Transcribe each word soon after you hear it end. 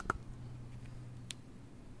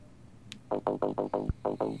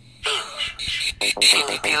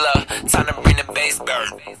P-Love, time to bring the bass burn.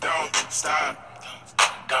 Don't stop.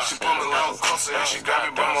 She pulled me a little closer and she got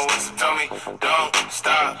me by my waist and told me, don't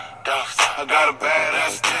stop. I got a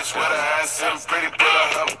badass bitch with her ass sitting pretty, put her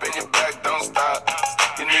hump in your back, don't stop.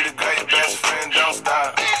 You need to grab your best friend, don't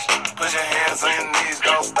stop. Put your hands on your knees,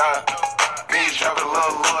 don't stop. Knees drop it a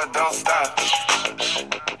little lower, don't stop.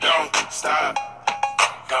 Don't stop.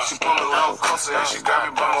 She pulled me a little closer and she got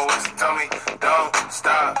me by my waist and told me, don't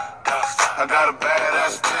stop. I got a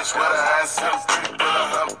badass bitch with her ass sitting pretty, put her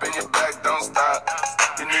hump in your back, don't stop.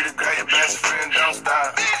 You need to grab your best friend, don't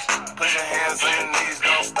stop. Put your hands on your knees,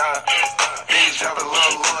 don't stop. Knees drop it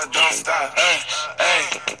low, lower, don't stop.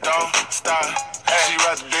 Hey, don't stop. She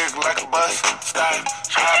ride the dick like a bus, stop.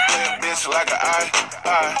 I play a bitch like an eye.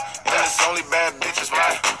 And it's only bad bitches,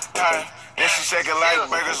 my time. And she shake it like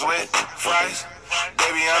burgers with fries.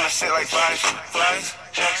 Baby, on the shit like flies.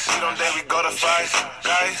 We don't dare, we go to five,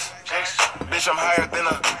 guys. Bitch, I'm higher than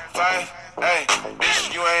a five. Hey,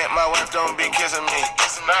 bitch, you ain't my wife, don't be kissing me.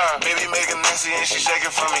 Nah, baby, make it nasty and she shake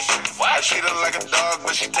it for me. I treat her like a dog,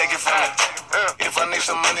 but she take it from me. If I need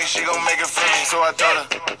some money, she gon' make it for me. So I told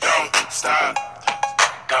her, don't stop.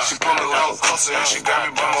 She pulled me a little closer and she got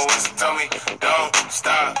me by my waist and told me, don't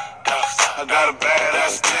stop. I got a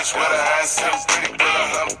badass bitch with her ass sitting pretty, put her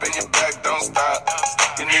hump in your back, don't stop.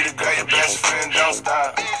 You need to grab your best friend, don't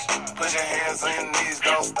stop. Put your hands on your knees,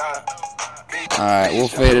 don't stop. Alright, we'll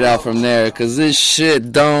fade it out from there, because this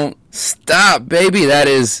shit don't stop, baby. That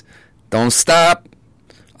is Don't Stop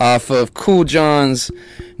off of Cool John's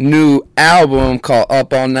new album called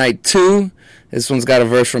Up All Night 2. This one's got a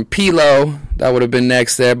verse from P-Lo. That would have been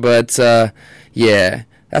next there, but yeah,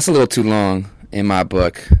 that's a little too long in my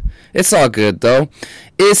book. It's all good, though.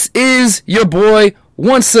 This is your boy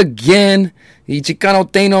once again, the Chicano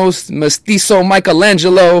Thanos Mestizo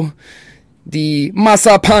Michelangelo, the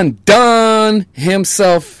Mazapan Don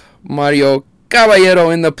himself, Mario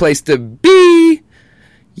Caballero, in the place to be.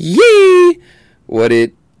 Yee! What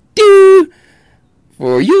it do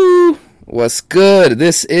for you? What's good?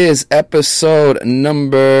 This is episode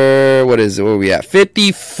number, what are we at?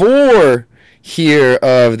 54 here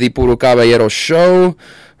of the Puro Caballero Show,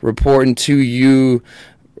 reporting to you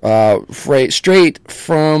straight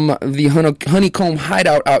from the Honeycomb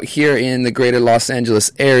Hideout out here in the greater Los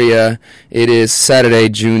Angeles area. It is Saturday,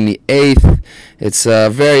 June the 8th. It's a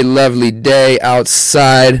very lovely day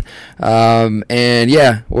outside, and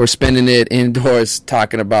yeah, we're spending it indoors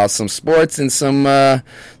talking about some sports and some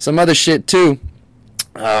other shit too.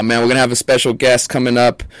 Man, we're going to have a special guest coming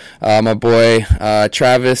up, my boy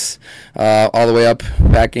Travis, all the way up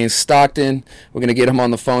back in Stockton. We're going to get him on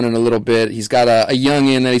the phone in a little bit. He's got a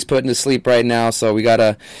youngin' that he's putting to sleep right now, so we got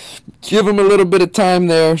to give him a little bit of time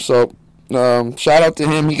there. So shout out to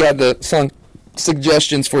him. He got the song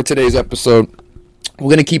suggestions for today's episode. We're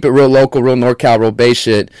going to keep it real local, real NorCal, real Bay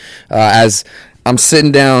shit, as I'm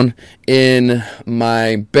sitting down in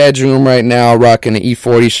my bedroom right now rocking an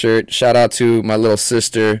E40 shirt. Shout out to my little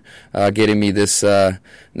sister getting me this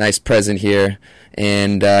nice present here.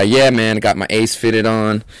 And yeah, man, I got my Ace fitted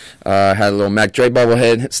on. Had a little Mac Dre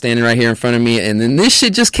bobblehead standing right here in front of me. And then this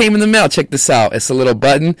shit just came in the mail. Check this out. It's a little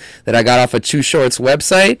button that I got off of Too Short's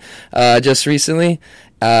website just recently.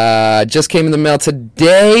 Just came in the mail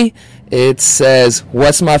today. It says,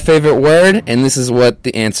 "What's my favorite word?" And this is what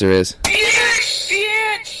the answer is.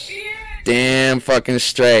 Damn fucking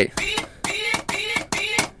straight.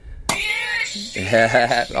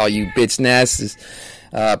 All you bitch asses.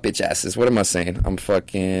 What am I saying? I'm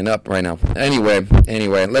fucking up right now. Anyway,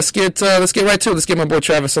 let's get right to it. Let's get my boy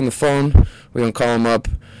Travis on the phone. We're gonna call him up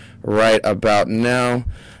right about now,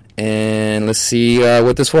 and let's see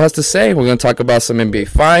what this fool has to say. We're gonna talk about some NBA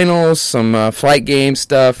Finals, some flight game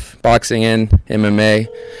stuff, boxing and MMA,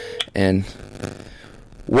 and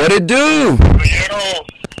what it do? Yo.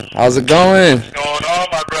 How's it going? What's going on,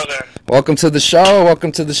 my brother? Welcome to the show.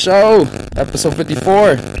 Episode 54. Oh,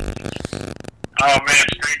 man, it's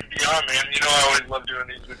great to be on, man. You know I always love doing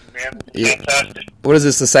these with you, man. It's fantastic. What is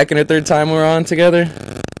this, the second or third time we're on together?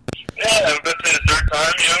 Yeah, I'm about to say the third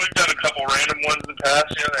time. You know, we've done a couple random ones in the past.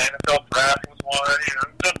 You know, the NFL draft was one. You know,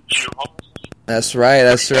 we've done a few of them. That's right.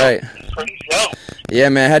 It's pretty slow. Yeah,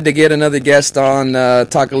 man, I had to get another guest on,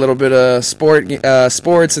 talk a little bit of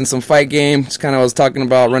sports and some fight game. Just kind of was talking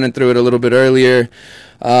about running through it a little bit earlier.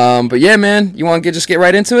 But yeah, man, you want to just get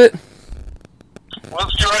right into it? Well,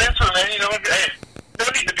 let's get right into it, man. You know, hey, no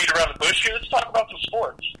need to beat around the bush here. Let's talk about some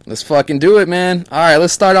sports. Let's fucking do it, man. All right,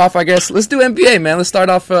 let's start off, I guess. Let's do NBA, man. Let's start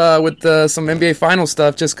off with some NBA final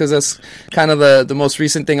stuff, just because that's kind of the most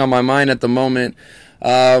recent thing on my mind at the moment.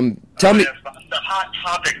 Tell me. the hot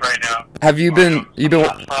topic right now. Have you been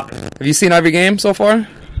Hot topic. have you seen every game so far?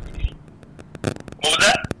 What was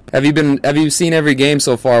that? Have you seen every game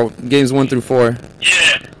so far? Games 1 through 4.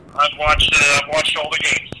 Yeah, I've watched all the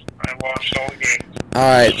games. All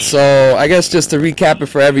right, so I guess just to recap it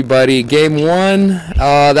for everybody, Game 1,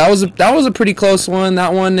 that was a pretty close one.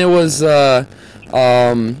 That one, it was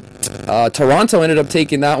Toronto ended up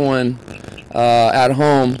taking that one at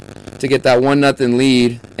home to get that 1-0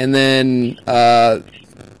 lead, and then the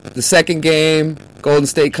second game, Golden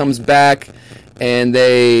State comes back and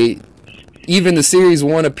they even the series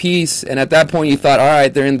 1 apiece, and at that point you thought, all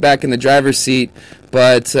right, they're back in the driver's seat,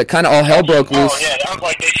 but kind of all hell broke loose. Oh yeah, that was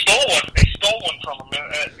like they stole one from them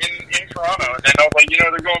in Toronto, and then I was like,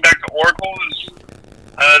 they're going back to Oracle.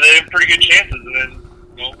 They have pretty good chances, and then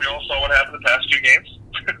we all saw what happened the past 2 games.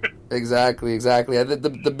 Exactly.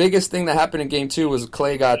 The biggest thing that happened in Game 2 was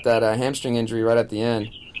Clay got that hamstring injury right at the end.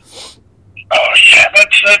 Oh yeah,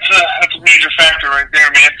 that's a major factor right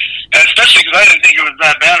there, man. And especially because I didn't think it was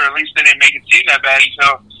that bad, or at least they didn't make it seem that bad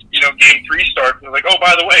until Game 3 starts. And they're like, oh,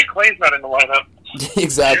 by the way, Clay's not in the lineup.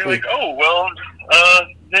 Exactly. And you're like, oh well,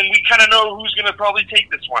 then we kind of know who's going to probably take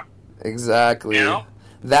this one. Exactly.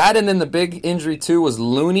 That, and then the big injury too was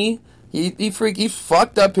Looney. He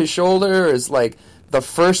fucked up his shoulder. It's like the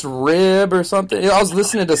first rib or something. I was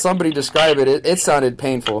listening to somebody describe it. It sounded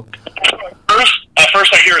painful. At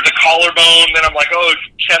first I hear the collarbone, then I'm like, oh,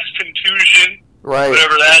 chest contusion. Right.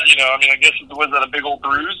 Whatever that, I guess it was that a big old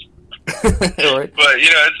bruise. Right. But,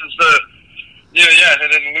 it's just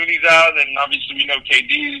and then Looney's out, and then obviously we know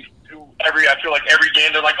KD, I feel like every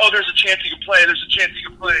game they're like, oh, there's a chance he could play,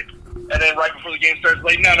 and then right before the game starts,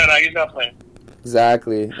 like, no, he's not playing.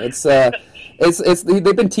 Exactly. It's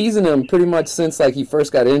they've been teasing him pretty much since like he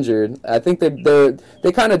first got injured. I think they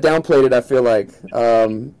kind of downplayed it, I feel like.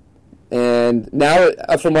 And now,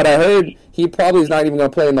 from what I heard, he probably is not even going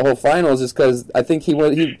to play in the whole finals, just because I think he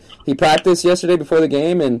practiced yesterday before the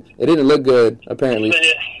game, and it didn't look good, apparently.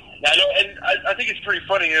 Yeah, I know, and I think it's pretty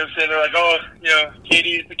funny, saying they're like, oh,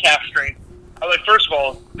 KD is the calf strain. I was like, first of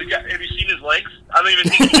all, the guy, have you seen his legs? I don't even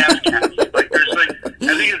think he has calves. Like, I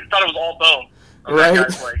think he thought it was all bone. Right? That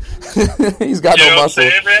guy's legs. He's got no muscle. You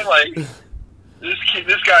know what I'm saying, man? Like,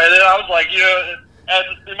 this guy, and then I was like,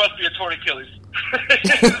 it must be a torn Achilles.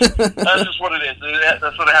 That's just what it is.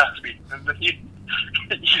 That's what it has to be.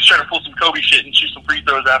 He's trying to pull some Kobe shit and shoot some free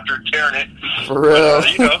throws after tearing it. For real.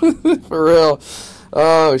 For real.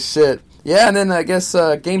 Oh, shit. Yeah, and then I guess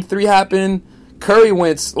Game 3 happened. Curry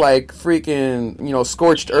went like freaking,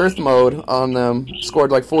 scorched earth mode on them. Scored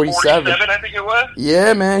like 47. 47, I think it was?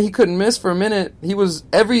 Yeah, man. He couldn't miss for a minute. He was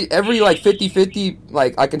every like 50-50,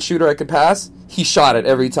 like I can shoot or I can pass. He shot it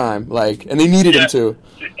every time. Like, and they needed him to.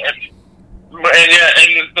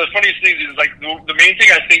 And the funniest thing is, like, the main thing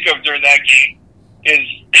I think of during that game is,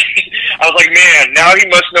 I was like, man, now he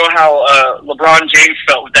must know how LeBron James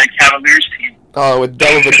felt with that Cavaliers team. Oh, with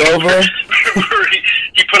Dellavedova?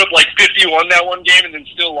 he put up like 51 that one game and then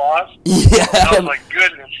still lost. Yeah. I was like,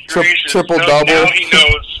 goodness gracious. Triple-double. Now he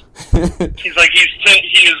knows. He's like,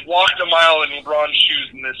 he has walked a mile in LeBron's shoes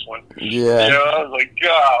in this one. Yeah. I was like,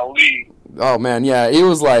 golly. Oh, man, yeah. It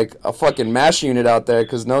was like a fucking mash unit out there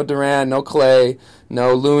because no Durant, no Clay,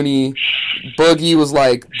 no Looney. Boogie was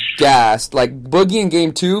like gassed. Like, Boogie in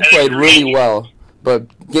Game 2 played really well, but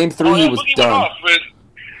Game 3 he was Boogie done. Went off, but,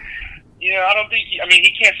 I don't think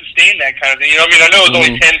he can't sustain that kind of thing. I know it was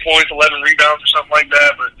only 10 points, 11 rebounds or something like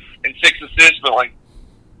that, and 6 assists, but like,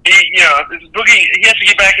 Boogie, he has to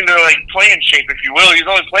get back into like playing shape, if you will. He's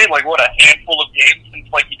only played like a handful of games since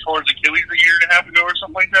like he tore his Achilles a year and a half ago or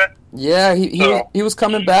something like that. Yeah, he was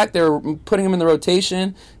coming back. They were putting him in the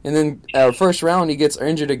rotation, and then first round he gets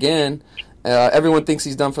injured again. Everyone thinks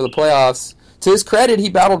he's done for the playoffs. To his credit, he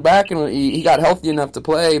battled back and he got healthy enough to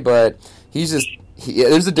play, but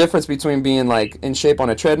there's a difference between being like in shape on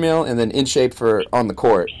a treadmill and then in shape for on the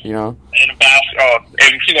court, And a basketball,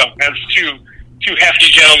 and as two hefty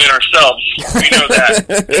gentlemen ourselves, we know that.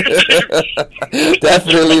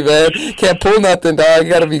 Definitely, man. Can't pull nothing, dog. You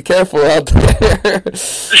gotta be careful out there.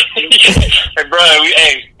 Hey, bro, we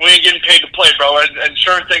ain't getting paid to play, bro.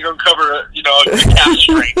 Insurance ain't gonna cover, a calf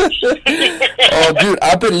strain. Oh, dude,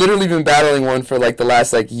 I've literally been battling one for like the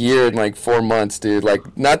last like year and like 4 months, dude. Like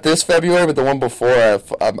not this February, but the one before.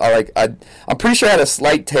 I'm pretty sure I had a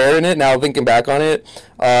slight tear in it. Now thinking back on it,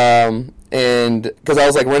 and because I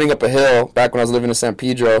was like running up a hill back when I was living in San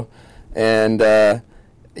Pedro, and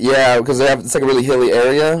because it's like a really hilly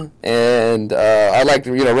area, and I like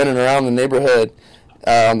running around the neighborhood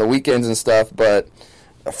on the weekends and stuff, but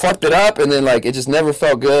I fucked it up, and then like it just never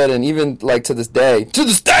felt good, and even like to this day,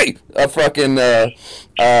 I fucking I've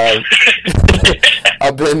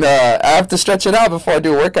been I have to stretch it out before I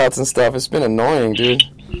do workouts and stuff. It's been annoying, dude.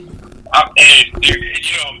 And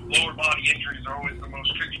lower body injuries are always the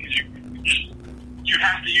most tricky because you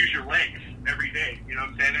have to use your legs every day. You know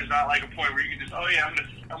what I'm saying? There's not like a point where you can just,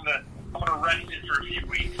 I'm gonna rest it for a few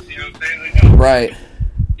weeks. You know what I'm saying? Like, no. Right.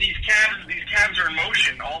 These calves are in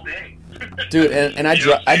motion all day. Dude, and I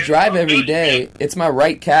drive every day. It's my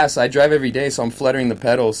right calf, so I drive every day, so I'm fluttering the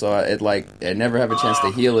pedal, so I never have a chance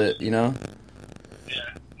to heal it, you know? Yeah.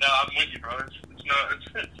 No, I'm with you, bro.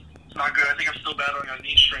 It's not good. I think I'm still battling a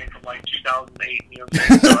knee strain from like 2008. You know what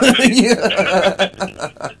I'm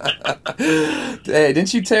saying? Hey,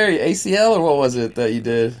 didn't you tear your ACL, or what was it that you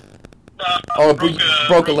did? Broke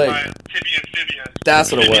a leg. My tibia and fibia.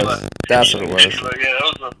 That's what it was. That's what it was. Yeah,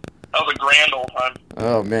 that was a grand old time.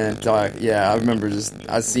 Oh man, dog. Yeah, I remember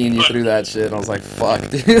I seen you through that shit, and I was like, fuck,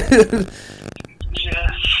 dude. Yes,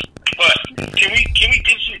 but can we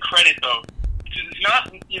give some credit though? It's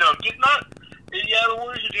not, yeah, the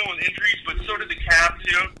Warriors are dealing with injuries, but so did the Cavs,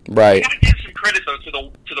 you know. Right. You gotta give some credit though to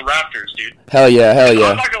the Raptors, dude. Hell yeah.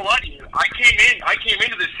 I'm not gonna lie to you. I came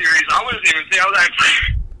into this series. I wasn't even saying I was like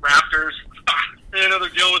Raptors. And they're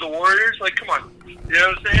dealing with the Warriors. Like, come on, you know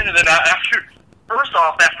what I'm saying? And then first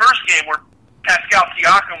off, that first game where Pascal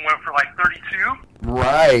Siakam went for like 32.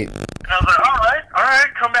 Right. And I was like, all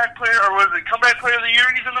right, comeback player, or was it comeback player of the year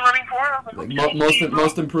he's in the running for? I was like,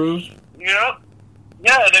 most improved. Yeah.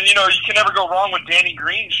 Yeah, and then, you can never go wrong with Danny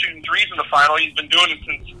Green shooting threes in the final. He's been doing it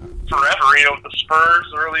since forever, with the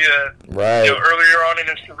Spurs right. Earlier on in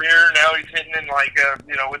his career. Now he's hitting in,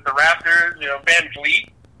 with the Raptors, Van Vliet.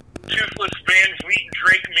 Toothless Van Vliet,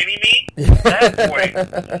 Drake Mini-Me. That boy.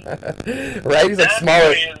 Right, he's like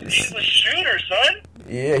smaller. He's a shooter, son.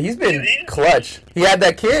 Yeah, he's been clutch. He had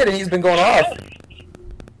that kid, and he's been going off.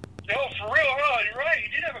 No, for real, you're right. He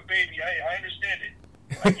did have a baby. I understand it.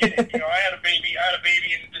 I get it. I had a baby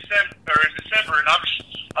in December, and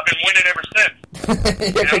I've been winning ever since.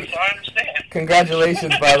 So I understand.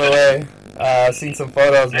 Congratulations, by the way. I've seen some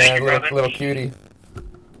photos, man. Little cutie.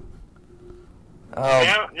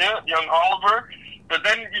 Yeah, young Oliver. But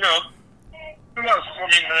then, who knows? I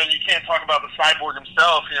mean, then you can't talk about the cyborg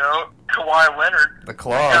himself, Kawhi Leonard. The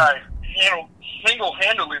Claw. That guy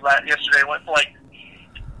single-handedly yesterday went for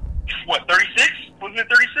 36? Wasn't it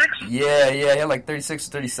 36? Yeah, he had like 36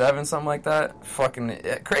 or 37, something like that. Fucking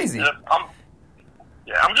crazy. Yeah,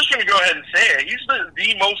 I'm just going to go ahead and say it. He's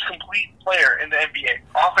the most complete player in the NBA,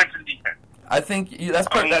 offense and defense. I think that's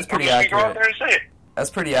pretty accurate. Go out there and say it. That's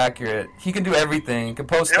pretty accurate. He can do everything. He can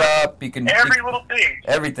post up. He can little thing.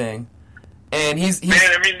 Everything. And he's man.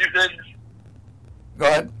 I mean, go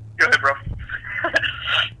ahead. Go ahead, bro.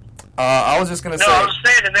 I was just gonna say. No, I was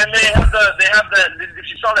saying, and then they have the. If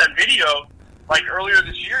you saw that video, like earlier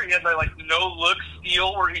this year, he had the no look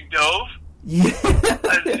steal where he dove. Yeah.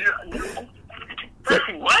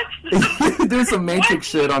 What? He's doing some Matrix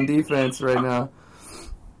shit on defense right now.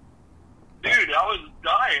 Dude, I was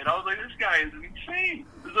dying. I was like, this guy is insane.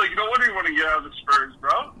 It's like, no wonder you want to get out of the Spurs,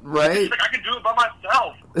 bro. Right? It's like, I can do it by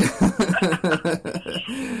myself.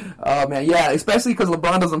 Oh, man, yeah, especially because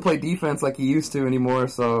LeBron doesn't play defense like he used to anymore,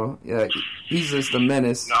 so, yeah, he's just a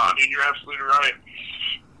menace. Nah, dude, you're absolutely right.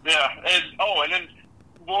 Yeah, and then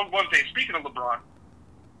one thing, speaking of LeBron,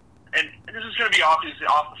 and this is going to be obviously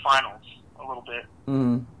off the finals a little bit.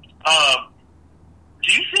 Mm-hmm.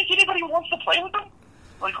 Do you think anybody wants to play with him?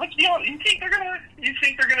 Like, let's be honest. You think they're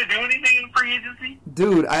gonna do anything in free agency?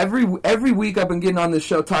 Dude, every week I've been getting on this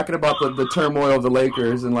show talking about the turmoil of the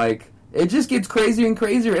Lakers, and it just gets crazier and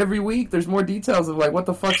crazier every week. There's more details of what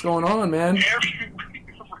the fuck's going on, man. Every week.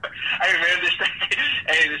 Hey man,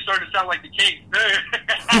 they're starting to sound like the Kings.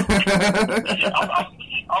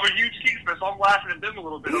 I'm a huge Kings fan, so I'm laughing at them a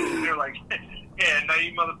little bit. They're like, yeah, now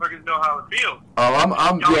you motherfuckers know how it feels. Oh,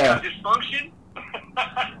 I'm got dysfunction.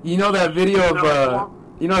 You know that video of the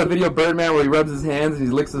video of Birdman where he rubs his hands and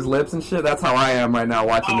he licks his lips and shit? That's how I am right now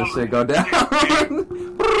watching this shit go down. I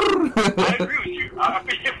agree with you. I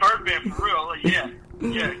think Birdman for real. Yeah,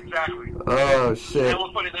 exactly. Oh shit. It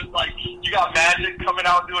was funny. You got Magic coming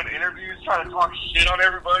out doing interviews, trying to talk shit on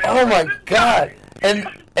everybody. Oh my god. And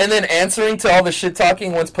then answering to all the shit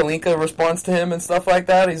talking once Pelinka responds to him and stuff like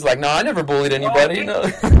that. He's like, "No, I never bullied anybody." He's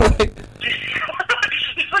like,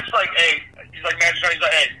 "Hey." He's like,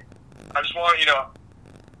 hey, I just want,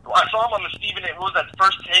 I saw him on the Stephen A. What was that,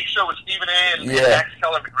 First Take show with Stephen A. and Max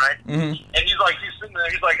Kellerman, right? Mm-hmm. And he's sitting there,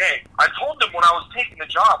 he's like, hey, I told them when I was taking the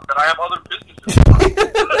job that I have other businesses.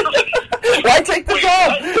 Why take the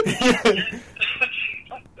job?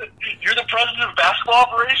 You're the president of basketball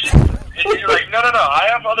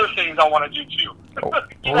want to do too. Oh.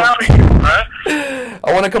 Get out of here, right?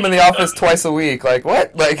 I want to come in the office twice a week. Like,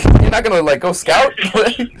 what? Like, you're not gonna like go scout?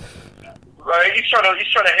 Right? He's trying to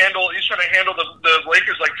handle the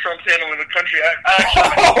Lakers like Trump's handling the country.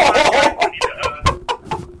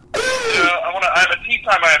 I have a tea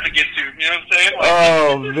time I have to get to. You know what I'm saying? Like,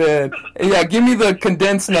 Oh man, yeah. Give me the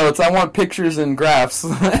condensed notes. I want pictures and graphs.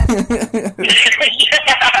 yeah.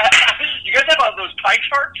 You guys have all those pie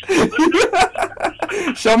charts?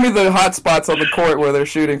 Show me the hot spots on the court where they're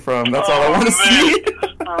shooting from. That's all I want to see.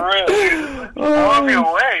 For real, dude. Blow me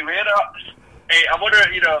away, man. Hey, I wonder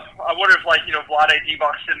if Vlade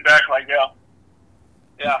Divac sitting back like, yeah,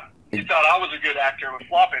 he thought I was a good actor with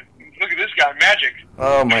flopping. Look at this guy, magic.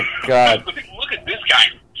 Oh my god. Look at this guy.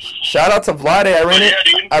 Shout out to Vlade.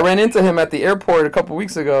 I ran into him at the airport a couple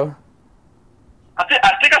weeks ago. I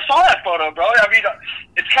think I saw that photo, bro. I mean,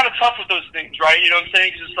 it's kind of tough with those things, right? You know what I'm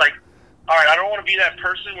saying? 'Cause it's like, all right, I don't want to be that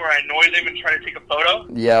person where I annoy them and try to take a photo.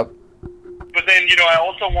 Yep. But then, I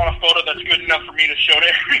also want a photo that's good enough for me to show to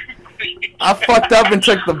everybody. I fucked up and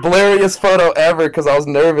took the blurriest photo ever because I was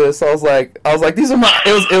nervous. I was like, these are my.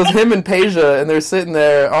 It was him and Peja, and they're sitting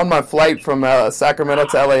there on my flight from Sacramento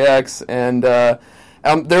to LAX, and they're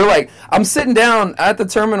like, I'm sitting down at the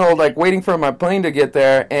terminal, like waiting for my plane to get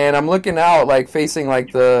there, and I'm looking out, like facing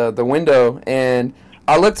like the window, and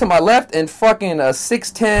I look to my left, and fucking a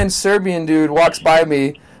 6'10" Serbian dude walks by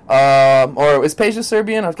me. Or is Peja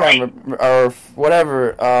Serbian? I can't remember, or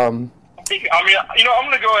whatever. I'm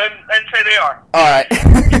going to go ahead and say they are. All right.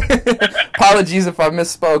 Apologies if I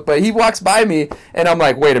misspoke, but he walks by me, and I'm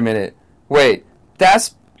like, wait a minute. Wait,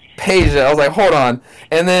 that's Peja. I was like, hold on.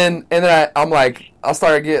 And then I'm like, I'll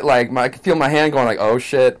start to get, like, I can feel my hand going, like, oh,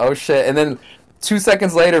 shit. And then 2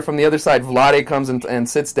 seconds later, from the other side, Vlade comes and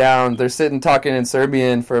sits down. They're sitting talking in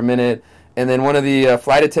Serbian for a minute, and then one of the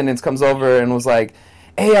flight attendants comes over and was like,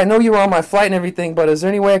 hey, I know you were on my flight and everything, but is there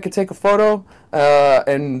any way I could take a photo?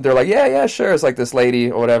 And they're like, yeah, sure. It's like this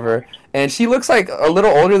lady or whatever. And she looks like a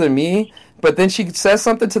little older than me, but then she says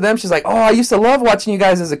something to them. She's like, oh, I used to love watching you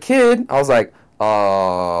guys as a kid. I was like,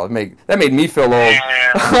 oh, that made me feel old.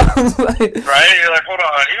 Yeah. Right? You're like, hold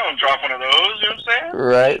on, you don't drop one of those, you know what I'm saying?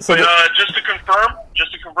 Right. So just to confirm,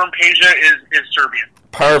 Peja is Serbian.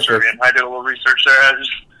 Perfect. Serbian. I did a little research there.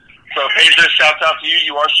 So Peja, shouts out to you.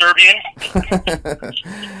 You are Serbian.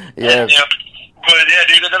 Yeah. But yeah,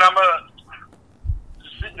 dude. And then I'm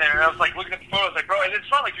just sitting there, and I was like looking at the photo. I was like, bro, and it's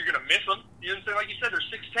not like you're gonna miss them. You know what I'm saying? Like you said, they're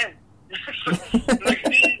 6'10". Like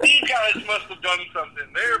these guys must have done something.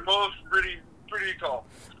 They're both pretty tall.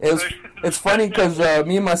 It's funny because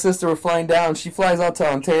me and my sister were flying down. She flies out to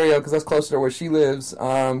Ontario because that's closer to where she lives.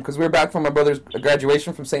 Because we were back from my brother's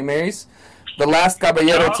graduation from St. Mary's, the last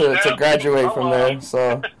caballero to graduate from there.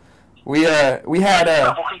 So. We had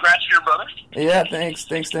well, congrats to your brother. Yeah, thanks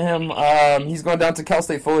to him. He's going down to Cal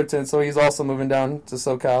State Fullerton, so he's also moving down to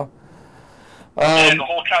SoCal. And the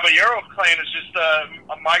whole Caballero clan is just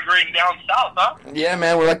migrating down south, huh? Yeah,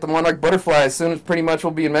 man, we're like the monarch butterflies. Soon, pretty much,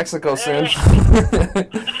 we'll be in Mexico soon. Sacramento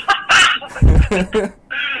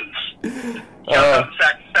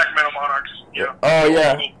Monarchs. Yeah. Oh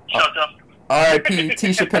yeah. Shut up. R.I.P.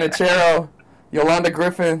 Tisha Pinachero, Yolanda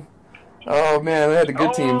Griffin. Oh man, they had the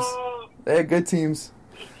good teams. They had good teams.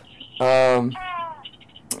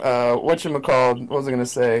 Whatchamacallit? What was I gonna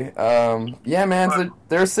say? Yeah, man, so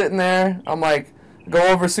they're sitting there. I'm like, go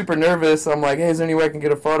over super nervous. I'm like, hey, is there any way I can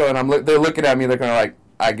get a photo? And they're looking at me. They're kind of like,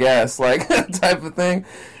 I guess, like type of thing.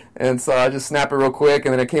 And so I just snap it real quick,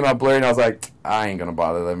 and then it came out blurry, and I was like, I ain't gonna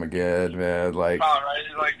bother them again, man. Like, all right,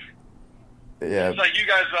 like. Yeah. It's like you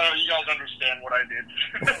guys understand what I did.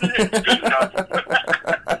 Good enough.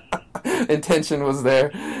 Intention was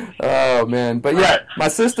there. Oh man. But yeah, my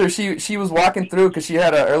sister, she was walking through because she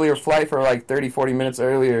had an earlier flight for like 30-40 minutes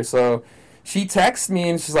earlier, so she texted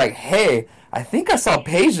me and she's like, hey, I think I saw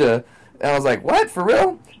Peja. And I was like, what, for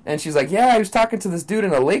real? And she's like, yeah, I was talking to this dude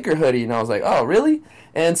in a Laker hoodie. And I was like, oh, really?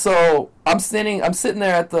 And so I'm sitting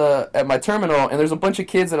there at my terminal, and there's a bunch of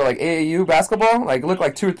kids that are like AAU basketball, like look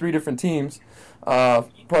like 2 or 3 different teams,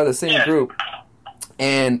 probably the same group.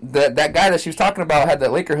 And that guy that she was talking about had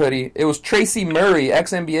that Laker hoodie. It was Tracy Murray,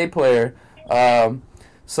 ex-NBA player.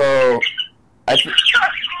 So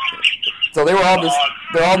they were all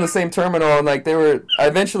they're all in the same terminal, and like they were.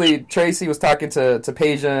 Eventually, Tracy was talking to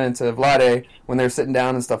Peja and to Vlade when they were sitting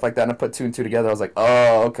down and stuff like that. And I put 2 and 2 together. I was like,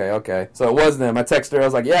 oh, okay. So it was them. I texted her. I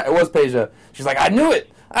was like, yeah, it was Peja. She's like, I knew it.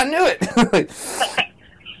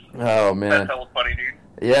 Oh man. That's hella funny, dude.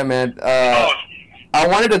 Yeah, man. I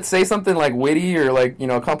wanted to say something like witty or like,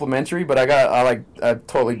 complimentary, but I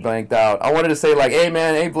totally blanked out. I wanted to say like, hey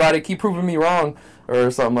man, hey Vlade, keep proving me wrong or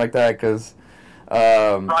something like that, because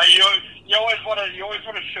Right, you always want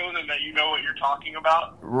to show them that you know what you're talking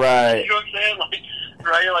about. Right. You know what I'm saying? Like,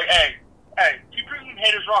 right? You're like, hey, you proved them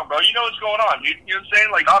haters wrong, bro. You know what's going on. You know what I'm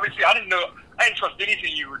saying? Like, obviously, I didn't trust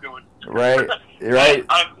anything you were doing. Right. Right.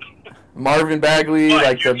 Marvin Bagley,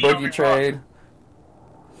 like the Boogie trade.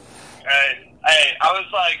 Hey, I was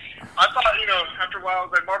like, I thought, after a while, I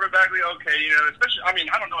was like, Marvin Bagley, okay, especially,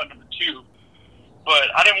 I don't know at number 2,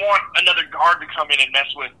 but I didn't want another guard to come in and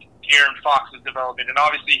mess with De'Aaron Fox's development, and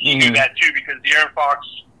obviously he knew that too, because De'Aaron Fox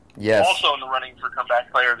also in the running for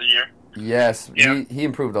comeback player of the year. Yes, he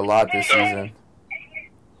improved a lot this season.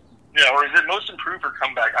 Yeah, or is it most improved or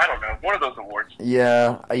comeback? I don't know. One of those awards.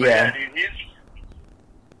 Yeah. Dude,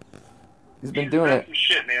 he's been doing it. Some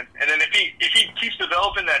shit, man. And then if he keeps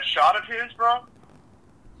developing that shot of his, bro,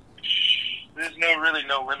 there's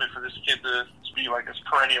no limit for this kid to be like this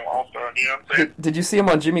perennial all-star. You know what I'm saying? Did you see him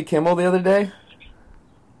on Jimmy Kimmel the other day?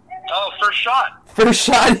 Oh, first shot. First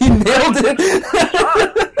shot, he nailed it.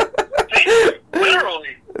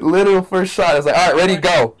 Literally. Literal first shot. I was like, all right, ready,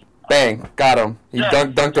 go. Bang, got him. He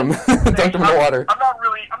dunked him, dunked him in the water. I'm not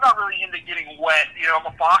really into getting wet. I'm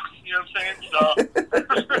a fox. You know what I'm saying? So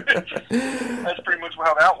that's pretty much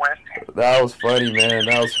how that went. That was funny, man.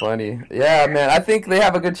 That was funny. Yeah, man. I think they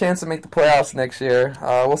have a good chance to make the playoffs next year.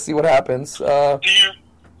 We'll see what happens. Who do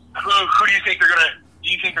you think they're gonna? Do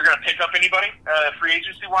you think they're gonna pick up anybody free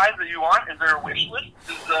agency wise that you want? Is there a wish list?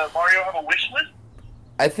 Does Mario have a wish list?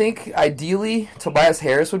 I think ideally Tobias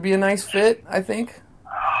Harris would be a nice fit. I think.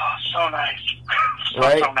 Oh, so nice.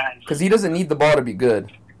 Right? So nice. Because he doesn't need the ball to be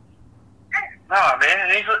good. Nah,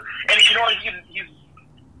 man. And you know what?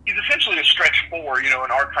 He's essentially a stretch 4, in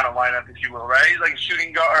our kind of lineup, if you will, right? He's like a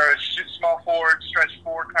shooting guard, or a small forward, stretch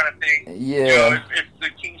 4 kind of thing. Yeah. If the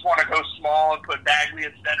Kings want to go small and put Bagley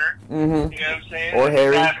at center, you know what I'm saying? Or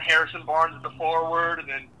Harry. Have Harrison Barnes at the forward, and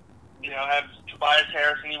then, have Tobias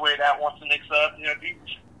Harris any way that wants to mix up.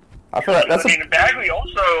 I feel like that's Bagley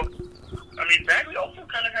also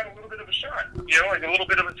kind of had a little bit of a shot, like a little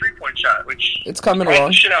bit of a 3-point shot, which it's coming surprised along.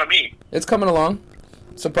 The shit out of me. It's coming along.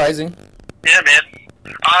 Surprising. Yeah, man.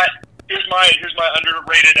 Here's my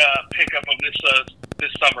underrated pickup of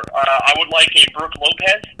this summer. I would like a Brook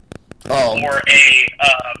Lopez. Oh. Or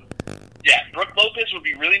Brook Lopez would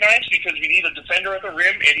be really nice because we need a defender at the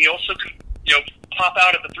rim, and he also could, pop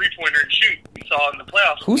out at the 3-pointer and shoot. We saw in the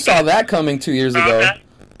playoffs. Who saw that coming 2 years ago?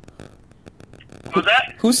 What was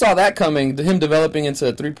that? Who saw that coming? Him developing into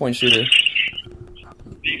a 3-point shooter.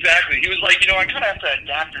 Exactly. He was like, I kind of have to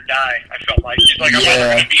adapt or die. I felt like he's like, I'm either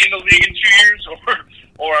going to be in the league in 2 years,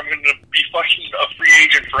 or I'm going to be fucking a free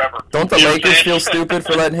agent forever. Don't the Lakers feel stupid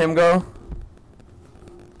for letting him go?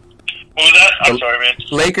 What was that? I'm sorry, man.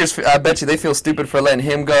 Lakers, I bet you they feel stupid for letting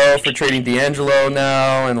him go, for trading D'Angelo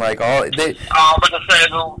now, and like all they. But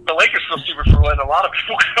the Lakers feel stupid for letting a lot of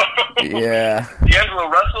people go. Yeah. D'Angelo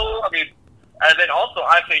Russell. And then also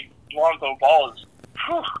I think Lonzo Ball is.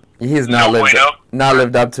 He has not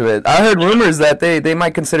lived up to it. I heard rumors that they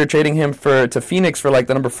might consider trading him to Phoenix for like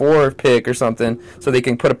the number 4 pick or something, so they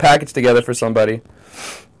can put a package together for somebody.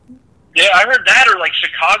 Yeah, I heard that, or like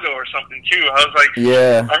Chicago or something too. I was like,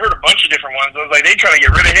 yeah, I heard a bunch of different ones. I was like, they trying to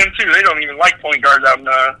get rid of him too. They don't even like point guards out in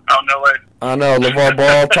LA. I know LeVar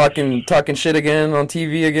Ball talking shit again on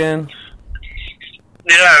TV again.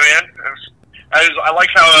 Yeah, man. I like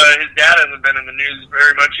how his dad hasn't been in the news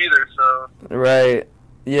very much either. So right,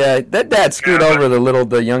 yeah, that dad screwed over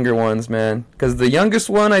the younger ones, man. Because the youngest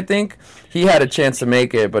one, I think he had a chance to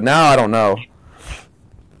make it, but now I don't know.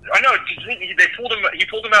 I know they pulled him. He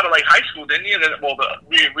pulled him out of like high school, didn't he? And then, we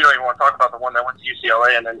don't even want to talk about the one that went to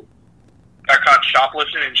UCLA and then got caught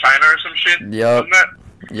shoplifting in China or some shit. Yep. Wasn't that?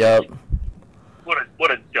 Yep.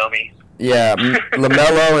 What a dummy. Yeah,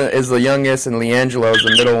 LaMelo is the youngest, and LiAngelo is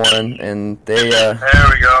the middle one, and they. There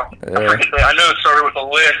we go. I know it started with a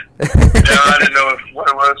lid. I didn't know what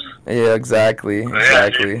it was. Yeah, exactly. And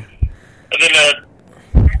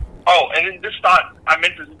then this thought, I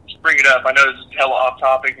meant to bring it up. I know this is hella off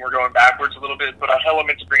topic, and we're going backwards a little bit, but I hella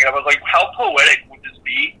meant to bring it up. I was like, how poetic would this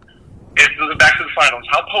be? Back to the finals.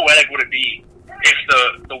 How poetic would it be if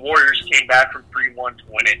the Warriors came back from 3-1 to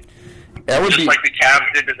win it? That would just be like the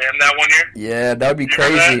Cavs did to them that one year. Yeah, that would be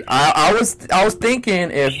crazy. I was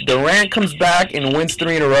thinking if Durant comes back and wins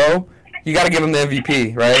 3 in a row, you got to give him the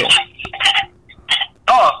MVP, right?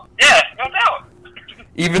 Oh yeah, no doubt.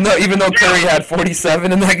 Even though Curry had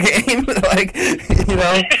 47 in that game, like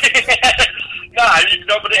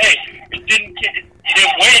but hey, it didn't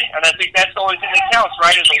win, and I think that's the only thing that counts,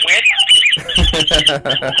 right? Is a win.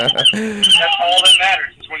 That's all that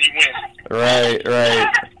matters is when you win. Right,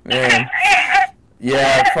 man.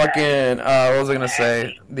 Yeah, fucking. What was I gonna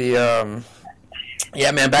say?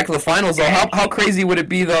 Yeah, man, back to the finals, though. How crazy would it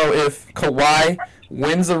be, though, if Kawhi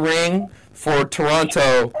wins a ring for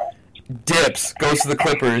Toronto, dips, goes to the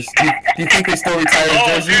Clippers? Do you think they still retire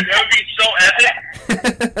his jersey? Dude, that would be so epic.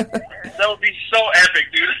 That would be so epic,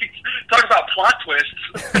 dude. Talk about plot twists.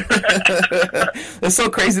 It's so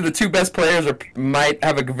crazy. The two best players might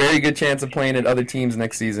have a very good chance of playing at other teams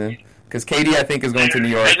next season. Because KD, I think, is going to New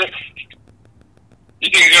York. You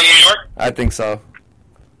think he's going to New York? I think so.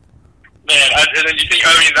 Man, and then you think,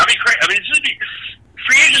 that'd be crazy. It's just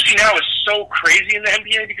free agency now is so crazy in the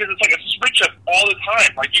NBA because it's like a switch up all the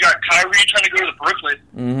time. Like, you got Kyrie trying to go to Brooklyn.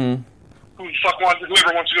 Mm-hmm.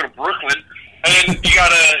 Whoever wants to go to Brooklyn. And then you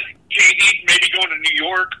got KD maybe going to New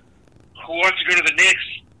York. Who wants to go to the Knicks?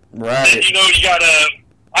 Right. And, you got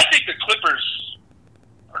I think the Clippers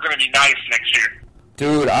are going to be nice next year.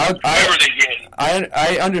 Dude, whoever they get.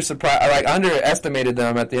 I underestimated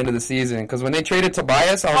them at the end of the season because when they traded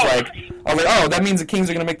Tobias, I was like, oh, that means the Kings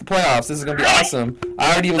are going to make the playoffs. This is going to be awesome.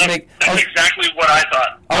 That's exactly what I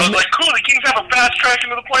thought. I was like, cool, the Kings have a fast track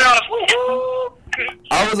into the playoffs. Woo-hoo!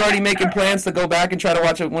 I was already making plans to go back and try to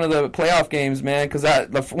watch one of the playoff games, man, because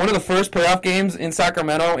one of the first playoff games in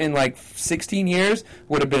Sacramento in like 16 years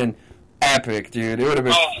would have been epic, dude. It would have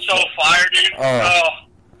been so fire, dude.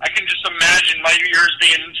 I can just imagine my ears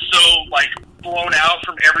being so like blown out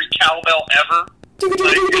from every cowbell ever. In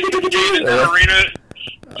that arena,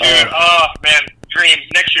 dude. Man, dream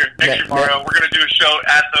next year, Mario. We're gonna do a show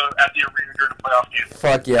at the arena during the playoff game.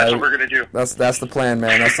 Fuck yeah, that's what we're gonna do. That's the plan,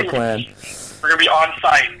 man. That's the plan. We're going to be on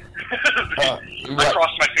site. I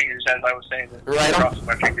crossed my fingers as I was saying this. Right. Crossing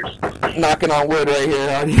my fingers. Knocking on wood right here.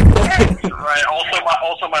 Right.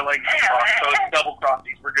 Also my legs are crossed, so it's double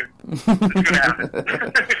crossings. We're good. It's going to happen.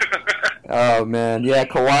 Oh, man. Yeah,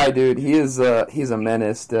 Kawhi, dude, he's a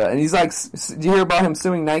menace. And he's like, did you hear about him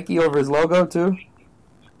suing Nike over his logo, too?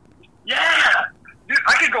 Yeah. Dude,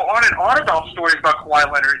 I could go on and on about stories about Kawhi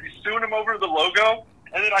Leonard. He's suing him over the logo,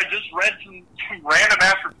 and then I just read some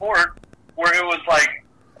random-ass report where it was like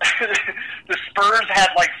the Spurs had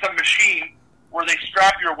like some machine where they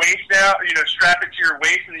strap your waist down, strap it to your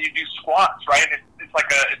waist, and then you do squats, right? And it's like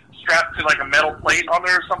it's strapped to like a metal plate on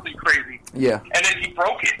there or something crazy. Yeah. And then he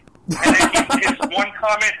broke it. And then his one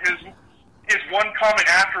comment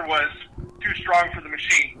after was too strong for the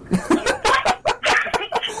machine.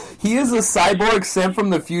 He is a cyborg sent from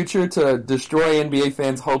the future to destroy NBA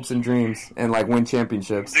fans' hopes and dreams and like win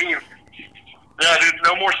championships. Dude. Yeah, dude,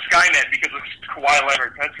 no more Skynet because of Kawhi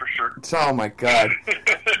Leonard, that's for sure. Oh, my God.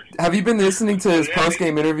 Have you been listening to his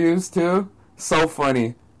post-game interviews, too? So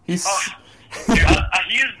funny. He's... Dude,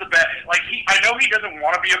 he is the best. Like, I know he doesn't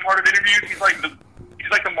want to be a part of interviews. He's like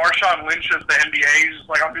the Marshawn Lynch of the NBA. He's just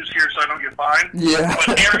like, I'm just here so I don't get fined. Yeah.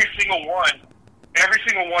 But every single one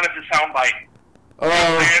is a soundbite.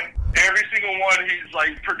 Every single one he's,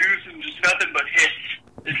 like, producing just nothing but hits.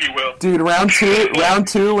 If you will, dude. Round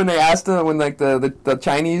two, when they asked him, when like the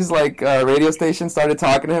Chinese radio station started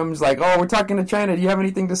talking to him, he's like, "Oh, we're talking to China. Do you have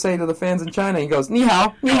anything to say to the fans in China?" He goes, "Ni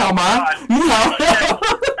hao, ma, ni hao."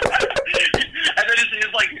 And then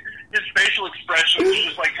his facial expression was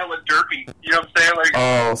just like hella derpy. You know what I'm saying? Like,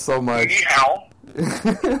 oh, so much. Ni hao.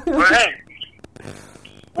 But hey,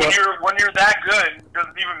 when you're that good, it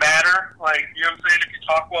doesn't even matter. Like, you know what I'm saying? If you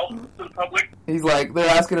talk well to the public. He's like, they're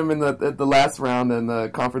asking him in the last round in the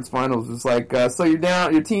conference finals. It's like, so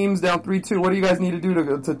your team's down 3-2. What do you guys need to do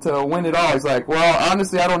to win it all? He's like, well,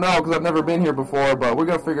 honestly, I don't know because I've never been here before, but we're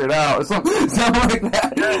gonna figure it out. Or something like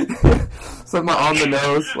that. Something on the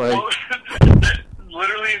nose, like. Well,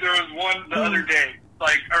 literally, there was one the other day, or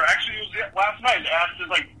actually, it was last night. Asked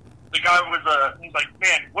the guy was he's like,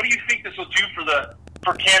 man, what do you think this will do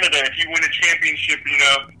for Canada if you win a championship,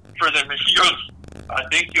 for them? And he goes, I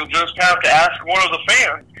think you'll just have to ask one of the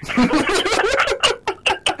fans.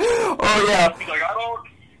 Oh, yeah.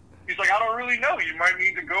 He's like, I don't really know. You might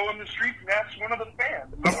need to go in the streets and ask one of the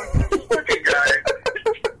fans. I'm like, this fucking guy.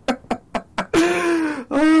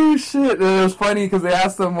 Oh, shit. It was funny because they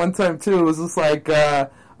asked him one time, too. It was just like,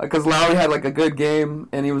 because Lowry had like a good game,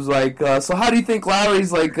 and he was like, so how do you think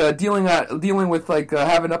Lowry's like dealing with like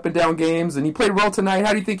having up and down games, and he played well tonight.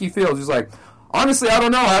 How do you think he feels? He's like, honestly, I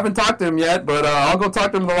don't know. I haven't talked to him yet, but I'll go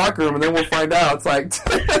talk to him in the locker room, and then we'll find out. It's like,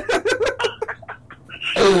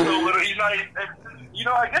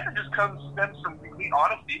 I guess it just stems from complete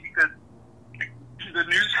honesty because the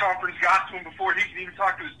news conference got to him before he could even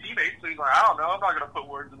talk to his teammates. So he's like, I don't know. I'm not going to put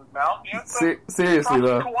words in his mouth. Seriously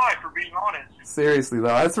though. Kawhi for being honest. Seriously though,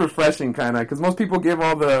 that's refreshing, kind of, because most people give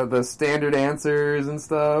all the standard answers and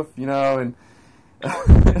stuff, and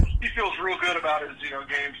he feels real good about his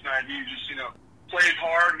games tonight. He just plays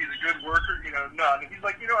hard. He's a good worker. No. And he's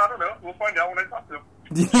like, I don't know. We'll find out when I talk to him.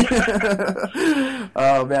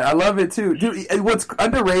 Oh man, I love it too, dude. What's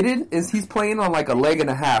underrated is he's playing on like a leg and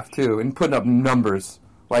a half too, and putting up numbers.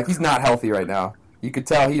 Like he's not healthy right now. You could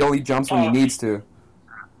tell he only jumps when he needs to.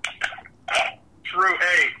 True.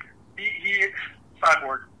 Hey, he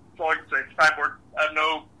cyborg. That's all I can say. Cyborg.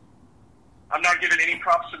 I'm not giving any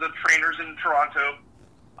props to the trainers in Toronto.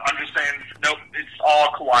 I'm just saying, nope, it's all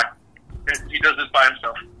Kawhi. He does this by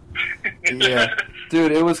himself. Yeah,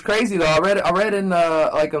 dude, it was crazy though. I read in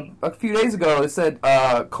like a few days ago. It said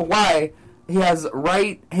Kawhi, he has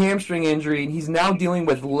right hamstring injury, and he's now dealing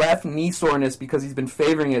with left knee soreness because he's been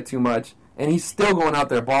favoring it too much, and he's still going out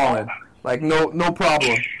there balling like no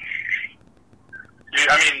problem. Dude,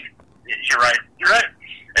 I mean, you're right.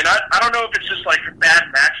 And I don't know if it's just like bad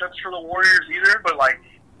matchups for the Warriors either, but like,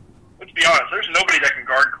 let's be honest, there's nobody that can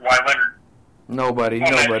guard Kawhi Leonard. Nobody.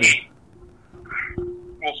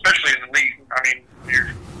 Well, especially in the league. I mean,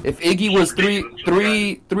 if Iggy was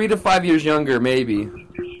three to 5 years younger, maybe. Who?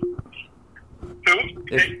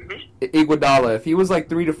 Iguodala, if he was like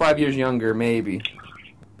 3 to 5 years younger, maybe.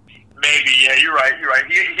 Maybe, yeah, you're right.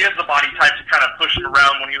 He has the body type to kind of push him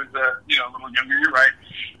around when he was a little younger. You're right.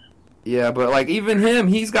 Yeah, but like even him,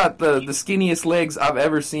 he's got the skinniest legs I've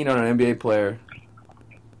ever seen on an NBA player.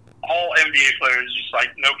 All NBA players just like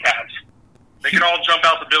no calves. They can all jump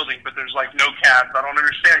out the building, but there's like no calves. I don't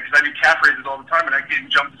understand because I do calf raises all the time, and I can't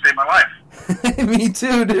jump to save my life. Me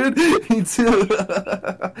too, dude. Me too.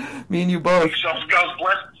 Me and you both.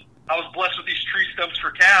 I was blessed with these tree stumps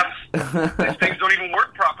for calves. These things don't even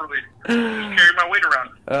work properly. I just carry my weight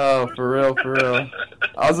around. Oh, for real.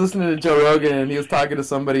 I was listening to Joe Rogan, and he was talking to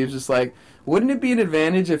somebody who's just like, wouldn't it be an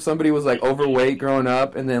advantage if somebody was like overweight growing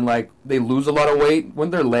up, and then like they lose a lot of weight?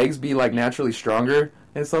 Wouldn't their legs be like naturally stronger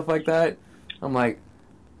and stuff like that? I'm like,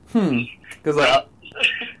 because like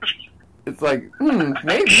it's like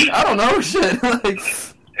maybe I don't know shit. Like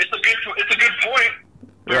it's a good point.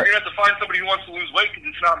 But you're gonna have to find somebody who wants to lose weight because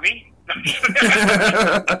it's not me.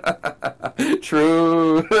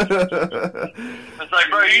 True. It's like,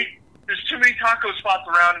 bro, there's too many taco spots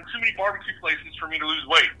around and too many barbecue places for me to lose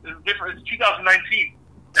weight. It's different. It's 2019.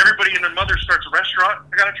 Everybody and their mother starts a restaurant.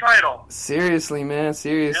 I gotta try it all. Seriously, man.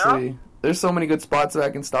 Seriously. Yeah? There's so many good spots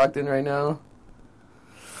back in Stockton right now.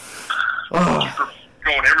 Oh.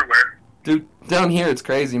 Going everywhere. Dude, down here it's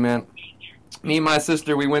crazy, man. Me and my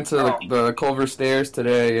sister, we went to the Culver Stairs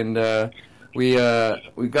today, and we got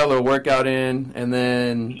a little workout in, and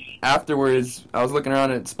then afterwards, I was looking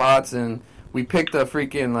around at spots, and we picked a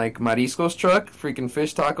freaking like Mariscos truck, freaking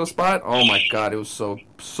fish taco spot. Oh my god, it was so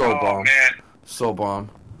bomb, man. So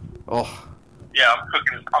bomb. Oh. Yeah,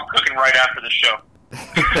 I'm cooking right after the show.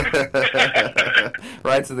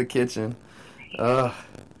 Right to the kitchen. For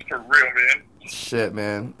real, man. Shit,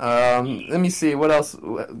 man. Let me see. What else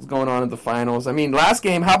is going on at the finals? I mean, last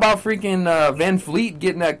game, how about freaking Van Fleet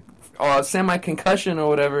getting that semi-concussion or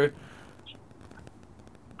whatever?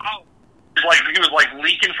 Oh. He was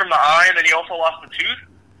leaking from the eye, and then he also lost the tooth?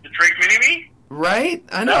 The Drake Mini-Me? Right?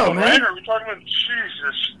 I know, man. Right? Are we talking about...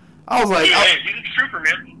 Jesus. I was like... He's a trooper,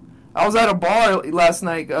 man. I was at a bar last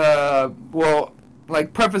night.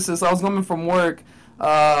 Preface this, I was coming from work.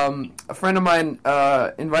 A friend of mine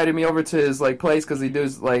invited me over to his place because he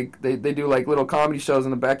does they do little comedy shows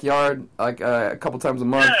in the backyard a couple times a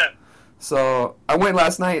month. Yeah. So I went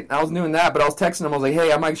last night. I was doing that, but I was texting him. I was like,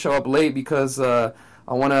 "Hey, I might show up late because I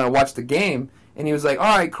want to watch the game." And he was like,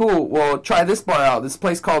 "All right, cool. Well, try this bar out. This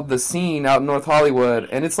place called The Scene out in North Hollywood,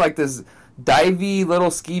 and it's like this divey little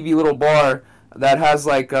skeevy little bar that has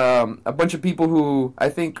a bunch of people who I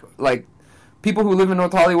think people who live in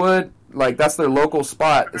North Hollywood." That's their local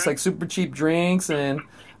spot. It's super cheap drinks, and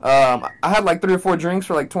I had 3 or 4 drinks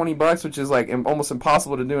for $20, which is almost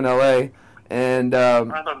impossible to do in LA. And that's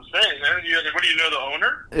what I'm saying, man. What do you know, the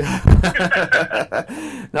owner?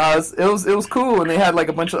 No, it was cool, and they had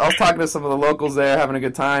a bunch of. I was talking to some of the locals there, having a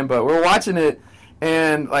good time. But we're watching it,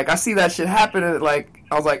 and I see that shit happen, and I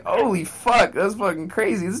was like, holy fuck, that's fucking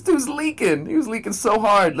crazy. This dude's leaking. He was leaking so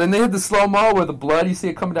hard. Then they had the slow mo where the blood, you see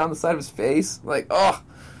it coming down the side of his face, oh.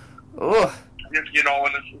 Ugh. Just getting all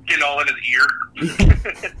in his ear.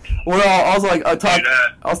 Well, I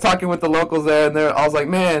was talking with the locals there, and I was like,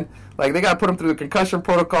 man, they gotta put him through the concussion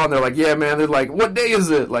protocol, and they're like, yeah, man. They're like, what day is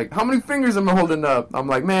it? How many fingers am I holding up? I'm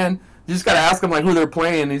like, man, you just gotta ask him who they're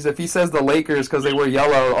playing. If he says the Lakers because they wear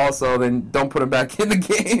yellow, also, then don't put him back in the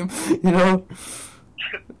game. You know.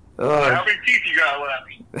 How many teeth you got left?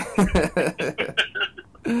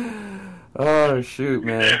 Oh shoot,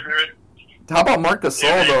 man. How about Marc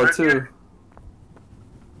Gasol, though, too?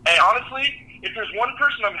 Hey, honestly, if there's one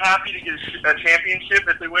person I'm happy to get a championship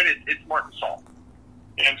if they win, it's Martin Gasol.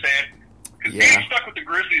 You know what I'm saying? Because being stuck with the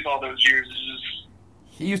Grizzlies all those years is just...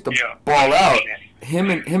 He used to ball out. Him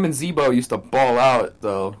and Zebo used to ball out,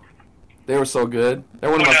 though. They were so good.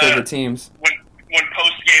 They're one of my favorite teams. When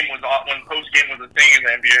post game was a thing in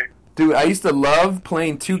the NBA. Dude, I used to love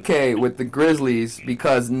playing 2K with the Grizzlies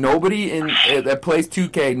because nobody that plays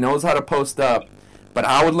 2K knows how to post up. But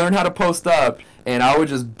I would learn how to post up, and I would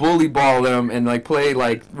just bully ball them and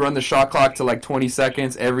run the shot clock to 20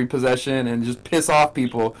 seconds every possession and just piss off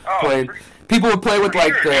people. People would play with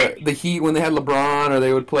the Heat when they had LeBron, or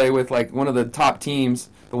they would play with one of the top teams,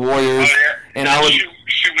 the Warriors. Oh, yeah. And I would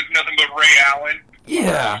shoot with nothing but Ray Allen.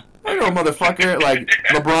 Yeah. I know, motherfucker.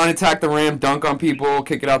 LeBron attack the rim, dunk on people,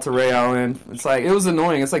 kick it out to Ray Allen. It was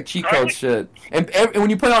annoying. It's like cheat code shit. And when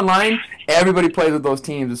you play online, everybody plays with those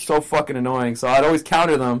teams. It's so fucking annoying. So I'd always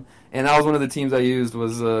counter them, and that was one of the teams I used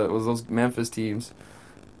was those Memphis teams.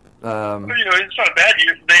 It's not bad.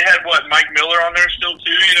 They had Mike Miller on there still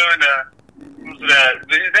too. And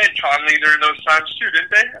they had Conley during those times too,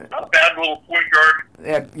 didn't they? Not a bad little point guard.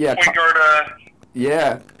 Yeah. Point guard.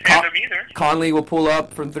 Yeah. Tandem either. Conley will pull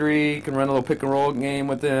up from three, can run a little pick and roll game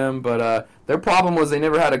with them, but their problem was they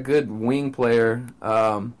never had a good wing player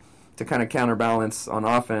to kind of counterbalance on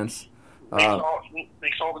offense.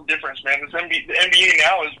 They saw the difference, man. The NBA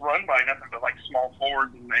now is run by nothing but small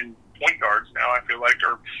forwards and point guards now. I feel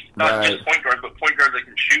or not just point guards, but point guards that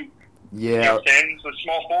can shoot. Yeah. You know what I'm saying? So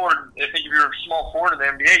small forward. I think if you're a small forward in the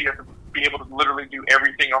NBA, you have to be able to literally do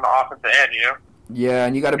everything on the offensive end. Yeah,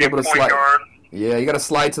 and you got to be able to slide. Guard. Yeah, you got to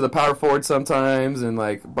slide to the power forward sometimes, and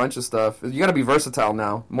a bunch of stuff. You got to be versatile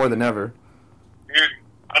now more than ever. Dude,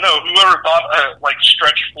 I know. Whoever thought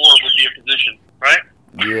stretch four would be a position, right?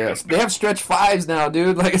 Yes, they have stretch fives now,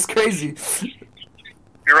 dude. It's crazy.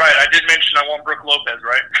 You're right. I did mention I want Brook Lopez,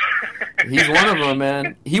 right? He's one of them,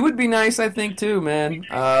 man. He would be nice, I think, too, man.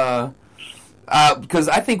 Because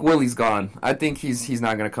I think Willie's gone. I think he's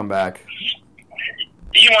not going to come back.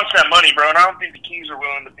 He wants that money, bro, and I don't think the Kings are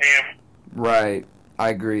willing to pay him. Right. I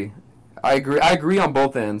agree on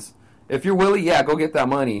both ends. If you're Willie, yeah, go get that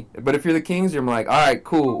money. But if you're the Kings, you're all right,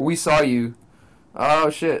 cool, we saw you. Oh,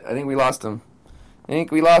 shit, I think we lost him.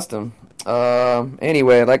 Anyway,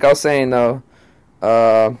 like I was saying, though,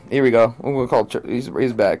 here we go. We'll call he's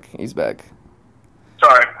back.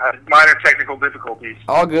 Sorry, minor technical difficulties.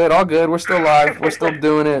 All good. We're still live. We're still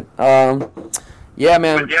doing it. Yeah,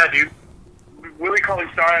 man. But yeah, dude. Willie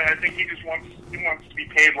Cauley-Stein, I think he wants to be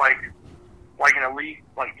paid like an elite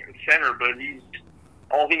center, but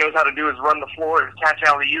all he knows how to do is run the floor and catch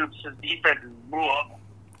alley-oops. His defense is blah.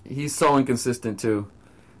 He's so inconsistent too.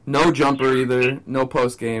 No jumper either. No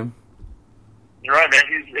post game. You're right, man.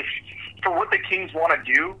 For what the Kings want to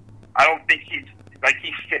do, I don't think he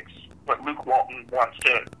fits what Luke Walton wants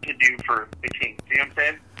to do for the Kings. You know what I'm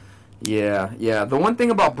saying? Yeah. The one thing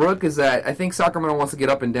about Brook is that I think Sacramento wants to get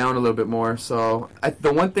up and down a little bit more. So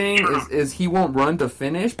the one thing is he won't run to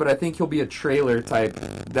finish, but I think he'll be a trailer type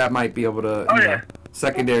that might be able to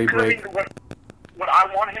secondary break. I mean, what I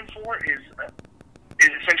want him for is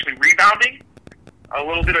essentially rebounding, a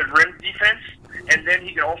little bit of rim defense, and then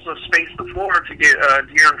he can also space the floor to get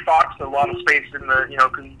De'Aaron Fox a lot of space in the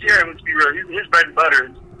because De'Aaron, let's be real, his bread and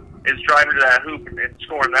butter is driving to that hoop and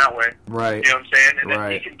scoring that way. Right. You know what I'm saying? And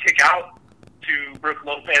then he can kick out to Brook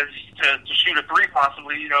Lopez to shoot a three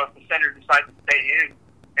possibly, if the center decides to stay in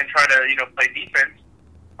and try to, play defense.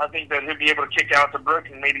 I think that he'll be able to kick out to Brook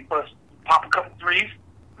and maybe pop a couple threes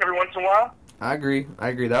every once in a while. I agree.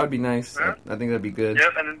 That would be nice. Yeah. I think that'd be good.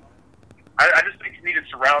 Yeah, and I just think he needed to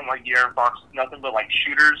surround De'Aaron Fox with nothing but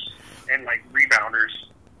shooters and rebounders,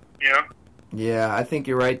 Yeah, I think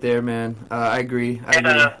you're right there, man. I agree.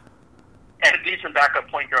 And a decent backup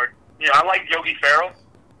point guard. I like Yogi Ferrell,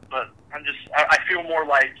 but I feel more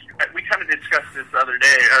like we kind of discussed this the other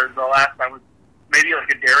day or the last time was maybe a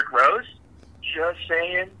Derrick Rose. Just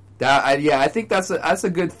saying. I think that's a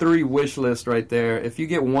good 3 wish list right there. If you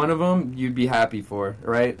get one of them, you'd be happy for,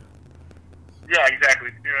 right? Yeah, exactly.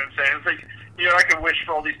 You know what I'm saying? It's I can wish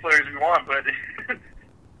for all these players we want, but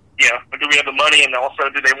but do we have the money, and also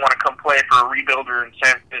do they want to come play for a rebuilder in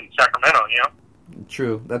Sacramento?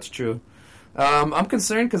 True, that's true. I'm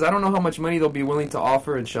concerned because I don't know how much money they'll be willing to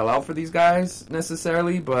offer and shell out for these guys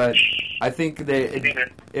necessarily, but I think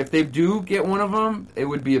if they do get one of them, it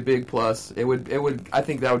would be a big plus. It would. I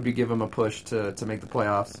think that would give them a push to make the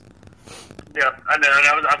playoffs. Yeah, I know.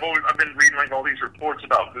 And I've been reading all these reports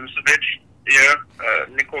about Vucevic. Yeah,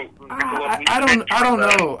 Nikola Vucevic.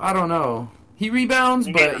 I don't know. He rebounds,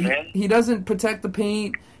 but he doesn't protect the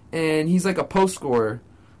paint, and he's like a post scorer.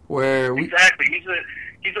 Exactly.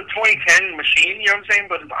 he's a 2010 machine. You know what I'm saying?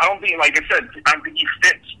 But I don't think, like I said, I don't think he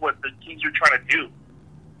fits what the teams are trying to do.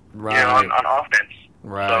 Right. You know, on offense.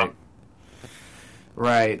 Right. So,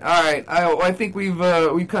 Right. All right. I think we've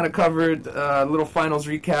kind of covered a little finals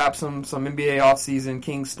recap, some NBA offseason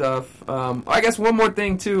King stuff. I guess one more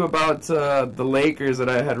thing too about the Lakers that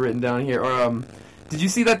I had written down here. Did you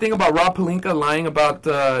see that thing about Rob Pelinka lying about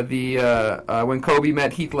when Kobe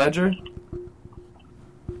met Heath Ledger?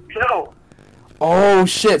 no. Oh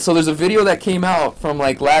shit! So there's a video that came out from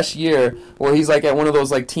like last year where he's like at one of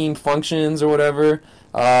those like team functions or whatever.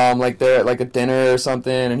 Like they're at like a dinner or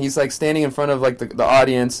something, and he's like standing in front of like the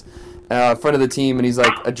audience, in front of the team, and he's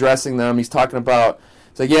like addressing them. He's talking about,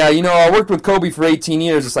 it's like, yeah, you know, I worked with Kobe for 18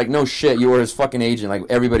 years. It's like, no shit, you were his fucking agent. Like,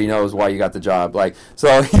 everybody knows why you got the job. Like,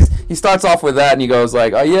 so he starts off with that, and he goes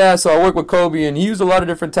like, oh yeah, so I worked with Kobe, and he used a lot of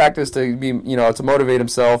different tactics to be, you know, to motivate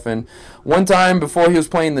himself. And one time before he was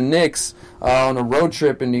playing the Knicks on a road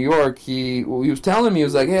trip in New York, he was telling me, he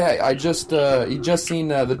was like, hey, he just seen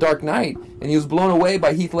The Dark Knight, and he was blown away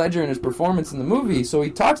by Heath Ledger and his performance in the movie. So he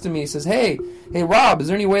talks to me, he says, hey Rob, is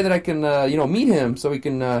there any way that I can meet him so we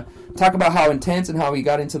can talk about how intense and how he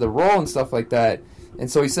got into the role and stuff like that. And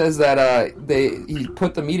so he says that he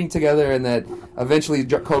put the meeting together, and that eventually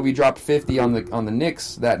Kobe dropped 50 on the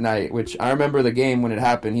Knicks that night, which I remember the game when it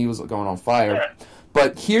happened. He was going on fire.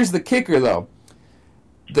 But here's the kicker, though.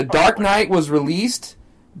 The Dark Knight was released,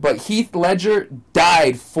 but Heath Ledger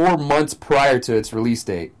died 4 months prior to its release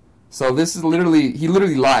date. So this is he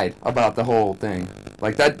literally lied about the whole thing.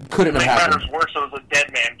 Like, that couldn't have happened. Matters worse, it was a dead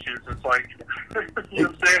man, too. So it's like, you know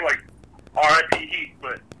what I'm saying? Like, R.I.P. Heath,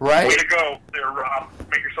 but right? Way to go there, Rob.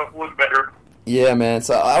 Make yourself look better. Yeah, man.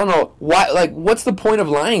 So I don't know why. Like, what's the point of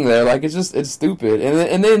lying there? Like, it's stupid.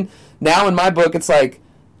 And then now in my book, it's like,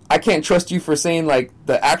 I can't trust you for saying like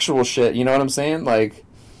the actual shit. You know what I'm saying? Like,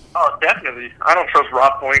 oh, definitely. I don't trust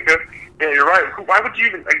Rob Pelinka. Yeah, you're right. Why would you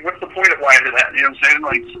even? Like, what's the point of lying to that? You know what I'm saying?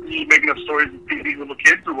 Like, you making up stories to feed these little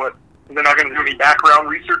kids or what? And they're not going to do any background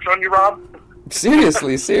research on you, Rob?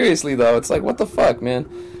 Seriously though, it's like, what the fuck, man.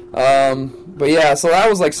 But yeah, so that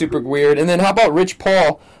was like super weird. And then how about Rich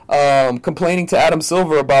Paul complaining to Adam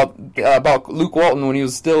Silver about Luke Walton when he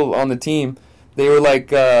was still on the team? They were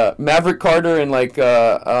like Maverick Carter and like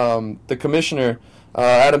the commissioner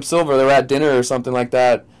Adam Silver. They were at dinner or something like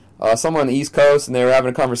that. Somewhere on the East Coast, and they were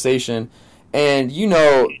having a conversation. And you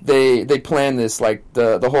know they planned this, like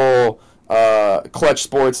the whole Clutch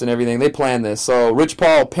Sports and everything. They planned this. So Rich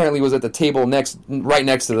Paul apparently was at the table right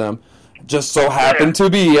next to them. Just so happened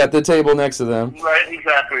to be at the table next to them. Right,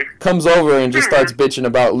 exactly. Comes over and just starts bitching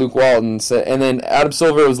about Luke Walton. And then Adam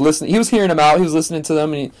Silver was listening. He was hearing him out. He was listening to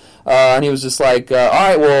them, and he was just like, all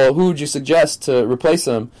right, well, who would you suggest to replace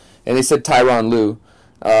him? And they said Tyronn Lue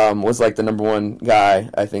was like the number one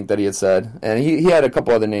guy, I think, that he had said. And he had a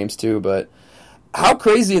couple other names too, but how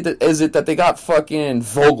crazy is it that they got fucking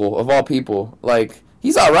Vogel, of all people? Like,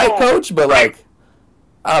 he's all right, coach, but like,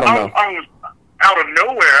 I don't know. I was out of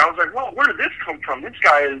nowhere. I was like, well, where did this come from? This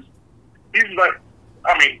guy he's like,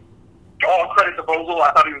 I mean, all credit to Vogel.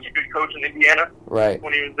 I thought he was a good coach in Indiana. Right.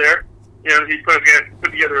 When he was there. You know, he put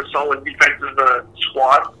together a solid defensive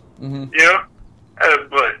squad. Mm-hmm. You know?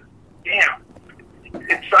 But, damn.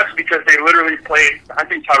 It sucks because they literally played. I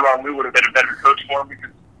think Tyronn Lue would have been a better coach for him because.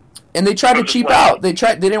 And they tried to cheap out. They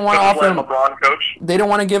didn't want to offer him. LeBron coach. They don't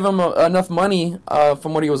want to give him enough money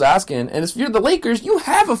from what he was asking. And if you're the Lakers, you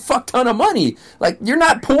have a fuck ton of money. Like, you're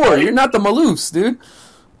not poor. You're not the Maloofs, dude.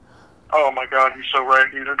 Oh my God, you're so right,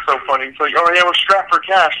 dude. It's so funny. It's like, oh yeah, we're strapped for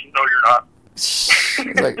cash. No, you're not.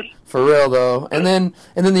 Like, for real though. And then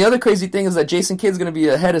the other crazy thing is that Jason Kidd's going to be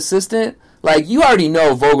a head assistant. Like, you already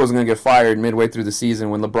know Vogel's going to get fired midway through the season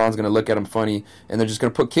when LeBron's going to look at him funny, and they're just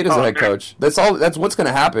going to put Kidd as the head coach. That's what's going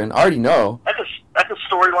to happen. I already know. That's a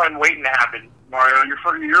storyline waiting to happen, Mario.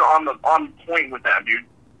 You're on point with that, dude.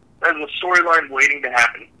 That's a storyline waiting to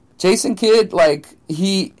happen. Jason Kidd, like,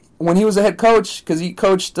 when he was a head coach, because he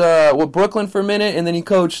coached Brooklyn for a minute, and then he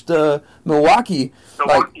coached Milwaukee.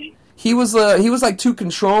 Like, he was like too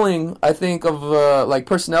controlling, I think, of like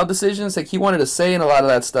personnel decisions. Like, he wanted to say in a lot of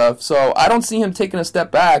that stuff. So I don't see him taking a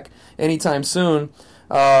step back anytime soon,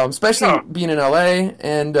 especially being in LA.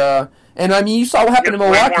 And I mean, you saw what happened in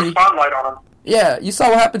Milwaukee. More spotlight on him. Yeah, you saw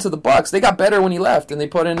what happened to the Bucks. They got better when he left, and they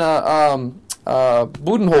put in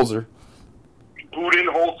Budenholzer.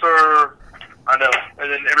 Budenholzer, I know.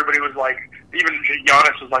 And then everybody was like, even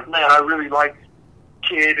Giannis was like, man, I really like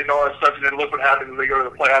Kidd and all that stuff, and then look what happens when they go to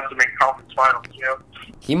the playoffs and make conference finals, you know?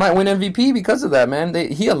 He might win MVP because of that, man.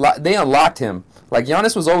 They unlocked him. Like,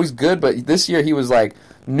 Giannis was always good, but this year he was, like,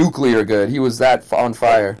 nuclear good. He was that on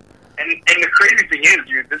fire. And the crazy thing is,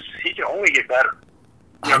 dude, he can only get better.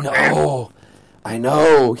 I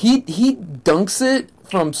know. He dunks it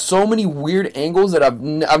from so many weird angles that I've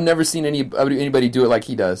never seen anybody do it like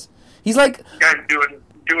he does. He's like This guy's doing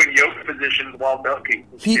yoga positions while dunking.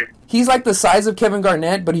 he's like the size of Kevin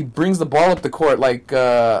Garnett, but he brings the ball up the court like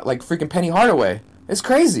freaking Penny Hardaway. It's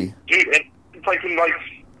crazy. Dude, and it's like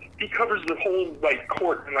he covers the whole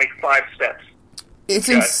court in 5 steps. It's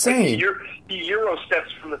insane. He Euro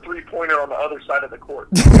steps from the 3-pointer on the other side of the court.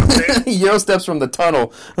 Euro steps from the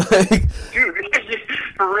tunnel. Dude,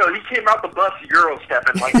 for real, he came out the bus Euro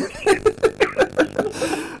stepping like this shit.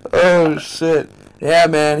 Oh shit. Yeah,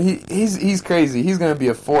 man, he's crazy. He's gonna be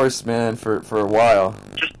a force, man, for a while.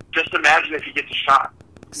 Just imagine if he gets a shot,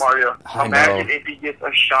 Mario. Imagine if he gets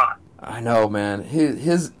a shot. I know, man.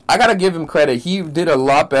 His I gotta give him credit. He did a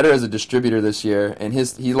lot better as a distributor this year, and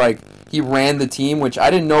he ran the team, which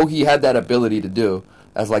I didn't know he had that ability to do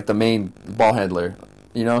as the main ball handler.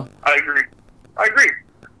 You know. I agree.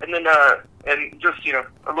 And then and just a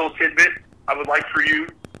little tidbit. I would like for you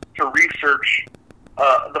to research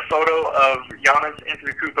the photo of Giannis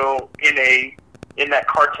Antetokounmpo in that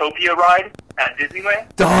Cartopia ride at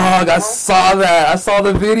Disneyland. Dog, I saw that. I saw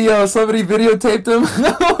the video. Somebody videotaped him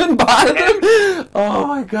going by him. Oh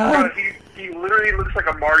my god. He literally looks like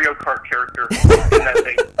a Mario Kart character in that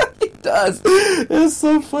thing. He does. It's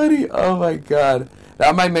so funny. Oh my god.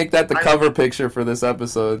 I might make that the cover picture for this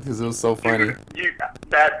episode because it was so funny.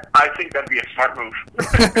 I think that'd be a smart move.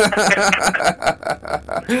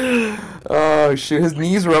 Oh shoot, his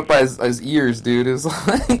knees were up by his ears, dude. It was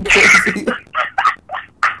crazy.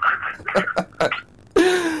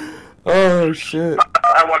 Oh shit.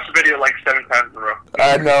 I watched the video 7 times in a row.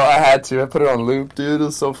 I know, I had to. I put it on loop, dude. It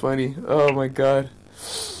was so funny. Oh my god.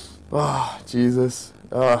 Oh, Jesus.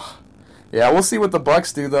 Oh. Yeah, we'll see what the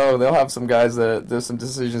Bucks do, though. They'll have some guys that there's some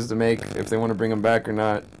decisions to make if they want to bring them back or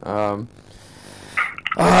not.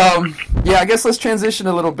 Yeah, I guess let's transition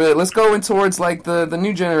a little bit. Let's go in towards the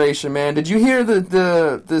new generation, man. Did you hear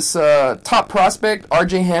this top prospect,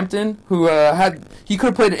 R.J. Hampton, who he could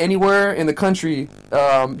have played anywhere in the country.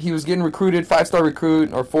 He was getting recruited, 5-star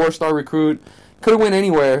recruit or 4-star recruit, could have went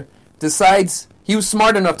anywhere. Decides he was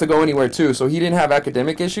smart enough to go anywhere too, so he didn't have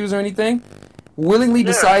academic issues or anything. Willingly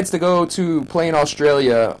decides to go to play in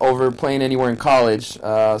Australia over playing anywhere in college,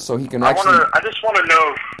 so he can I just want to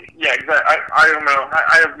know. Yeah, exactly. I don't know.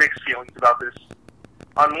 I have mixed feelings about this.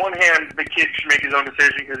 On one hand, the kid should make his own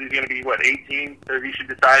decision because he's going to be 18, so he should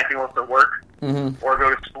decide if he wants to work or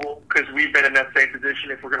go to school. Because we've been in that same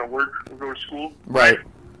position. If we're going to work, we'll go to school. Right.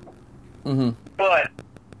 But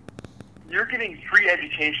you're getting free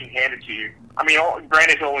education handed to you. I mean,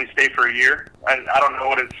 granted, he'll only stay for a year, and I don't know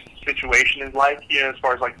what his situation is like, as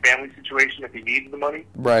far as family situation, if he needs the money.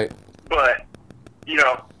 Right. But,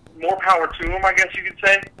 more power to him, I guess you could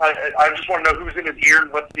say. I just want to know who's in his ear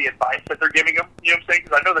and what's the advice that they're giving him. You know what I'm saying?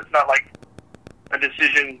 Because I know that's not a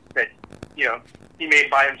decision that, he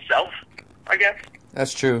made by himself, I guess.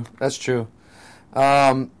 That's true.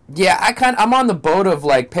 Yeah, I'm on the boat of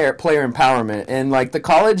player empowerment, and the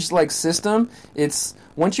college system. It's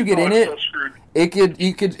once you get in it, so screwed.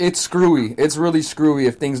 It's screwy. It's really screwy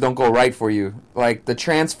if things don't go right for you. The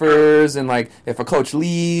transfers and if a coach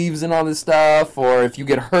leaves and all this stuff, or if you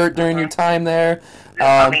get hurt during your time there.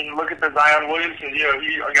 I mean, look at the Zion Williamson. He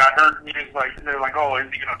got hurt. And they're like, oh, is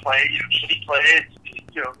he going to play? Should he play? He's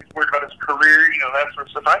worried about his career. That sort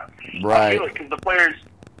of stuff. I feel it because the players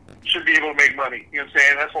should be able to make money. You know what I'm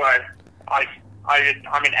saying? That's why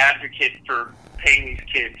I'm an advocate for paying these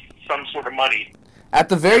kids some sort of money. At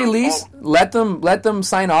the very least, let them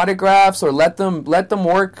sign autographs or let them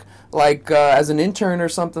work as an intern or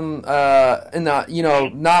something.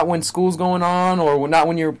 Not when school's going on or not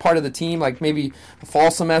when you're part of the team. Maybe a fall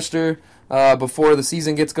semester before the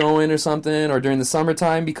season gets going or something, or during the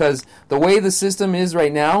summertime. Because the way the system is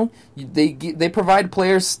right now, they provide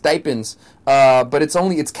players stipends, but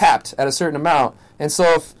it's capped at a certain amount. And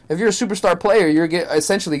so if you're a superstar player, you're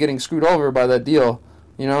essentially getting screwed over by that deal.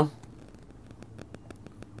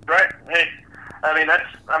 Right. Hey,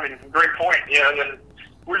 great point. And then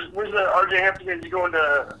where's the RJ Hampton? Is he going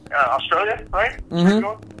to Australia? Right.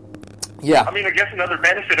 Yeah. I guess another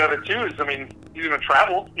benefit of it too is, he's going to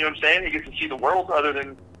travel. You know what I'm saying? He gets to see the world other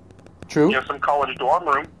than some college dorm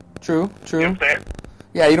room. True. You know what I'm saying?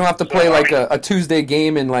 Yeah, you don't have to play a Tuesday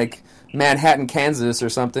game in Manhattan, Kansas or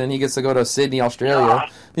something. He gets to go to Sydney, Australia.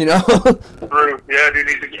 True. Yeah, dude,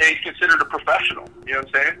 he's considered a professional. You know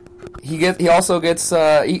what I'm saying? He also gets.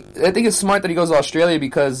 I think it's smart that he goes to Australia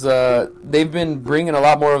because they've been bringing a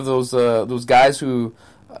lot more of those guys who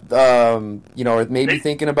Or maybe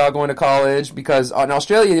thinking about going to college, because in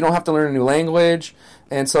Australia you don't have to learn a new language,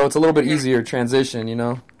 and so it's a little bit easier transition,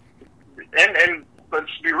 And let's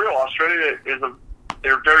be real, Australia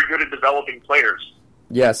they're very good at developing players.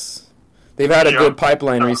 Yes, they've had a good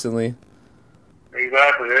pipeline recently.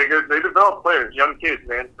 Exactly, they develop players, young kids,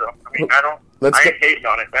 man. So I mean, I ain't hating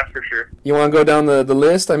on it, that's for sure. You want to go down the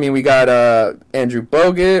list? I mean, we got Andrew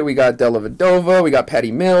Bogut, we got Della Vadova, we got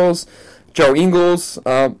Patty Mills, Joe Ingles,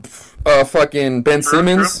 fucking Ben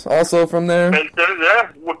Simmons, also from there. Ben Simmons, yeah.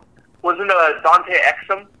 Wasn't Dante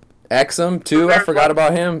Exum? Exum too. I forgot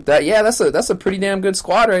about him. That's a pretty damn good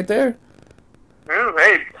squad right there. Yeah,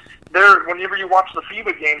 hey, whenever you watch the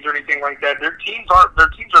FIBA games or anything like that, their teams are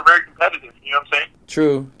very competitive. You know what I'm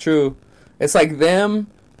saying? True. It's like them.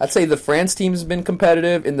 I'd say the France team has been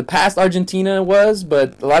competitive. In the past, Argentina was,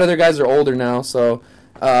 but a lot of their guys are older now. So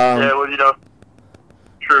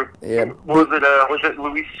true. Yeah. Was it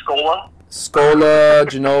Luis Scola? Scola,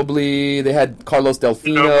 Ginobili. They had Carlos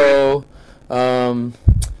Delfino.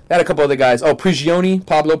 They had a couple other guys. Oh,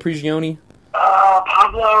 Pablo Prigioni.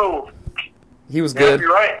 Pablo. He was good.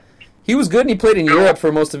 You're right. He was good, and he played in Europe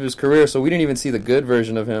for most of his career, so we didn't even see the good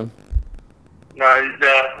version of him. No, he's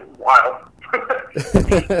wild.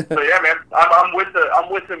 So yeah, man, I'm with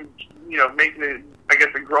him. Making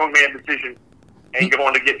a grown man decision and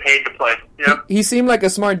going to get paid to play. Yeah. He seemed like a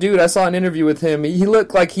smart dude. I saw an interview with him. He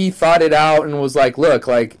looked like he thought it out and was like, "Look,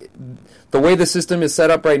 like the way the system is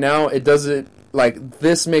set up right now, it doesn't like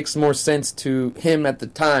this makes more sense to him at the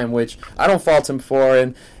time," which I don't fault him for.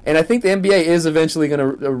 And I think the NBA is eventually going to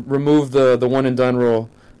remove the one and done rule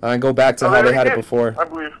and go back to how they had it before. I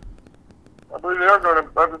believe they are going to.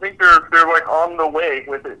 I think they're like on the way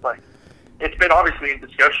with it. Like it's been obviously in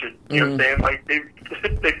discussion. You know what I'm saying? Like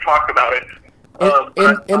they've talked about it.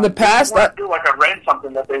 In the past, I feel like I read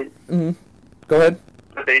something that they. Mm-hmm. Go ahead.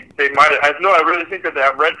 That they might have. No, I really think that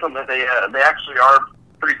I've read something that they actually are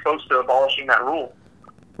pretty close to abolishing that rule.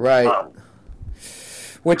 Right.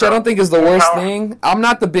 Which I don't think is the worst thing. I'm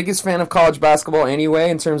not the biggest fan of college basketball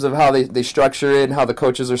anyway, in terms of how they structure it and how the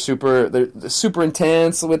coaches are they're super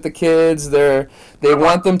intense with the kids. They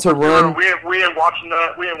want them to run. We ain't watching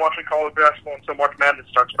college basketball until March Madness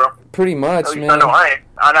starts, bro. Pretty much, At least man. I know I ain't.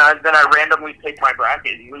 Then I randomly pick my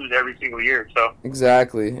bracket and lose every single year. So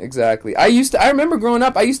exactly. I remember growing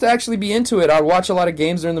up. I used to actually be into it. I'd watch a lot of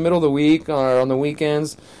games during the middle of the week or on the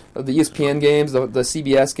weekends. The ESPN games, the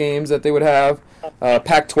CBS games that they would have.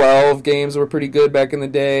 Pac-12 games were pretty good back in the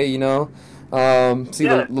day, the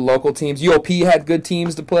local teams. UOP had good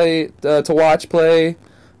teams to play, to watch play.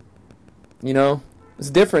 It's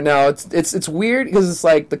different now. It's weird because it's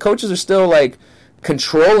like the coaches are still like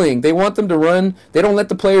controlling. They want them to run. They don't let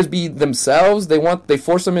the players be themselves. They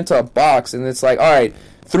force them into a box, and it's like, all right,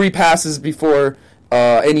 3 passes before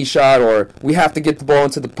any shot, or we have to get the ball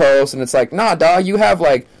into the post, and it's like, nah, dog, you have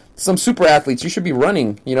like some super athletes. You should be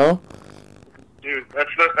running, Dude, that's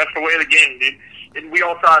the way of the game, dude. And we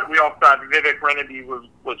all thought Vivek Ranadi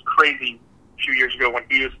was crazy a few years ago when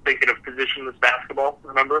he was thinking of positionless basketball.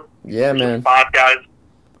 Remember? Yeah, man. Five guys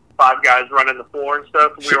running the floor and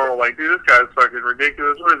stuff. And we were all like, dude, this guy's fucking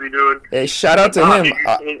ridiculous. What is he doing? Hey, shout out to him.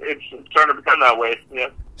 It's starting to become that way. Yeah.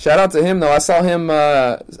 Shout out to him, though. I saw him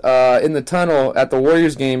in the tunnel at the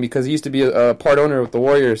Warriors game because he used to be a part owner with the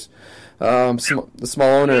Warriors, the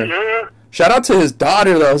small owner. Yeah. Shout out to his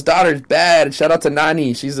daughter, though. His daughter's bad. Shout out to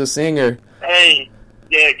Nani. She's a singer. Hey,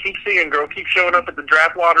 yeah, keep singing, girl. Keep showing up at the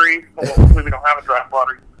draft lottery. Well, hopefully we don't have a draft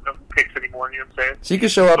lottery. No picks anymore, you know what I'm saying? She can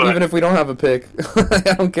show up even if we don't have a pick.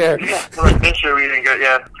 I don't care. Yeah, right, this year we didn't get,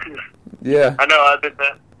 Yeah. I know, I did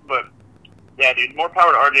that. But, yeah, dude, more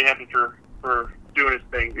power to RJ Hampton for doing his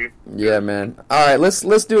thing, dude. Yeah, man. All right, let's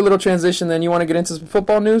do a little transition then. You want to get into some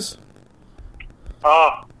football news?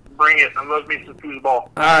 Oh, bring it. I love me some foosball. All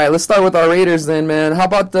right, let's start with our Raiders then, man. How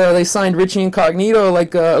about they signed Richie Incognito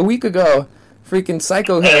like a week ago? Freaking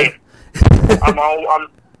psycho head.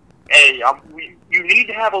 You need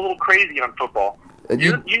to have a little crazy on football.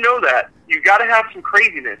 You know that. You got to have some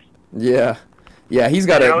craziness. Yeah, he's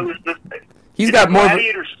got He's got more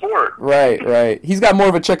gladiator sport. Right. He's got more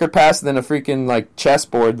of a checkered past than a freaking like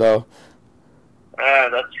chessboard, though.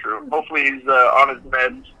 That's true. Hopefully he's on his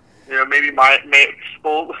meds. Maybe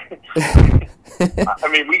full. I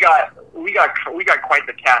mean, we got quite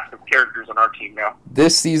the cast of characters on our team now.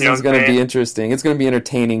 This season's going to be interesting. It's going to be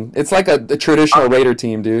entertaining. It's like a traditional Raider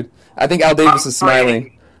team, dude. I think Al Davis is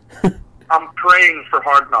smiling. I'm praying for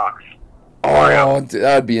Hard Knocks. Oh, dude,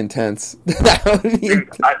 that would be intense.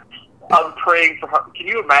 I'm praying for. Can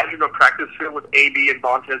you imagine a practice field with AB and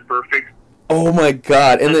Vontaze Burfict? Oh my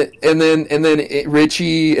god! And then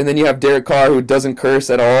Richie, and then you have Derek Carr who doesn't curse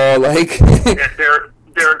at all. Like, Yeah,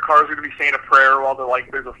 Derek Carr's gonna be saying a prayer while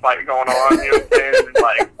there's a fight going on. You know what I'm saying?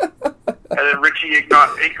 And, and then Richie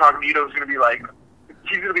Incognito's gonna be like,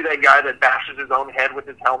 he's gonna be that guy that bashes his own head with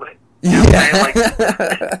his helmet. You know what I'm saying? Like,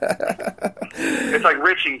 it's like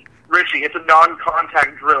Richie, it's a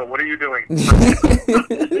non-contact drill. What are you doing?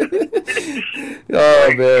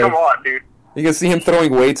 Oh man! Come on, dude. You can see him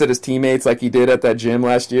throwing weights at his teammates like he did at that gym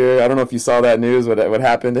last year. I don't know if you saw that news. What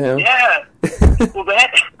happened to him? Yeah. Well,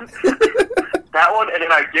 that one, and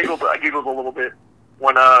then I giggled a little bit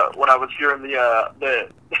when I was hearing the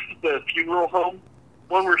funeral home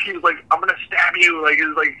one where she was like, "I'm gonna stab you," like, he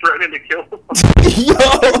was like threatening to kill him. Yo,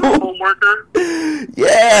 home worker.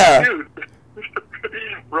 Yeah. Dude,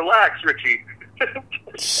 relax, Richie.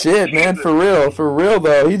 Shit, man, for real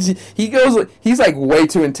though. He's like way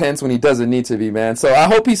too intense when he doesn't need to be, man. So I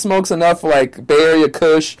hope he smokes enough like Bay Area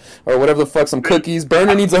Kush or whatever the fuck, some cookies.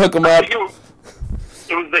 Burner needs to hook him up. It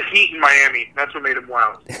was the heat in Miami. That's what made him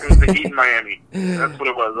wild. It was the heat in Miami. That's what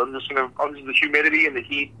it was. The humidity and the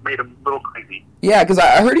heat made him a little crazy. Yeah, because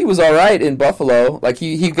I heard he was all right in Buffalo. Like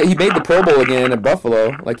he made the Pro Bowl again in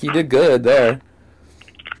Buffalo. Like he did good there.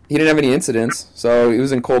 He didn't have any incidents, so he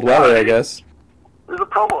was in cold weather, I guess. It was a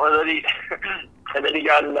Pro Bowl, and then he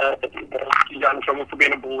got in trouble for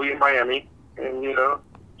being a bully in Miami, and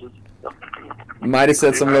might have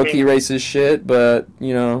said some low key racist shit, but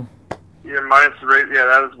Yeah,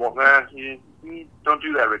 that was you don't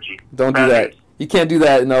do that, Richie. Don't do that. You can't do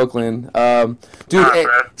that in Oakland, dude. Hey,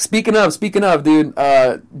 speaking of, dude,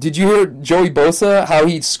 did you hear Joey Bosa how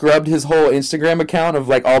he scrubbed his whole Instagram account of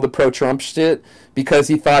like all the pro-Trump shit because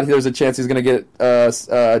he thought there was a chance he was gonna get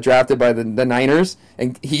drafted by the Niners,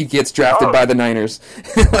 and he gets drafted by the Niners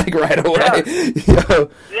like right away. Yeah,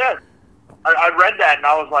 yeah. I read that and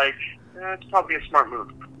I was like, it's probably a smart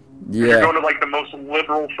move. Yeah, you're going to like the most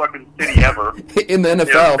liberal fucking city ever in the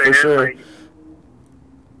NFL for sure. Like,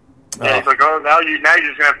 and he's like, now you're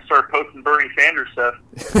just gonna have to start posting Bernie Sanders stuff.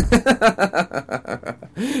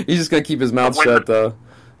 He's just gonna keep his mouth shut, though.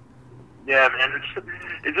 Yeah, man.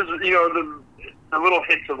 It's just the little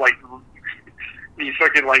hits of like these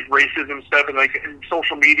fucking like racism stuff and like and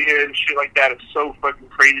social media and shit like that is so fucking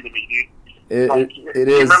crazy to me, dude. It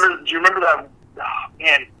is. Do you remember that? Oh,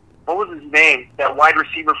 man, what was his name? That wide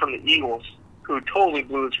receiver from the Eagles who totally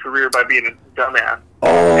blew his career by being a dumbass.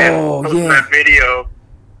 Oh, and that video.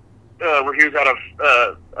 Where he was at a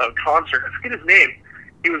concert. I forget his name.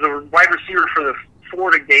 He was a wide receiver for the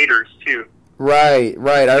Florida Gators too. Right.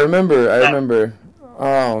 I remember.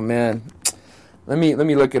 Oh man, let me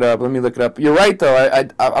look it up. You're right though.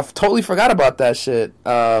 I've totally forgot about that shit.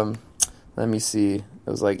 Let me see. It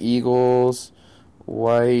was like Eagles,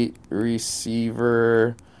 white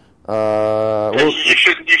receiver. You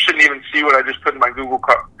shouldn't even see what I just put in my Google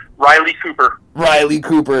card. Riley Cooper.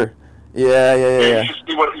 Yeah. You should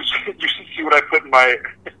see what I put in my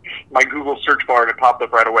Google search bar, and it popped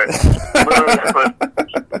up right away. Literally, I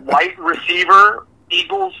put white receiver,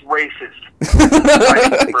 Eagles racist.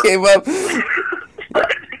 Came up.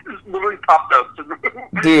 Literally popped up.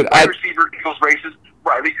 Dude, white receiver, Eagles racist,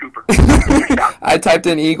 Riley Cooper. I typed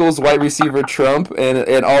in Eagles wide receiver Trump,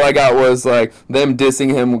 and all I got was like them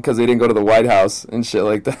dissing him because they didn't go to the White House and shit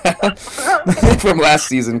like that from last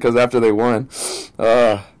season because after they won.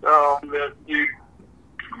 Oh man, dude.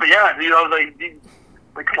 But yeah,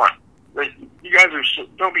 like come on, like, you guys are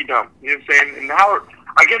don't be dumb. You know what I'm saying? And how?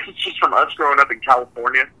 I guess it's just from us growing up in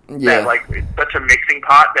California. Yeah. That, like, it's such a mixing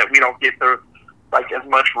pot that we don't get the like as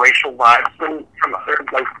much racial vibes from other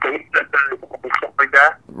like states and stuff like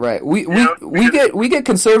that. Right. We get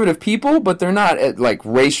conservative people, but they're not like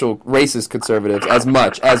racist conservatives as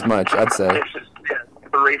much. I'd say. It's just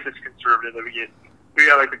the racist conservative that we get. We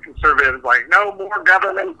got like the conservatives like no more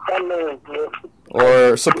government funding.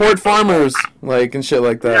 Or support farmers, like and shit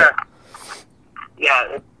like that.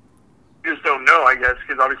 Yeah. You just don't know, I guess,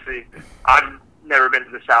 because obviously I've never been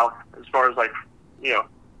to the South as far as like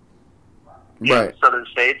right. southern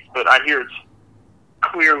states, but I hear it's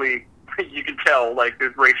clearly you can tell like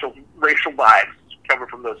there's racial vibes coming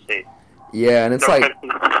from those states. Yeah, and it's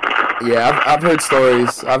I've heard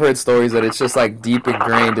stories. I've heard stories that it's just like deep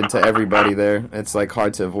ingrained into everybody there. It's like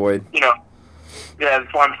hard to avoid. Yeah,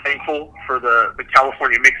 that's why I'm thankful for the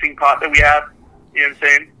California mixing pot that we have. You know what I'm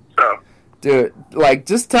saying? So, dude, like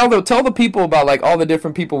just tell the people about like all the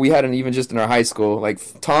different people we had, and even just in our high school, like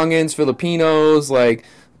Tongans, Filipinos, like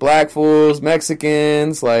Black fools,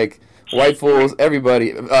 Mexicans, like white fools,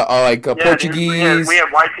 everybody, Portuguese. We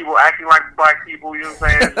had white people acting like black people. You know what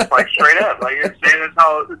I'm saying? Just like straight up, like you know what I'm saying.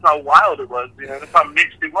 That's how wild it was. You know, that's how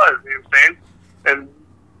mixed it was. You know what I'm saying? And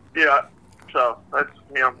yeah, so that's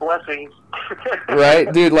blessings.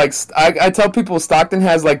 Right, dude. Like I tell people, Stockton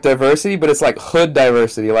has like diversity, but it's like hood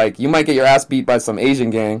diversity. Like you might get your ass beat by some Asian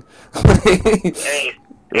gang. Hey,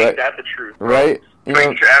 ain't that the truth? Bro? Right. You might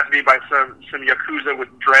get your ass beat by some yakuza with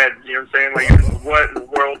dreads. You know what I'm saying? Like what in the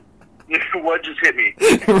world? What just hit me?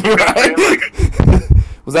 You know what I'm saying? Like,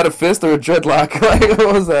 was that a fist or a dreadlock? Like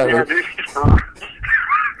what was that? Yeah, dude.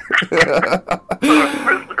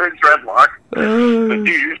 Dreadlock. But dude,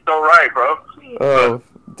 you're so right, bro. Oh,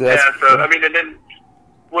 yeah. So I mean, and then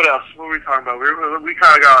what else? What were we talking about? We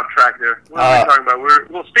kind of got off track there. What were we talking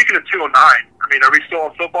about? Well, speaking of 209, I mean, are we still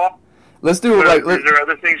on football? Let's do it. Is there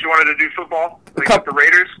other things you wanted to do football? Like with the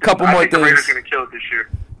Raiders? Couple more things. The Raiders are gonna kill it this year.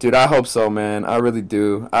 Dude, I hope so, man. I really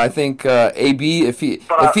do. I think AB, if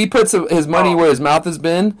he puts his money where his mouth has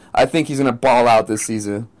been, I think he's gonna ball out this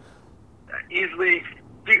season. Easily.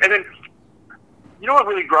 Dude, and then, you know what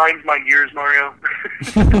really grinds my gears, Mario?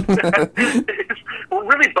 What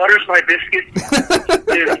really butters my biscuits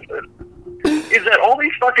is that all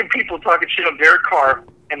these fucking people talking shit on Derek Carr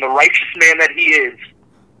and the righteous man that he is,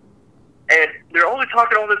 and they're only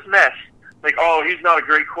talking all this mess. Like, oh, he's not a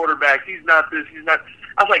great quarterback. He's not this. He's not.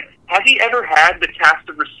 I was like, has he ever had the cast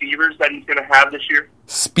of receivers that he's going to have this year?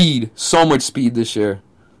 Speed. So much speed this year.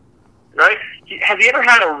 Right? Has he ever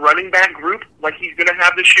had a running back group like he's going to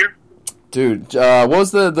have this year? Dude, what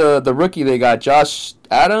was the rookie they got? Josh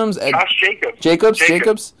Adams? Josh Jacobs. Jacobs?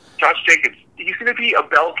 Josh Jacobs. He's going to be a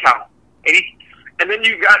bell cow. And then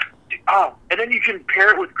you can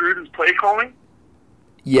pair it with Gruden's play calling.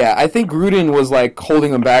 Yeah, I think Gruden was like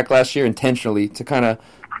holding him back last year intentionally to kind of,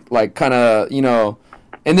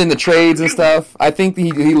 and then the trades and stuff. I think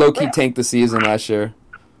he low-key tanked the season last year.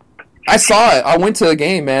 I saw it. I went to the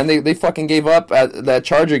game, man. They fucking gave up at that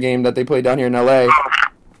Charger game that they played down here in L.A.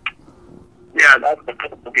 Yeah, that's a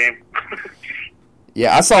beautiful game.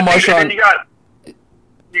 Yeah, I saw Marshawn. And you got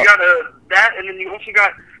that, and then you also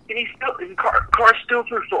got, and Carr still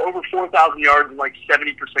threw for over 4,000 yards and like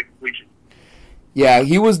 70% completion. Yeah,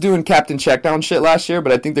 he was doing captain checkdown shit last year,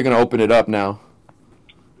 but I think they're gonna open it up now.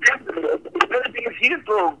 Yeah, the other thing is he didn't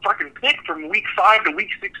throw a fucking pick from week 5 to week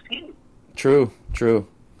 16. True.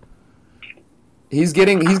 He's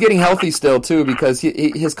getting healthy still too, because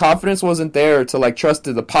his confidence wasn't there to like trust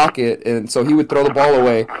the pocket, and so he would throw the ball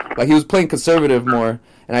away. Like he was playing conservative more,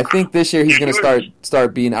 and I think this year he's gonna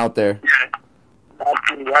start being out there. Yeah,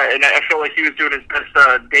 absolutely right. And I feel like he was doing his best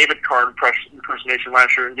David Carr impersonation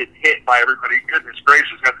last year and getting hit by everybody. Goodness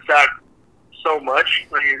gracious, got sacked so much.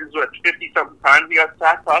 I mean, it was 50-something times he got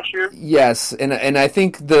sacked last year. Yes, and I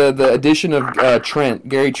think the addition of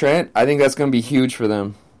Gary Trent, I think that's gonna be huge for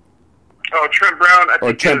them. Oh, Trent Brown. I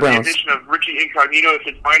think Trent the addition of Richie Incognito, if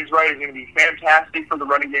his mind's right, is going to be fantastic for the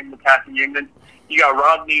running game and the passing game. Then you got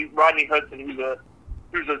Rodney Hudson,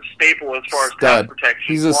 who's a staple as far as pass protection.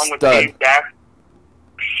 He's a along stud. With Dave Dak.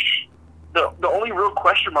 The only real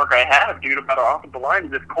question mark I have, dude, about our offensive line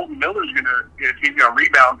is if Colton Miller's if he's gonna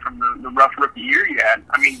rebound from the rough rookie year he had.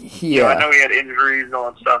 I mean, I know he had injuries and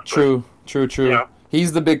all that stuff. True. But,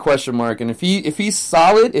 He's the big question mark, and if he's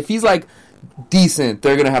solid, if he's like decent,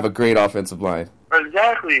 they're gonna have a great offensive line.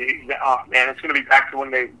 Exactly. Oh man, it's gonna be back to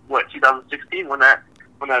 2016 when that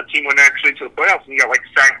team went actually to the playoffs and you got like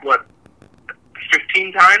sacked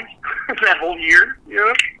 15 times that whole year, you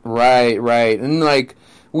know? Right, and like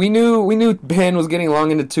we knew Ben was getting long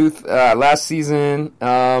in the tooth last season.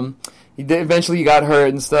 He eventually got hurt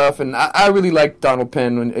and stuff, and I really liked Donald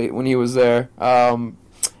Penn when he was there.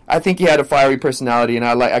 I think he had a fiery personality, and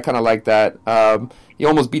I kind of like that. He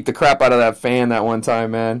almost beat the crap out of that fan that one time,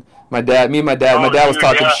 man. My dad was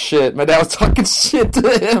talking shit. My dad was talking shit to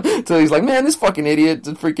him. So he's like, man, this fucking idiot,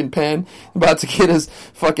 the freaking Penn, about to get us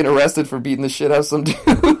fucking arrested for beating the shit out of some dude.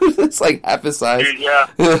 It's like half his size. Dude, yeah.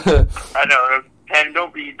 I know. Penn,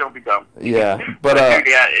 don't be dumb. Yeah, but dude,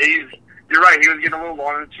 yeah, you're right. He was getting a little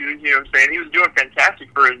long in the tooth. You know what I'm saying? He was doing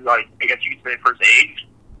fantastic for his, I guess you could say, for his age.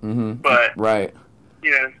 Mm-hmm. But right.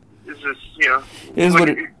 It's just, It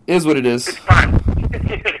is what it is. It's fine.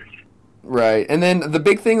 Right. And then the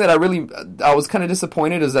big thing that I was kind of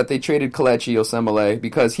disappointed is that they traded Kelechi Osemele,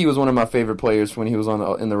 because he was one of my favorite players when he was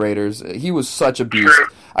in the Raiders. He was such a beast. Sure.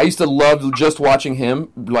 I used to love just watching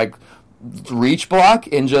him reach block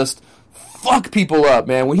and just fuck people up,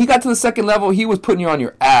 man. When he got to the second level, he was putting you on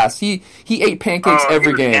your ass. He ate pancakes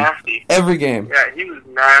every game. Nasty. Every game. Yeah, he was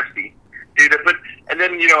nasty. Dude, and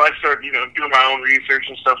then, I started, doing my own research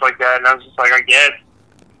and stuff like that, and I was just like, I guess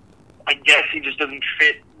I guess he just doesn't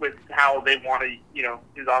fit with how they want to,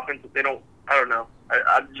 his offense. They don't. I don't know.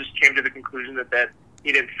 I just came to the conclusion that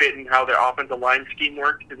he didn't fit in how their offensive line scheme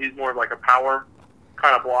works, because he's more of like a power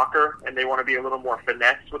kind of blocker, and they want to be a little more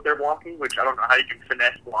finesse with their blocking, which I don't know how you can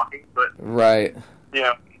finesse blocking, but right.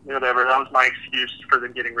 Yeah, whatever. That was my excuse for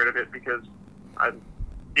them getting rid of it, because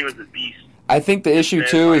he was a beast. I think the issue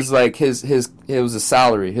too is like it was a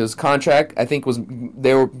salary. His contract, I think,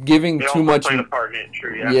 they were giving too much. Played a part in it,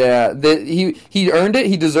 true, yeah. Yeah, he earned it,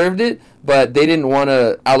 he deserved it, but they didn't want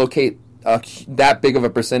to allocate that big of a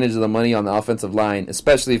percentage of the money on the offensive line,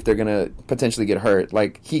 especially if they're gonna potentially get hurt.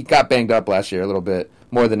 Like, he got banged up last year a little bit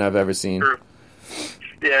more than I've ever seen. True.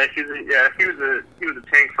 Yeah, he was a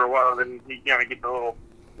tank for a while, then he kind of gets a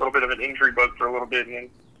little bit of an injury bug for a little bit, and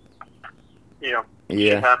then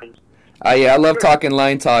shit happens. I love talking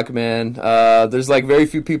line talk, man. There's like very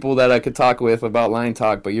few people that I could talk with about line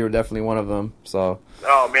talk, but you're definitely one of them. So.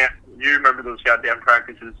 Oh man, you remember those goddamn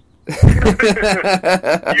practices? You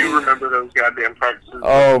remember those goddamn practices?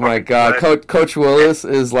 Oh my god, Coach Willis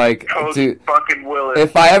is like, dude, fucking Willis.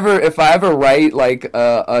 If I ever write like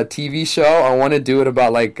a TV show, I want to do it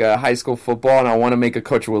about like high school football, and I want to make a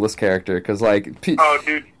Coach Willis character, because like, oh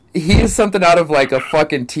dude. He is something out of like a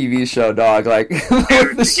fucking TV show, dog. Like,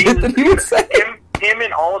 dude, the shit that he would say. Him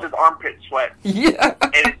and all of his armpit sweat. Yeah.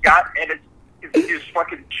 And he's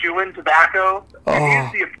fucking chewing tobacco. Oh. And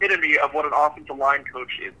he's the epitome of what an offensive line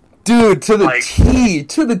coach is. Dude, to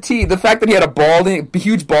the T. The fact that he had a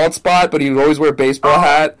huge bald spot, but he would always wear a baseball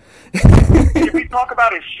hat. Did we talk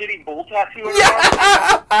about his shitty bull tattoo?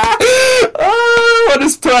 Yeah. On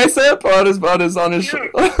his tricep, on his.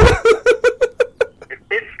 Dude,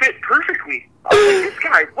 it fit perfectly. I was like, this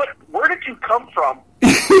guy, where did you come from?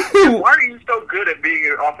 Why are you so good at being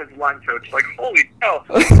an offensive line coach? Like, holy hell.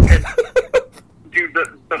 Dude,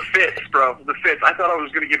 the fits, bro. The fits. I thought I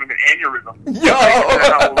was going to give him an aneurysm.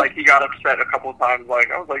 Yo! Like, he got upset a couple of times.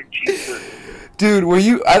 Like, I was like, Jesus. Dude, were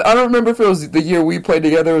you... I don't remember if it was the year we played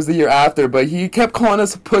together or it was the year after, but he kept calling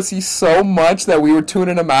us pussy so much that we were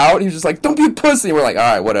tuning him out. He was just like, don't be a pussy. We're like, all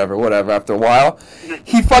right, whatever. After a while.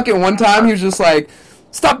 He fucking... One time, he was just like,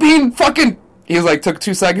 stop being fucking... He was like, took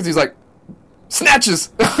 2 seconds. He's like,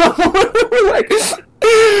 snatches. We're like...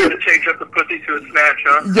 Gonna change up the pussy to a snatch,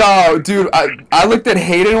 huh? Yo, dude, I looked at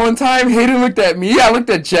Hayden one time. Hayden looked at me. I looked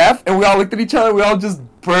at Jeff, and we all looked at each other. We all just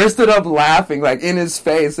bursted up laughing, like, in his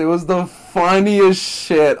face. It was the funniest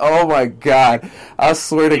shit. Oh my god, I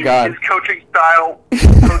swear to God. His coaching style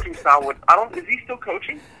was. Is he still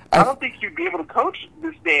coaching? I don't think you'd be able to coach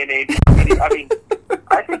this day and age. I mean,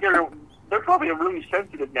 I think they're probably really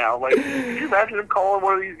sensitive now. Like, can you imagine him calling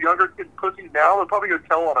one of these younger kids pussies now? They're probably gonna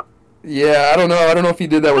tell on him. Yeah, I don't know. I don't know if he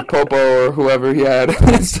did that with Popo or whoever he had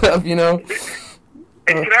and stuff, And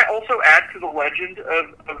can I also add to the legend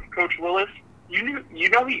of Coach Willis? You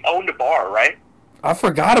know he owned a bar, right? I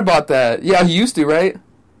forgot about that. Yeah, he used to, right?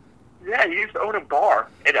 Yeah, he used to own a bar.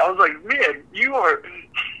 And I was like, man, you are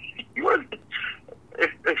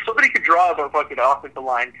if somebody could draw up a fucking offensive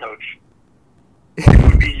line coach, it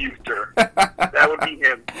would be you, sir. That would be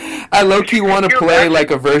him. I low-key want to play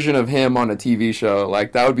like a version of him on a TV show.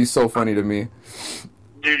 Like, that would be so funny to me.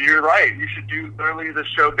 Dude, you're right. You should do literally the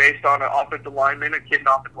show based on an offensive lineman, a kid in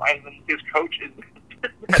offensive lineman. His coach is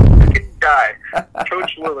that fucking guy,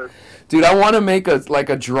 Coach Willis. Dude, I want to make a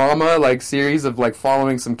drama like series of like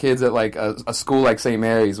following some kids at like a school like St.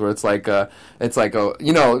 Mary's, where growing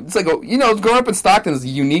up in Stockton is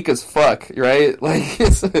unique as fuck, right? Like,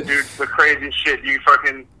 it's dude, the craziest shit. You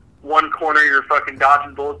fucking one corner you're fucking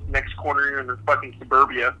dodging bullets, next corner you're in the fucking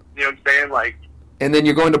suburbia. You know what I'm saying? Like. And then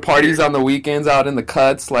you're going to parties on the weekends out in the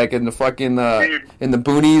cuts, like in the fucking in the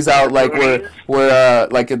boonies out, like where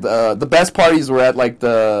like the best parties were at like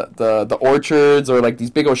the orchards or like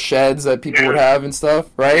these big old sheds that people would have and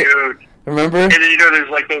stuff, right? Dude. Remember? And then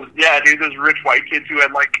there's like those those rich white kids who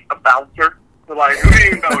had like a bouncer. They're like, who do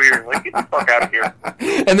you know here? Like, get the fuck out of here.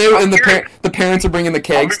 And the parents are bringing the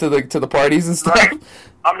kegs to the parties and stuff. Right.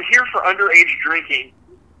 I'm here for underage drinking.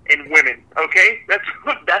 And women, okay? That's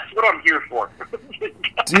what I'm here for.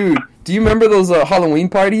 Dude, do you remember those Halloween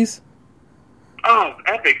parties? Oh,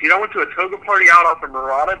 epic. Dude, I went to a toga party out off of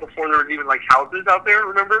Murata before there was even, like, houses out there,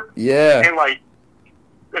 remember? Yeah. And, like,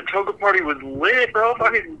 the toga party was lit, bro.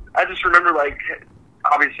 I just remember, like,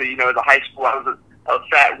 obviously, as a high school, I was a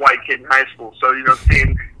fat white kid in high school. So,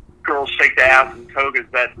 seeing girls shake the ass in togas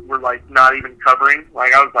that were, like, not even covering.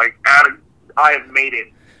 Like, I was like, I have made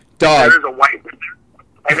it. Dog. There's a white...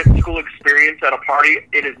 private school experience at a party,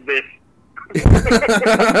 it is this.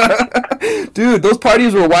 Dude, those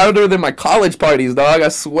parties were wilder than my college parties, dog. I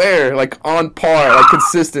swear, like on par, like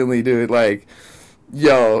consistently, dude. Like,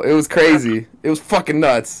 Yo, it was crazy. It was fucking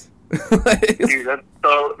nuts. Dude, that's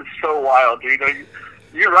so wild, dude.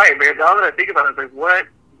 You're right, man. Now that I think about it, it's like, what?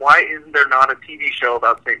 Why isn't there not a TV show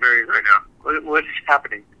about St. Mary's right now? What is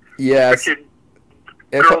happening? Yeah. Freaking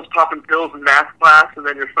girls popping pills in math class, and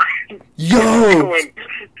then you're fucking Yo!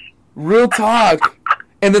 Real talk.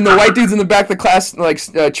 And then the white dudes in the back of the class, like,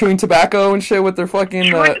 chewing tobacco and shit with their fucking,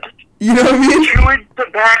 you know what I mean? Chewing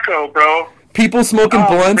tobacco, bro. People smoking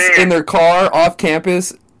blunts in their car off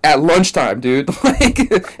campus at lunchtime, dude. Like,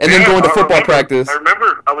 and then going to football practice. I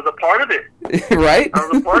remember. I was a part of it. Right? I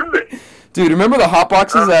was a part of it. Dude, remember the hot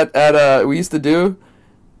boxes at we used to do?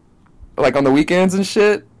 Like, on the weekends and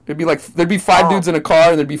shit? There'd be 5 dudes in a car,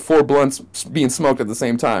 and there'd be 4 blunts being smoked at the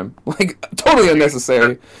same time. Like, totally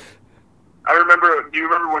unnecessary. I remember. Do you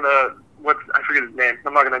remember when I forget his name.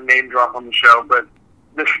 I'm not gonna name drop on the show, but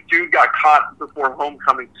this dude got caught before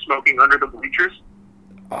homecoming smoking under the bleachers.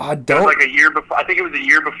 I It don't. was like a year before. I think it was a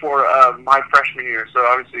year before my freshman year. So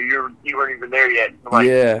obviously you weren't even there yet. Like,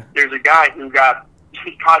 Yeah. There's a guy who got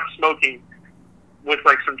caught smoking with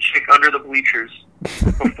like some chick under the bleachers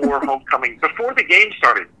before homecoming, before the game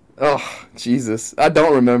started. Oh, Jesus. I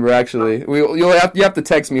don't remember, actually. You have to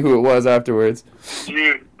text me who it was afterwards.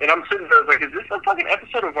 Dude, and I'm sitting there, I was like, is this a fucking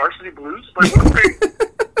episode of Varsity Blues? Like, what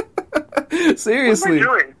Seriously. am I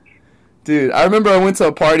doing? Dude, I remember I went to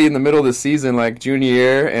a party in the middle of the season, like, junior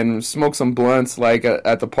year, and smoked some blunts, like,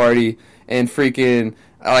 at the party, and freaking,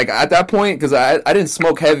 like, at that point, because I didn't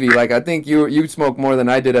smoke heavy, like, I think you smoked more than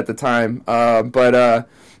I did at the time, yeah,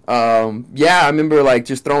 I remember, like,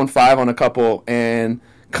 just throwing 5 on a couple, and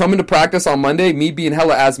coming to practice on Monday, me being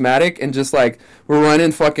hella asthmatic, and just, like, we're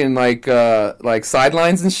running fucking, like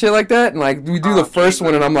sidelines and shit like that, and, like, we do the first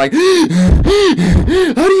one, and I'm like, how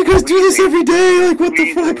do you guys do this every day? Like, what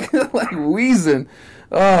the fuck? Like, wheezing.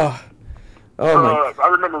 Oh my. I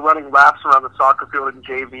remember running laps around the soccer field in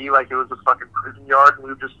JV like it was a fucking prison yard, and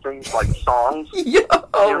we would just sing, like, songs. Yo,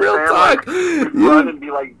 real Like, talk. we'd run and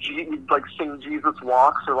be like, we'd, like, sing Jesus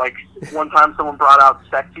Walks, or, like, one time someone brought out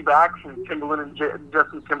Sexy Back from Timbaland and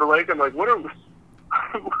Justin Timberlake. I'm like,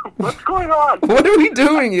 what's going on? What are we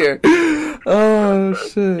doing here? Oh,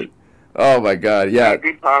 shit. Oh, my God, yeah.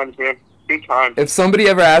 Good times, man. Good times. If somebody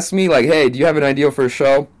ever asked me, like, hey, do you have an idea for a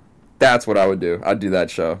show? That's what I would do. I'd do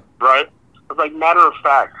that show. Right? It's like, matter of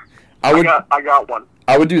fact, I got one.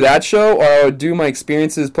 I would do that show, or I would do my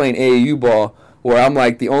experiences playing AAU ball, where I'm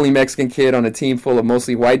like the only Mexican kid on a team full of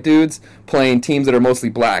mostly white dudes playing teams that are mostly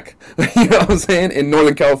black. You know what I'm saying? In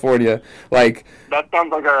Northern California, like. That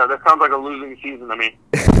sounds like a losing season to me.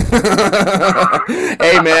 Hey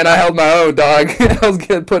man, I held my own, dog. I was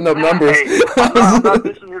putting up numbers. Hey, I'm not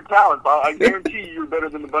dissing your talent, but I guarantee you're better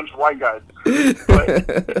than a bunch of white guys. But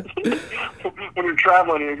when you're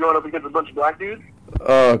traveling and you're going up against a bunch of black dudes.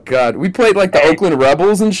 Oh god, we played like the Oakland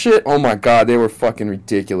Rebels and shit. Oh my god, they were fucking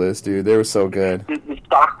ridiculous, dude. They were so good.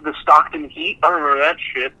 The Stockton Heat, I remember that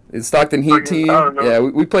shit. The Stockton Heat team. Yeah,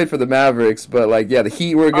 we played for the Mavericks, but like, yeah, the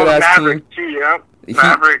Heat were a good ass team. Mavericks too, yeah.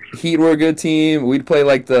 Mavericks. Heat were a good team. We'd play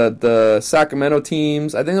like the Sacramento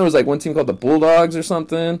teams. I think there was like one team called the Bulldogs or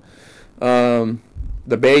something.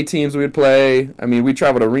 The Bay teams we would play. I mean, we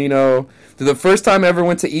traveled to Reno. The first time I ever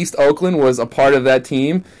went to East Oakland was a part of that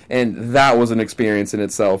team, and that was an experience in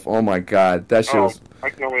itself. Oh my god, that shit was. I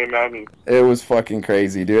can only imagine. It was fucking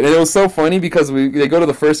crazy, dude. And it was so funny because they go to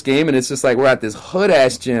the first game, and it's just like we're at this hood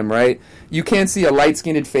ass gym, right? You can't see a light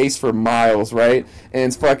skinned face for miles, right? And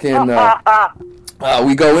it's fucking.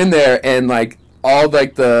 We go in there, and like all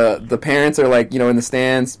like the parents are like, you know, in the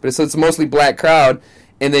stands, but so it's mostly black crowd.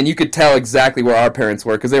 And then you could tell exactly where our parents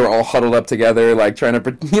were because they were all huddled up together, like trying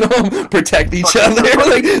to, you know, protect each other,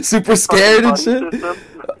 like super scared and shit. It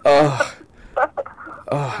was,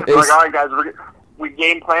 like, all right, guys, we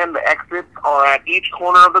game plan. The exits are at each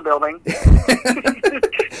corner of the building.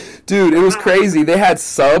 Dude, it was crazy. They had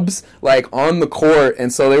subs like on the court,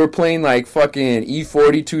 and so they were playing like fucking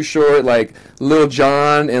E40 Too Short, like Lil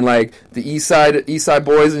Jon, and like the East Side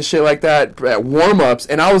Boys and shit like that at warm ups.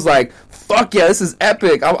 And I was like, fuck yeah, this is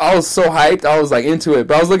epic. I was so hyped. I was like into it.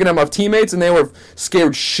 But I was looking at my teammates, and they were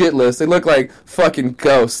scared shitless. They looked like fucking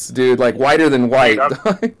ghosts, dude. Like whiter than white.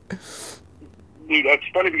 Dude, that's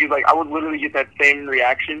funny because like I would literally get that same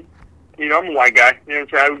reaction. You know, I'm a white guy. You know what I'm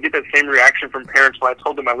saying? I would get that same reaction from parents when I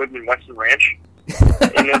told them I lived in Weston Ranch. And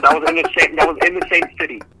that was in the same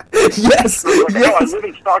city. Yes. Like, yes. No, I live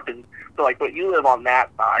in Stockton. So like, but you live on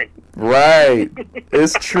that side. Right.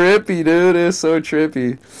 It's trippy, dude. It's so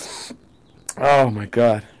trippy. Oh my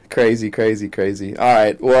god. Crazy. All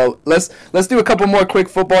right. Well, let's do a couple more quick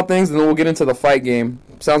football things, and then we'll get into the fight game.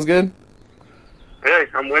 Sounds good? hey,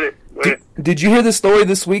 I'm with it. Did you hear the story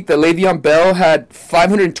this week that Le'Veon Bell had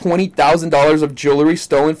 $520,000 of jewelry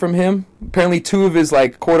stolen from him? Apparently 2 of his,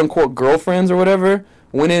 like, quote-unquote girlfriends or whatever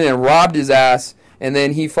went in and robbed his ass, and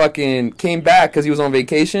then he fucking came back because he was on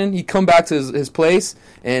vacation. He come back to his place,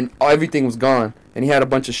 and everything was gone. And he had a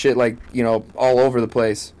bunch of shit, like, you know, all over the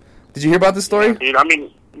place. Did you hear about this story? Yeah, dude, I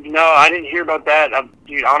mean, no, I didn't hear about that.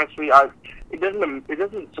 Dude, honestly, it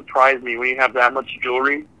doesn't surprise me when you have that much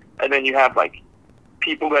jewelry, and then you have, like,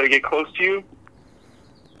 people that get close to you,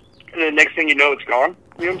 and then next thing you know, it's gone.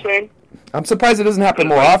 You know what I'm saying? I'm surprised it doesn't happen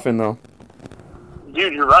more often, though.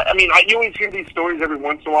 Dude, you're right. I mean, you always hear these stories every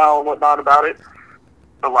once in a while and whatnot about it,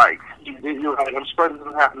 but, like, dude, you're right. I'm surprised it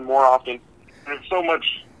doesn't happen more often. There's so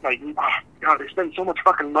much, like, God, they spend so much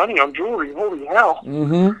fucking money on jewelry. Holy hell.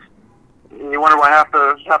 Mm-hmm. And you wonder why half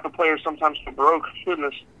the players sometimes go broke.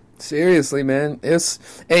 Goodness. Seriously, man. And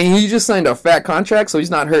he just signed a fat contract, so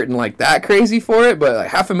he's not hurting like that crazy for it, but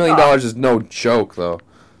like $500,000 is no joke, though.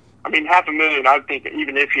 I mean, $500,000, I think,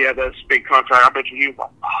 even if he had this big contract, I bet you he was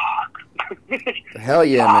like, fuck. Hell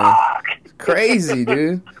yeah, man. It's crazy,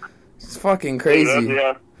 dude. It's fucking crazy.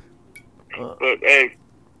 Yeah. But, hey,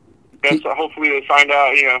 hopefully they find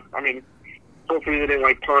out, you know, I mean, hopefully they didn't,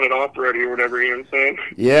 like, pawn it off already or whatever, you know what I'm saying?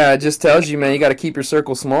 Yeah, it just tells you, man, you got to keep your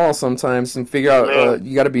circle small sometimes and figure out,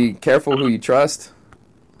 you got to be careful who you trust.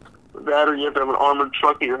 That or you have to have an armored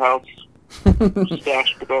truck at your house.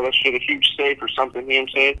 Stashed with all that shit, a huge safe or something, you know what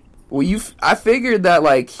I'm saying? Well, I figured that,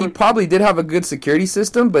 like, he probably did have a good security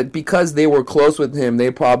system, but because they were close with him,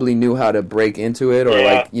 they probably knew how to break into it or,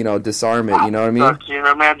 like, you know, disarm it, you know what I mean? You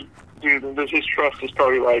know, man, dude, his trust is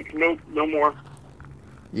probably like, nope, no more.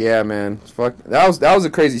 Yeah, man. Fuck. That was a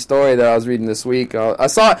crazy story that I was reading this week. I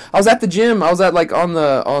was at the gym. I was at like on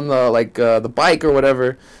the bike or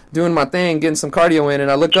whatever, doing my thing, getting some cardio in, and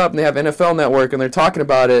I look up and they have NFL Network and they're talking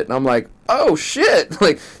about it, and I'm like, oh shit,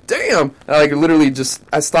 like damn. I like literally just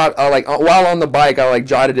while on the bike I like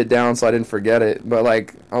jotted it down so I didn't forget it. But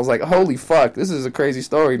like I was like, holy fuck, this is a crazy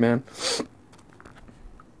story, man.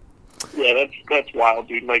 Yeah, that's wild,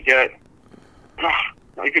 dude. Like, I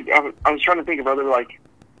was trying to think of other like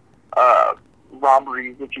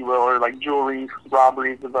robberies, if you will, or like jewelry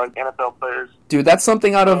robberies of like NFL players. Dude, that's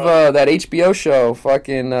something out of that HBO show.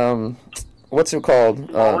 Fucking what's it called?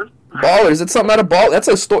 Ballers. It's something out of Ball. That's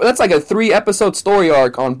like a 3-episode story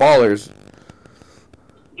arc on Ballers.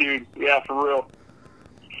 Dude, yeah, for real.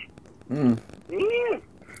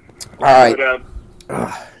 All right.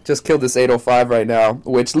 Just killed this 805 right now,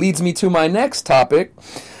 which leads me to my next topic.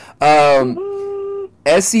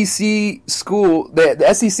 SEC school,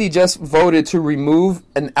 the SEC just voted to remove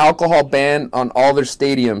an alcohol ban on all their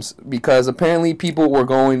stadiums because apparently people were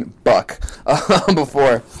going buck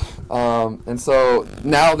before, and so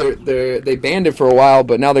now they banned it for a while,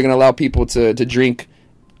 but now they're gonna allow people to drink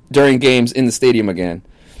during games in the stadium again.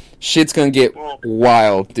 Shit's gonna get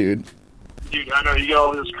wild, dude. Dude, I know you got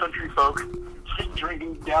all those country folk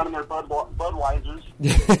drinking down in their Budweisers.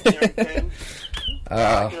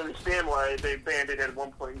 I can understand why they banned it at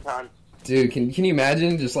one point in time. Dude, can you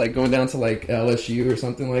imagine just like going down to like LSU or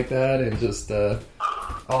something like that and just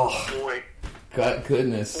boy, God,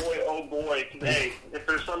 goodness. Boy, oh boy. Hey, if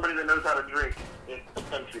there's somebody that knows how to drink, it's the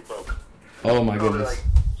country folk. Oh my goodness. Like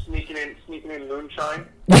sneaking in moonshine.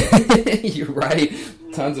 You're right.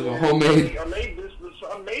 Tons of homemade. I made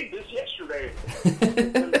this yesterday.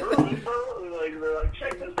 And they're like,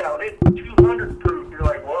 check this out. It's 200 proof. You're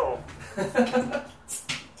like, whoa.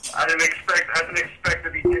 I didn't expect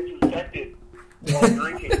to be disinfected while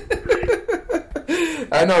drinking.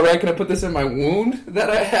 I know, right? Can I put this in my wound that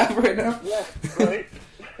I have right now? Yeah, right.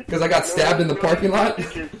 Because I got stabbed in the parking lot.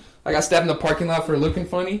 I got stabbed in the parking lot for looking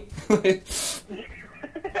funny.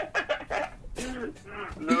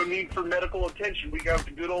 No need for medical attention. We got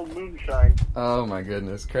the good old moonshine. Oh my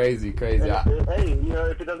goodness, crazy. Hey, you know,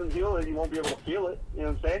 if it doesn't heal it, you won't be able to feel it. You know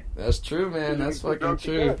what I'm saying? That's true, man. That's fucking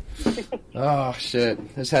true. Oh shit!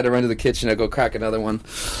 I just had to run to the kitchen and go crack another one.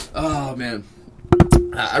 Oh man,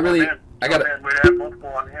 I gotta. We have multiple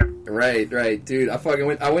on him. Right, dude. I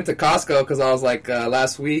went to Costco because I was like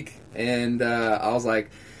last week, and I was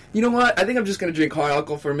like, you know what? I think I'm just gonna drink hard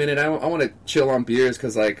alcohol for a minute. I want to chill on beers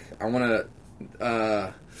because like I want to.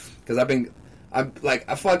 Because I'm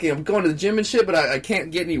going to the gym and shit, but I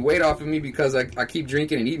can't get any weight off of me because I keep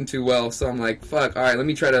drinking and eating too well. So I'm like, fuck, all right, let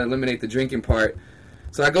me try to eliminate the drinking part.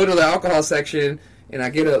 So I go to the alcohol section and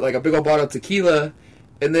I get a big old bottle of tequila,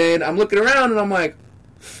 and then I'm looking around and I'm like,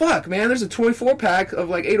 fuck, man, there's a 24 pack of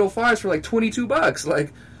like 805s for like $22.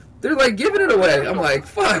 Like they're like giving it away. I'm like,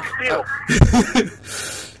 fuck.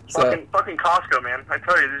 Fucking Costco, man. I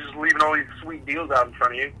tell you, they're just leaving all these sweet deals out in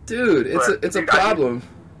front of you. Dude, it's a problem.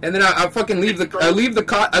 And then I fucking leave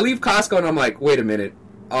Costco and I'm like, wait a minute.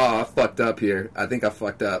 Oh, I fucked up here. I think I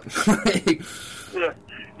fucked up. Yeah,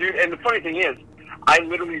 dude. And the funny thing is, I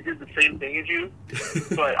literally did the same thing as you,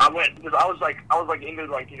 but I went because I was like into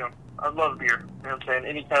I love beer. You know what I'm saying?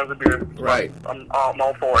 Any kinds of beer. Right. I'm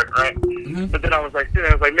all for it, right? Mm-hmm. But then I was like,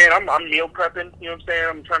 man, I'm meal prepping. You know what I'm saying?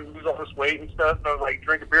 I'm trying to lose all this weight and stuff. And I was like,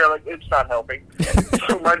 drink a beer. Like, it's not helping.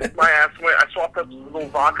 So my ass went. I swapped up some little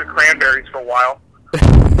vodka cranberries for a while,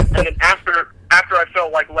 and then after I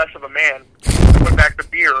felt like less of a man, I went back to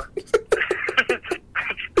beer.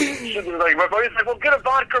 My buddy's like, well, get a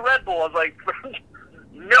vodka Red Bull. I was like,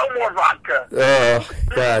 no more vodka. Oh,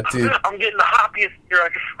 God, dude. I'm getting the hoppiest beer I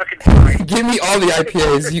can fucking find. Give me all the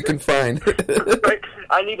IPAs you can find. Right?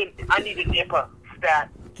 I need an IPA stat.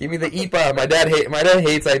 Give me the IPA. My dad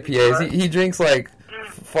hates IPAs. Right. He drinks like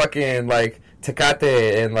fucking like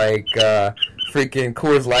Tecate and like freaking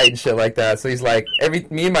Coors Light and shit like that. So he's like,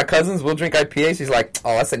 me and my cousins will drink IPAs. He's like,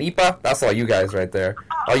 oh, that's an IPA? That's all you guys right there.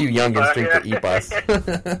 All you youngins drink the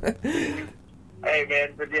IPAs. Hey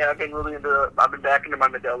man, but yeah, I've been back into my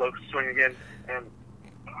Modelo swing again, and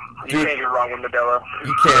you can't go wrong with Modelo.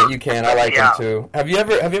 You can. I like them too. Have you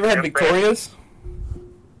ever had Victorias?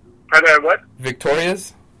 Have I had what?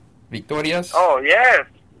 Victorias? Oh yes.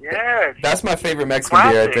 That's my favorite Mexican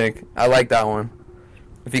beer. I think I like that one.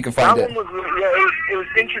 If you can find it. That one was it was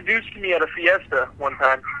introduced to me at a fiesta one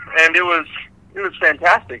time, and it was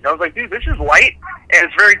fantastic. I was like, dude, this is light and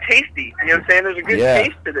it's very tasty. You know what I'm saying? There's a good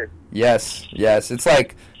taste to this. Yes. It's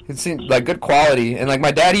like good quality. And like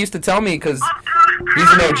my dad used to tell me, because he's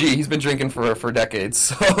an OG. He's been drinking for decades.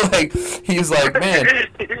 So like he's like, man,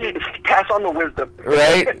 pass on the wisdom.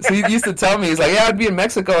 Right? So he used to tell me, he's like, yeah, I'd be in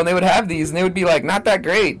Mexico and they would have these and they would be like, not that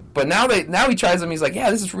great. But now he tries them. He's like, yeah,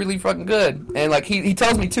 this is really fucking good. And like he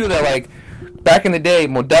tells me too that like back in the day,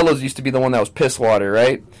 Modelo's used to be the one that was piss water,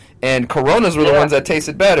 right? And Coronas were the ones that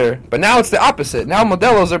tasted better. But now it's the opposite. Now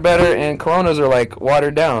Modelos are better and Coronas are like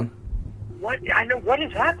watered down. What? I know what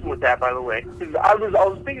has happened with that, by the way. I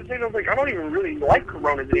was thinking, I was like, I don't even really like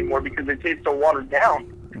Coronas anymore because they taste so watered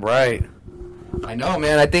down. Right. I know,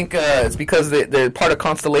 man. I think it's because they're part of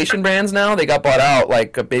Constellation Brands now. They got bought out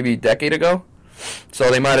like a maybe decade ago.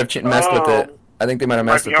 So they might have messed with it. I think they might have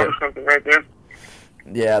messed with it. Something right there.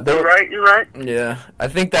 Yeah, you're right. Yeah, I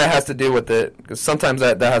think that has to do with it because sometimes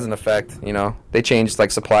that has an effect. You know, they change like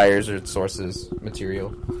suppliers or sources,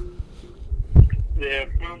 material. Yeah,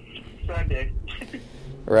 sad day.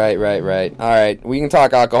 Right. All right, we can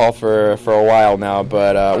talk alcohol for a while now,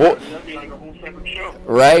 but that'd be like a whole separate show.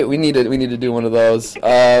 Right, we need to do one of those.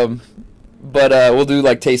 But we'll do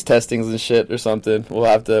like taste testings and shit or something. We'll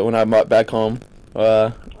have to when I'm back home.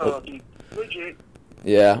 Legit.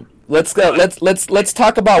 Yeah. Let's go. Let's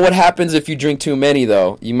talk about what happens if you drink too many,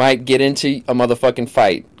 though. You might get into a motherfucking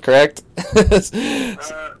fight. Correct? I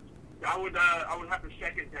would have to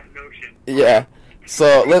second that notion. Yeah.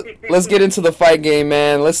 So let's get into the fight game,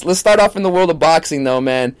 man. Let's start off in the world of boxing, though,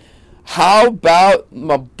 man. How about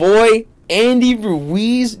my boy Andy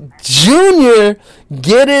Ruiz Jr.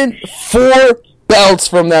 getting 4 belts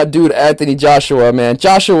from that dude Anthony Joshua, man?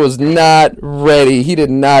 Joshua was not ready. He did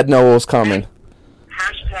not know what was coming.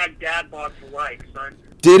 #DadBod for life, son.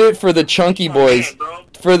 Did it for the chunky boys. Man,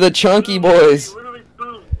 for the chunky boys. He literally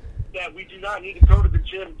proved that we do not need to go to the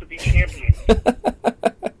gym to be champions. Guys,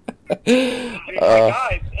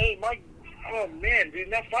 oh man, dude,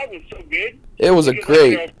 that fight was so good. It was a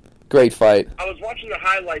great fight. I was watching the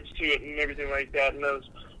highlights to it and everything like that, and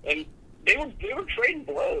they were trading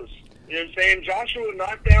blows. You know what I'm saying? Joshua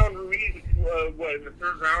knocked down Ruiz, in the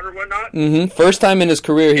 3rd round or whatnot? Mm-hmm. First time in his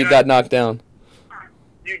career he got knocked down.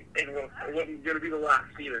 Dude, it wasn't going to be the last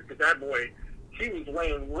either, because that boy, he was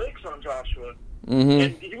laying licks on Joshua. Mm-hmm.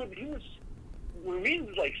 And Ruiz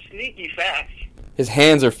was like sneaky fast. His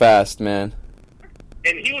hands are fast, man.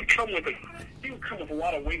 And he would come with a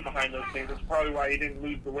lot of weight behind those things. That's probably why he didn't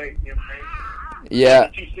lose the weight. You know what I'm saying?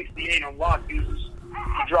 Yeah. 268 on lock. He was just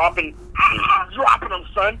dropping them,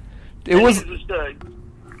 son. It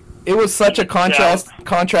was such a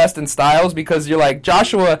contrast in styles because you're like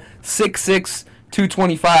Joshua 6'6",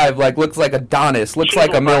 225, like looks like Adonis, looks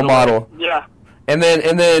like a male model. Yeah. And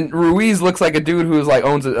then Ruiz looks like a dude who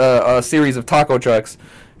owns a series of taco trucks.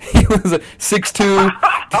 He was 6'2",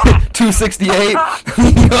 268.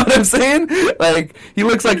 You know what I'm saying? Like he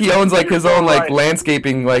looks like he owns like his own like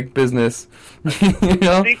landscaping like business. You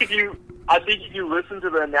know? I think if you listen to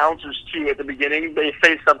the announcers too at the beginning, they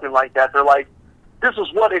say something like that. They're like, this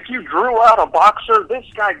is what, if you drew out a boxer, this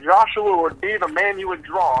guy Joshua would be the man you would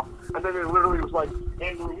draw. And then it literally was like,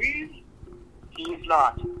 and Ruiz, he's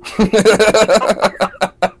not.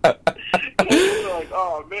 Like,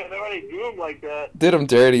 oh man, they already do him like that. Did him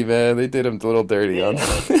dirty, man. They did him a little dirty on.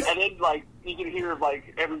 And then like you can hear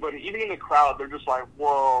like everybody, even in the crowd, they're just like,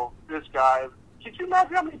 "Whoa, this guy!" Can you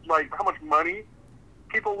imagine how much money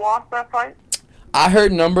people lost that fight? I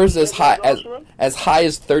heard numbers as high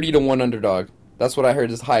as 30 to 1 underdog. That's what I heard.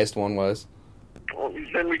 His highest one was. Well,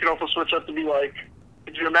 then we can also switch up to be like,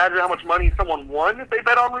 could you imagine how much money someone won if they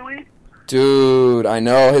bet on Ruiz? Dude, I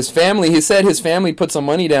know his family. He said his family put some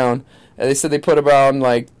money down. And they said they put about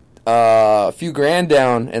like a few grand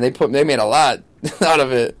down, and they made a lot out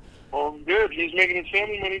of it. Well, good. He's making his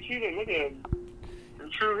family money too. Then look at him.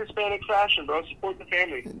 In true Hispanic fashion, bro. Support the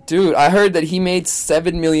family. Dude, I heard that he made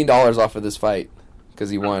 $7 million off of this fight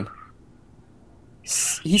because he won.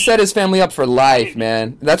 He set his family up for life,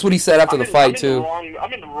 man. That's what he said after the fight too.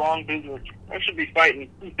 I'm in the wrong business. I should be fighting.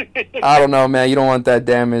 I don't know, man. You don't want that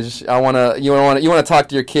damage. You want to talk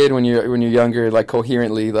to your kid when you're younger, like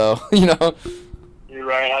coherently, though. You know. You're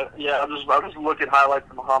right. I'm just looking at highlights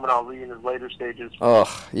of Muhammad Ali in his later stages.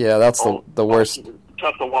 Oh yeah, that's the worst.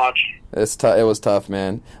 Tough to watch. It's tough. It was tough,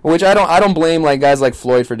 man. Which I don't blame like guys like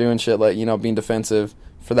Floyd for doing shit like being defensive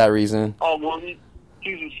for that reason. Oh well, he's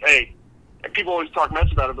hey. People always talk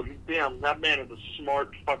mess about it, but damn, that man is a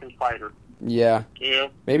smart fucking fighter. Yeah. Yeah.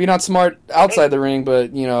 Maybe not smart outside the ring, but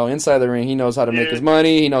inside the ring, he knows how to make his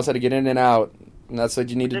money. He knows how to get in and out, and that's what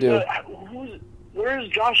you need to do. Where is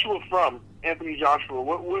Joshua from? Anthony Joshua.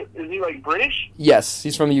 What is he, like British? Yes,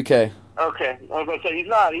 he's from the UK. Okay, I was gonna say he's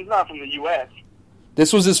not from the US.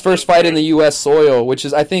 This was his first fight in the U.S. soil, which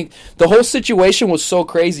is, I think, the whole situation was so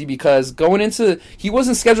crazy because going into, he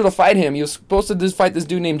wasn't scheduled to fight him. He was supposed to fight this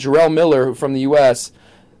dude named Jarrell Miller from the U.S.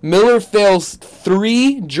 Miller fails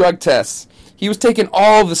 3 drug tests. He was taking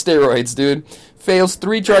all of the steroids, dude. Fails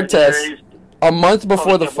 3 drug tests a month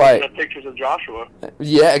before the fight. Pictures of Joshua.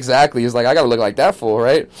 Yeah, exactly. He's like, I gotta look like that fool,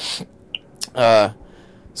 right?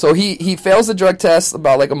 So he fails the drug test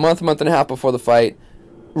about like a month and a half before the fight.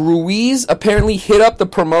 Ruiz apparently hit up the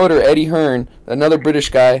promoter, Eddie Hearn, another British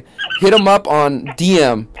guy, hit him up on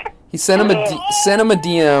DM. He sent him a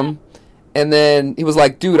DM, and then he was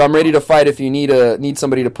like, "Dude, I'm ready to fight if you need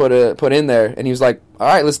somebody to put in there." And he was like, "All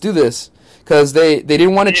right, let's do this." Because they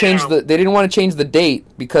didn't want to change the date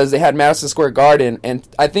because they had Madison Square Garden, and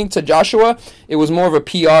I think to Joshua it was more of a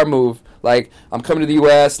PR move. Like, I'm coming to the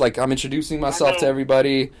U.S., like, I'm introducing myself to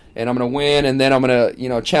everybody, and I'm going to win, and then I'm going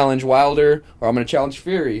to, challenge Wilder, or I'm going to challenge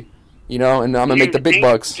Fury, and I'm going to make the big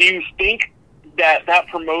bucks. Do you think that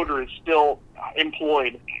promoter is still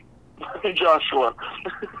employed? Joshua.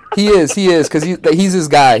 He is, because he's his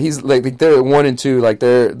guy. He's, like, they're 1 and 2, like,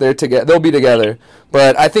 they're together, they'll be together.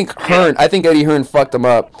 But I think Eddie Hearn fucked him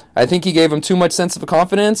up. I think he gave him too much sense of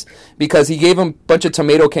confidence because he gave him a bunch of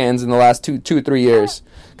tomato cans in the last 2 or 3 years.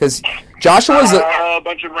 Because Joshua's a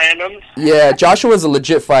bunch of randoms. Yeah, Joshua's a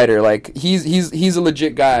legit fighter. Like he's a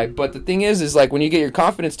legit guy. But the thing is like when you get your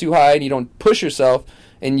confidence too high and you don't push yourself,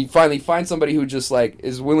 and you finally find somebody who just like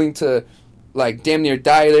is willing to like damn near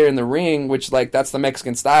die there in the ring, which like that's the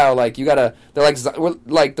Mexican style. Like they're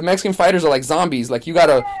like the Mexican fighters are like zombies. Like you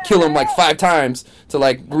gotta kill them like 5 times to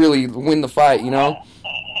like really win the fight. Yeah,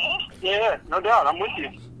 no doubt. I'm with you.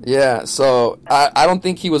 Yeah, so I don't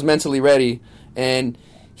think he was mentally ready, and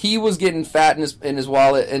he was getting fat in his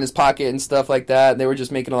wallet, in his pocket, and stuff like that. They were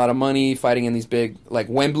just making a lot of money fighting in these big, like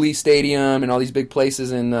Wembley Stadium and all these big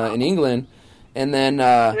places in England. And then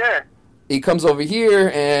he comes over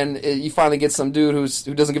here, and you finally get some dude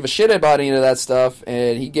who doesn't give a shit about any of that stuff,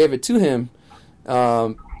 and he gave it to him.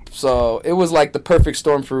 So it was like the perfect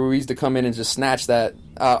storm for Ruiz to come in and just snatch that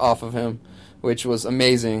off of him, which was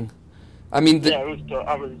amazing. I mean, I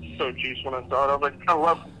was so juiced when I saw it. I was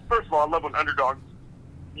like, first of all, I love when underdogs,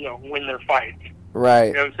 win their fights. Right.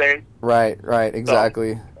 You know what I'm saying? Right,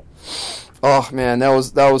 exactly. Oh man, that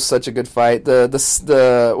was such a good fight. The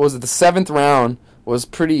 7th round was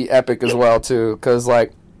pretty epic as well too, because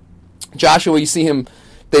like Joshua, you see him,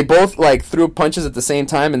 they both like threw punches at the same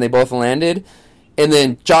time and they both landed, and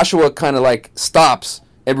then Joshua kind of like stops,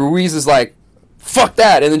 and Ruiz is like, fuck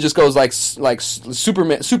that, and then just goes like Super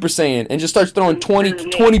Saiyan and just starts throwing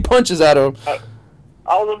 20 punches at him.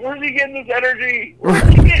 I was like, where's he getting this energy?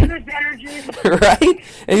 Right?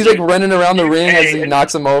 And he's like running around the ring as he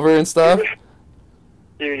knocks him over and stuff.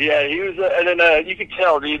 Dude, yeah, he was, and then you could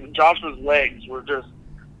tell, dude, Joshua's legs were just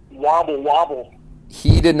wobble.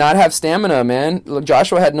 He did not have stamina, man.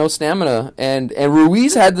 Joshua had no stamina, and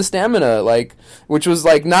Ruiz had the stamina, like, which was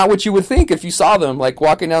like not what you would think if you saw them like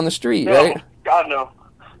walking down the street, right? God, no.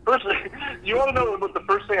 First, you want to know what the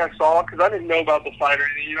first thing I saw? Because I didn't know about the fight or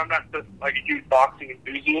anything. You know, I'm not like a huge boxing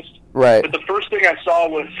enthusiast. Right. But the first thing I saw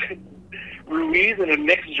was Ruiz in a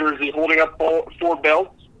Knicks jersey holding up four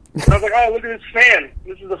belts. And I was like, oh, look at this fan.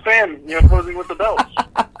 This is a fan, you know, posing with the belts.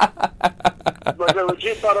 Like, I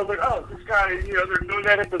legit thought, I was like, oh, this guy, you know, they're doing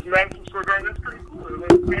that at this Madison Square Garden. That's pretty cool. And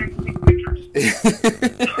then fans take pictures.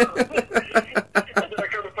 And then I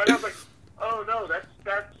come to find out, I was like, oh, no,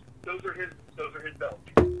 those are his belts.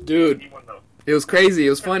 Dude, He won those. it was crazy. It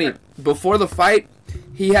was funny. Before the fight,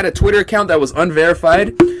 he had a Twitter account that was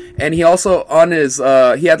unverified, and he also on his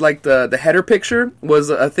he had like the header picture was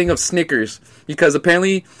a thing of Snickers, because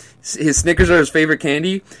apparently his Snickers are his favorite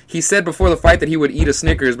candy. He said before the fight that he would eat a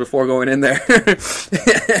Snickers before going in there.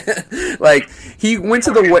 Like, he went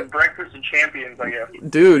to the Breakfast and Champions, I guess.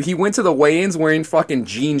 dude, he went to the weigh-ins wearing fucking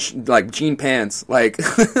jean pants, like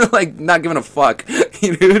like not giving a fuck,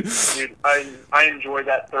 dude. Dude, I enjoy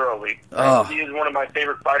that thoroughly. Oh. He is one of my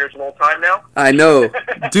favorite fighters of all time now. I know,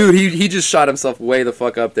 dude. He just shot himself way the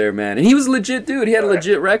fuck up there, man. And he was legit, dude. He had a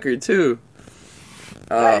legit record too.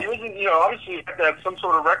 He wasn't, you know, obviously you have to have some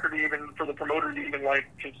sort of record even for the promoter to even like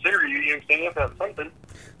consider you. You know what I'm saying? You have to have something.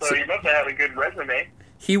 So you must have a good resume.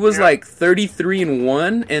 He was like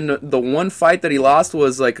 33-1, and the one fight that he lost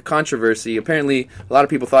was like a controversy. Apparently, a lot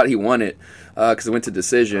of people thought he won it because it went to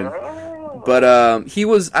decision. Oh. But he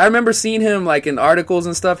was. I remember seeing him like in articles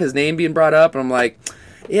and stuff, his name being brought up, and I'm like,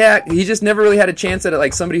 yeah, he just never really had a chance at it.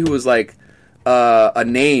 Like somebody who was like a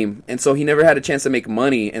name, and so he never had a chance to make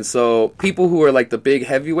money. And so people who are like the big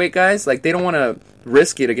heavyweight guys, like they don't want to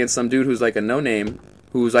risk it against some dude who's like a no name,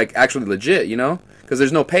 who's like actually legit, you know, because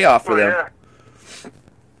there's no payoff for them. Yeah.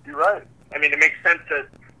 You're right. I mean, it makes sense that,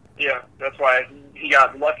 yeah, that's why he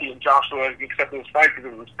got lucky and Joshua accepted his fight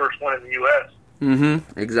because it was his first one in the U.S.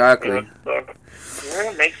 Mm-hmm. Exactly. You know, so,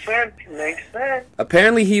 yeah, makes sense. Makes sense.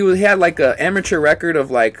 Apparently, he had like an amateur record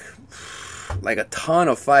of like a ton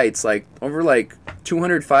of fights, like over like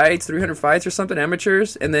 200 fights, 300 fights or something,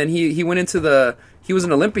 amateurs. And then he went into he was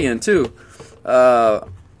an Olympian too, for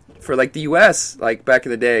like the U.S. like back in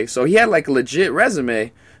the day. So he had like a legit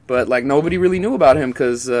resume. But like nobody really knew about him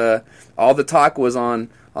because all the talk was on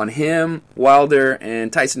him, Wilder,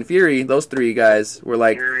 and Tyson Fury. Those three guys were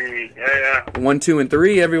like 1, 2, and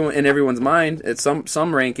 3. Everyone in everyone's mind at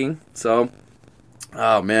some ranking. So,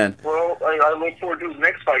 oh man. Well, I look forward to his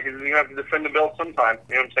next fight because he's gonna have to defend the belt sometime.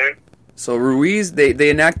 You know what I'm saying? So Ruiz, they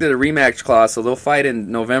enacted a rematch clause, so they'll fight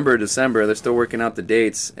in November or December. They're still working out the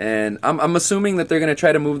dates, and I'm assuming that they're gonna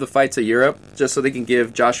try to move the fight to Europe just so they can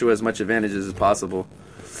give Joshua as much advantages as possible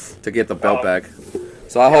to get the belt back.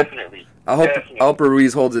 So I hope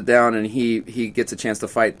Ruiz holds it down and he gets a chance to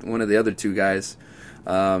fight one of the other two guys,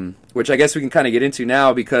 which I guess we can kind of get into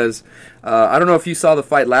now because I don't know if you saw the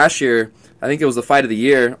fight last year. I think it was the fight of the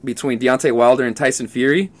year between Deontay Wilder and Tyson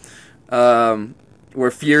Fury,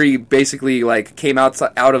 where Fury basically like came back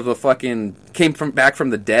from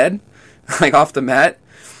the dead, like off the mat.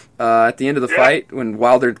 At the end of the fight when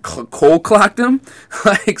Wilder cold clocked him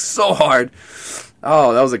like so hard.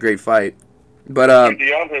 Oh, that was a great fight. But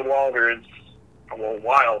Deontay Wilder is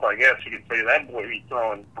wild, I guess you could say. That boy, he's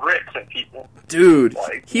throwing bricks at people. Dude,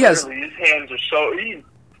 like, he has his hands are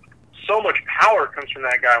so much power comes from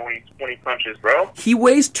that guy when he punches, bro. He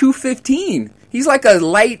weighs 215. He's like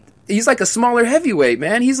a smaller heavyweight,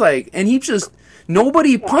 man. He's like, and he just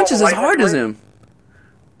nobody punches as hard as him.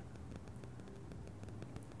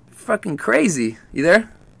 Fucking crazy. You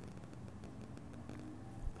there?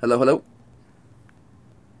 Hello.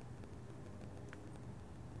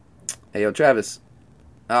 Hey, yo, Travis.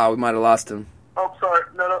 We might have lost him. Oh, sorry.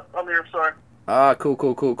 No, I'm here. Sorry.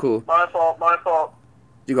 Cool. My fault.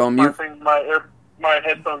 You go on mute? My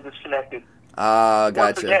headphones disconnected. Gotcha.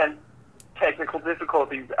 Once again, technical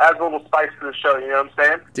difficulties. Adds a little spice to the show, you know what I'm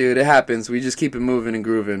saying? Dude, it happens. We just keep it moving and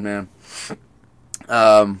grooving, man.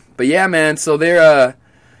 But yeah, man, so they're,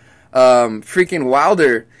 freaking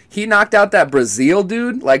Wilder, he knocked out that Brazil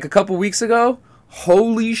dude, like, a couple weeks ago.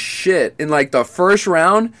 Holy shit. In, like, the first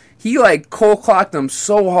round, he, like, cold clocked him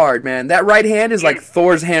so hard, man. That right hand is like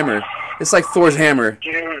Thor's hammer. It's like Thor's hammer.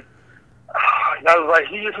 Dude. I was like,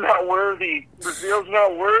 he is not worthy. Brazil's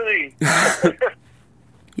not worthy.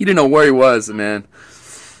 He didn't know where he was, man,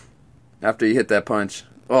 after he hit that punch.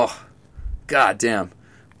 Oh, god damn.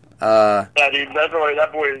 Yeah, dude, that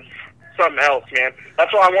boy is something else, man.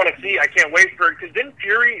 That's what I want to see. I can't wait for it. Because then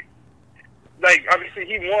Fury, like, obviously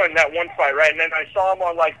he won that one fight, right? And then I saw him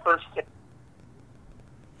on, like, first...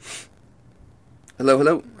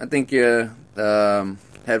 Hello. I think your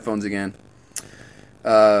headphones again.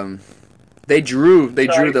 They drew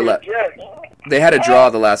the They had a draw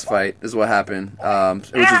the last fight, is what happened. It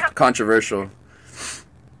was just controversial.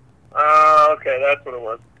 Okay, that's what it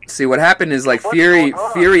was. See, what happened is, like, Fury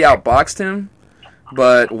outboxed him,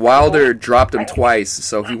 but Wilder dropped him twice,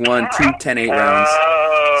 so he won 2 10-8 rounds.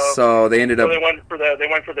 So they ended up... they went for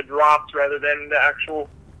the drops rather than the actual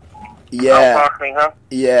Yeah. outboxing, huh?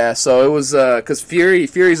 Yeah, so it was... Because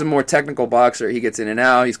Fury's a more technical boxer. He gets in and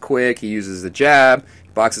out. He's quick. He uses the jab. He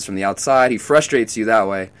boxes from the outside. He frustrates you that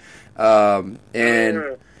way. And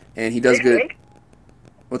he does good...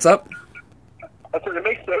 What's up? I said it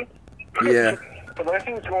makes sense. Yeah. But I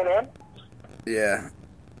see what's going on. Yeah.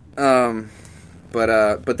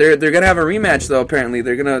 But they're gonna have a rematch though. Apparently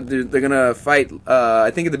they're gonna fight.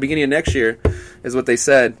 I think at the beginning of next year, is what they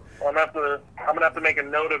said. Well, I'm gonna have to make a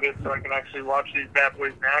note of it so I can actually watch these bad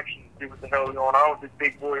boys in action and see what the hell is going on with these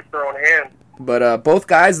big boys throwing hands. But both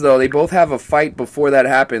guys though, they both have a fight before that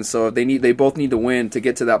happens, so they both need to win to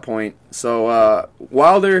get to that point. So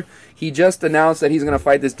Wilder, he just announced that he's gonna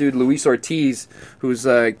fight this dude Luis Ortiz, who's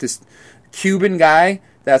this Cuban guy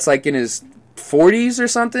that's like in his 40s or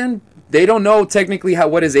something. They don't know technically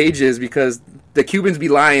what his age is because the Cubans be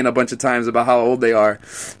lying a bunch of times about how old they are,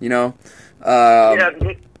 you know. Yeah,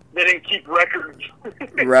 they didn't keep records.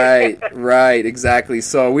 Right, exactly.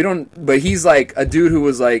 So we don't. But he's like a dude who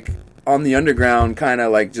was like on the underground, kind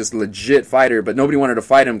of like just legit fighter, but nobody wanted to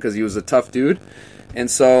fight him because he was a tough dude. And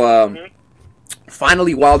so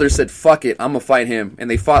finally Wilder said, "Fuck it, I'm gonna fight him." And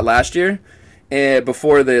they fought last year, and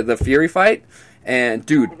before the Fury fight. And,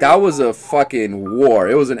 dude, that was a fucking war.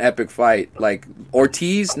 It was an epic fight. Like,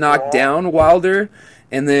 Ortiz knocked down Wilder,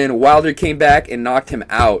 and then Wilder came back and knocked him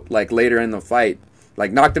out, like, later in the fight.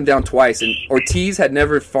 Like, knocked him down twice. And Ortiz had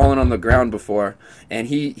never fallen on the ground before. And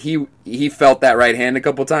he felt that right hand a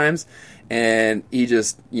couple times. And he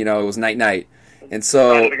just, it was night-night. And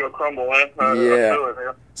so... to go crumble, man. Yeah.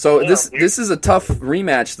 So this is a tough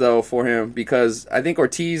rematch though for him because I think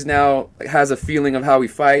Ortiz now has a feeling of how he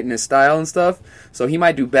fight and his style and stuff. So he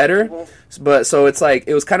might do better. Mm-hmm. But so it's like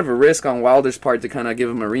it was kind of a risk on Wilder's part to kind of give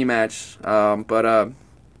him a rematch.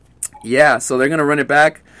 Yeah. So they're gonna run it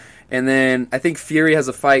back, and then I think Fury has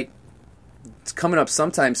a fight. It's coming up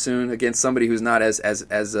sometime soon against somebody who's not as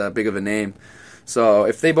big of a name. So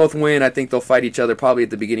if they both win, I think they'll fight each other probably at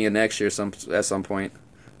the beginning of next year at some point,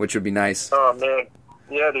 which would be nice. Oh man.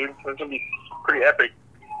 Yeah, dude, it's gonna be pretty epic.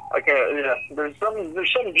 There's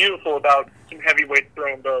something beautiful about some heavyweight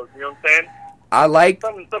throwing those. You know what I'm saying? I like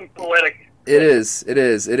something poetic. It is,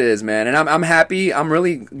 man, and I'm happy. I'm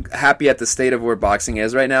really happy at the state of where boxing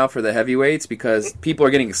is right now for the heavyweights because people are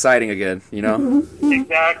getting exciting again. You know?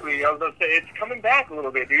 Exactly. I was gonna say it's coming back a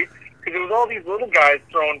little bit, dude. Because it was all these little guys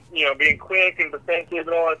throwing, being quick and defensive and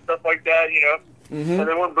all that stuff like that. And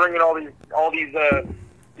they weren't bringing all these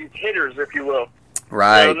hitters, if you will.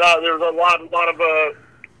 Right. There was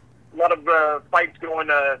a lot of fights going,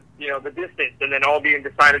 the distance, and then all being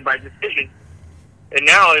decided by decision. And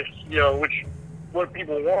now it's, what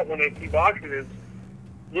people want when they see boxing is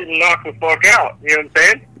getting knocked the fuck out. You know what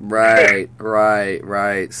I'm saying?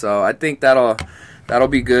 Right. So I think that'll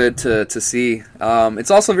be good to see.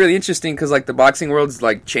 It's also really interesting because like the boxing world's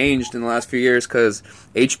like changed in the last few years because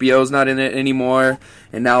HBO's not in it anymore,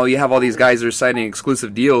 and now you have all these guys that are signing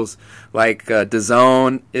exclusive deals. Like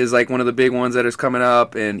DAZN is like one of the big ones that is coming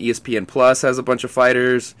up, and ESPN Plus has a bunch of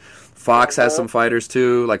fighters. Fox has some fighters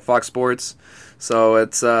too, like Fox Sports. So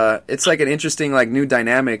it's like an interesting like new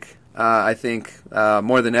dynamic. I think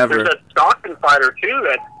more than ever. There's a Stockton fighter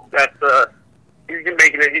too that you can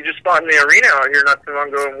make it. He just fought in the arena out here not too long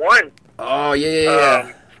ago and won. Oh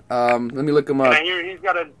yeah. Let me look him up. And he's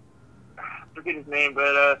got I forget his name, but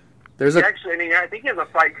I think he has a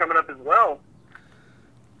fight coming up as well.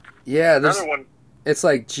 Yeah, there's another one. It's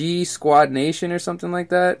like G Squad Nation or something like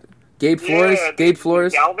that. Gabe Flores. Gabe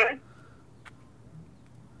Flores. Galvez.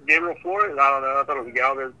 Gabriel Flores. I don't know. I thought it was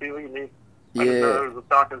Galvez too. I didn't know it was a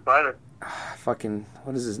Stockton fighter. Fucking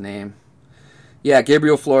what is his name? Yeah,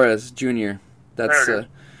 Gabriel Flores Jr. That's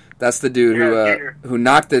the dude who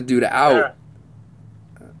knocked the dude out.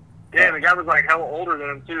 Yeah, and the guy was like hella older than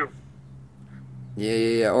him too.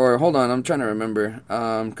 Yeah. Or hold on, I'm trying to remember.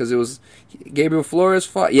 Because it was Gabriel Flores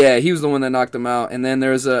fought. Yeah, he was the one that knocked him out. And then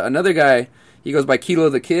there's another guy. He goes by Kilo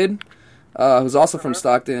the Kid, who's also from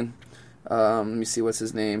Stockton. Let me see what's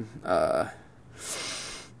his name. I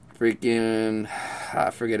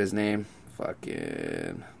forget his name.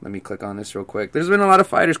 Fucking. Let me click on this real quick. There's been a lot of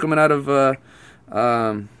fighters coming out of the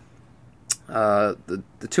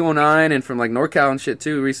 209 and from like NorCal and shit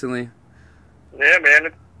too recently. Yeah, man,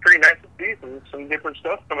 it's pretty nice to see some different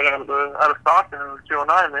stuff coming out of Stockton and the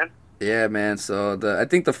 209, man. Yeah, man. So I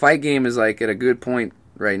think the fight game is like at a good point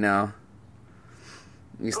right now.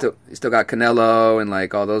 You still got Canelo and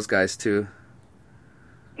like all those guys too.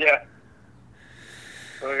 Yeah.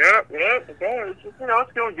 So yeah. Okay. It's just,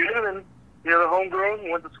 it's going good. And the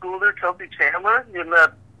homegirl went to school there, Kelsey Chandler, getting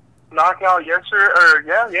that knockout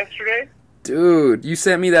yesterday. Dude, you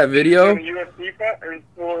sent me that video? In the UFC fight,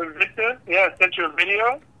 or Invicta. Yeah, I sent you a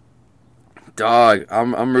video. Dog,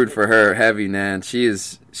 I'm rooting for her heavy, man. She I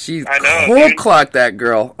know, cold clocked that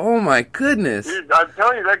girl. Oh my goodness. Dude, I'm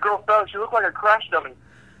telling you, that girl fell. She looked like a crash dummy.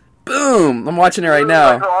 Boom! I'm watching it right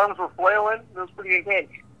now. Like her arms were flailing. It was pretty intense.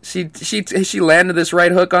 She landed this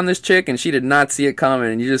right hook on this chick, and she did not see it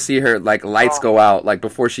coming. And you just see her like lights go out like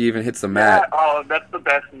before she even hits the mat. Yeah, that's the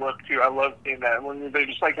best look too. I love seeing that when they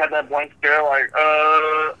just like had that blank stare, like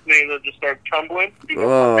they just start tumbling.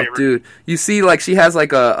 Oh, dude, you see like she has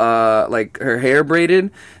like a like her hair braided,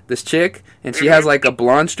 this chick, and she has like a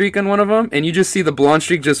blonde streak on one of them, and you just see the blonde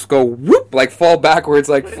streak just go whoop, like fall backwards,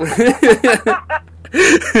 like.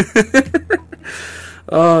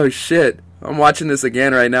 Oh shit. I'm watching this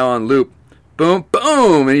again right now on loop. Boom,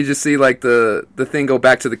 boom, and you just see like the thing go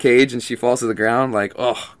back to the cage, and she falls to the ground. Like,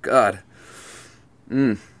 oh god.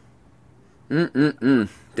 Damn.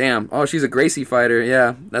 Oh, she's a Gracie fighter.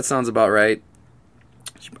 Yeah, that sounds about right.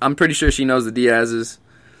 I'm pretty sure she knows the Diaz's.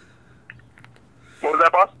 What was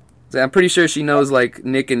that, boss? I'm pretty sure she knows like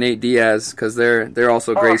Nick and Nate Diaz because they're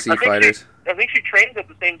also Gracie fighters. I think she trains at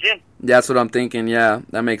the same gym. That's what I'm thinking. Yeah,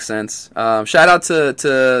 that makes sense. Shout out to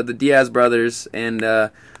the Diaz brothers and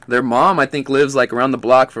their mom. I think lives like around the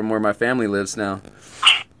block from where my family lives now.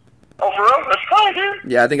 Oh, for real? That's fine,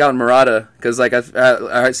 dude. Yeah, I think out in Murata because like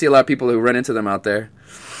I see a lot of people who run into them out there.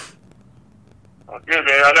 Oh, good,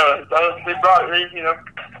 man. I know. They brought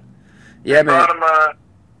Yeah, man.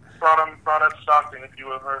 Brought up Stockton, if you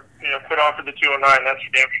will, or put on for the 209. That's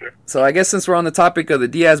for damn sure. So I guess since we're on the topic of the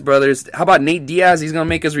Diaz brothers, how about Nate Diaz? He's gonna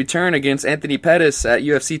make his return against Anthony Pettis at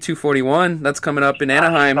UFC 241. That's coming up in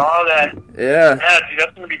Anaheim. I saw that. Yeah. Yeah, dude,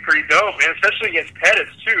 that's gonna be pretty dope, man. Especially against Pettis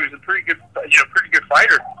too. He's a pretty good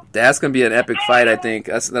fighter. That's gonna be an epic fight. I think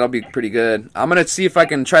that'll be pretty good. I'm gonna see if I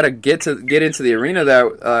can try to get into the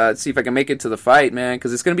arena see if I can make it to the fight, man,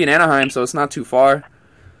 because it's gonna be in Anaheim, so it's not too far.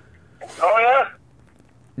 Oh yeah.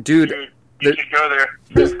 Dude, you should go there.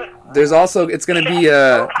 There's also it's gonna be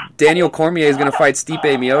Daniel Cormier is gonna fight Stipe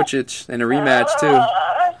Miocic in a rematch too.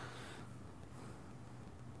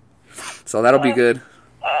 So that'll be good.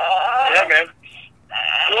 Yeah, man.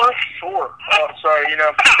 Sure. Oh, sorry.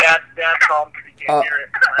 Dad called me. You can't hear it.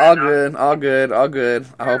 All good.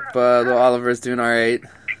 I hope little Oliver's doing all right.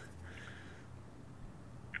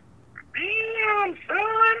 Damn, son.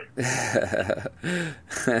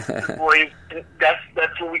 Boy,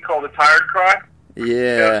 that's what we call the tired cry. Yeah. You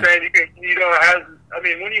know what I'm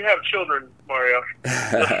saying? When you have children, Mario,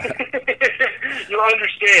 you'll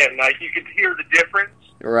understand. Like, you can hear the difference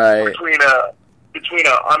between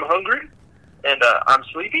I'm hungry and I'm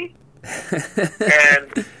sleepy.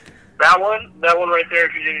 And that one right there,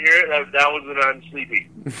 if you didn't hear it, that was an I'm sleepy.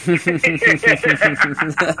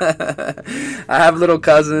 I have little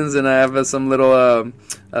cousins, and I have some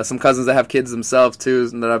cousins that have kids themselves too,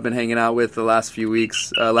 that I've been hanging out with the last few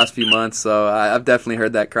months. So I've definitely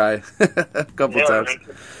heard that cry a couple times.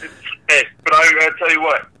 Hey, but I gotta tell you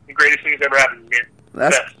what, the greatest thing that's ever happened to me.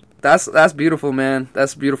 That's beautiful, man.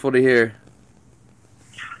 That's beautiful to hear.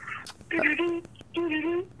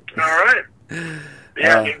 All right.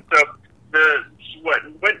 Yeah. So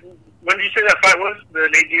when did you say that fight was? The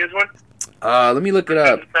Nate Diaz one? Let me look it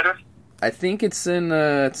up. I think it's in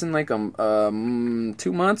like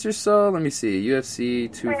 2 months or so. Let me see.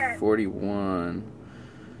 UFC 241.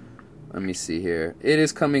 Let me see here. It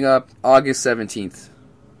is coming up August 17th.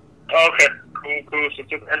 Oh, okay. Cool. So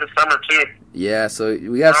it's end of summer too. Yeah. So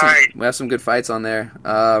we have some good fights on there.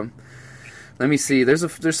 Let me see.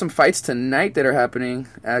 There's some fights tonight that are happening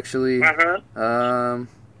actually.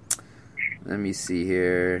 Let me see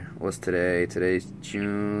here. What's today? Today's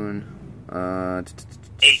June 8th.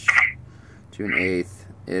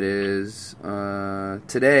 It is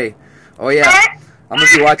today. Oh yeah. I'm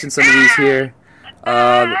gonna be watching some of these here.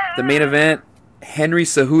 The main event: Henry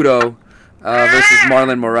Cejudo versus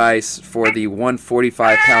Marlon Moraes for the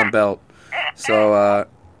 145-pound belt. So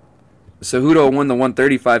Cejudo won the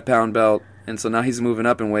 135-pound belt, and so now he's moving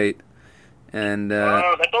up in weight. And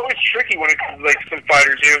that's always tricky when it comes to like some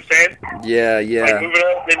fighters. You know what I'm saying? Yeah. Like moving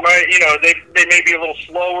up, they might, they may be a little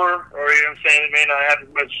slower, or you know what I'm saying, they may not have as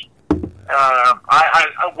much.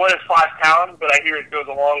 What is 5 pounds? But I hear it goes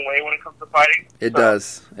a long way when it comes to fighting. It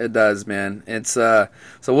does, man. It's so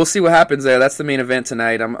we'll see what happens there. That's the main event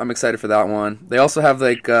tonight. I'm excited for that one. They also have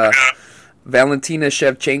like Valentina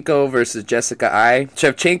Shevchenko versus Jessica Ai.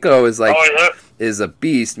 Shevchenko is like is a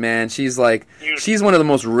beast, man. She's one of the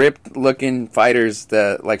most ripped looking fighters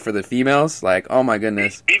that, like, for the females. Like, oh my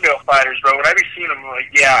goodness. Female fighters, bro. When I be seeing them, I'm like,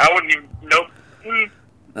 yeah, I wouldn't even. Nope.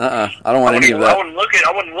 I don't want any of that. I wouldn't look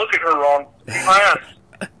at her wrong. My ass.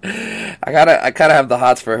 I gotta have the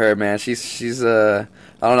hots for her, man. She's I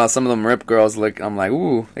don't know, some of them rip girls look, I'm like,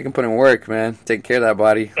 ooh, they can put in work, man. Take care of that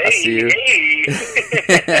body. Hey, I see you. Hey,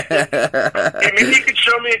 maybe you could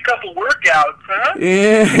show me a couple workouts, huh?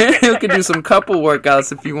 Yeah, we could do some couple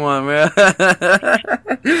workouts if you want, man. That's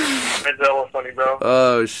hella funny, bro.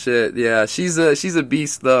 Oh shit, yeah. She's a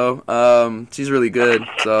beast though. She's really good.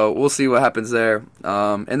 So we'll see what happens there.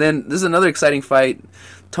 And then this is another exciting fight.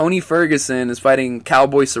 Tony Ferguson is fighting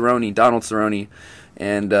Cowboy Cerrone, Donald Cerrone,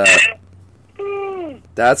 and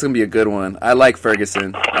that's gonna be a good one. I like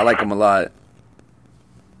Ferguson. I like him a lot.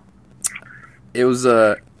 It was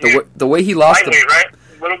the way he lost. Lightweight, right?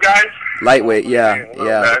 Little guys. Lightweight, yeah.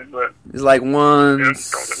 Guys, but It's like don't them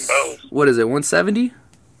both. what is it? 170,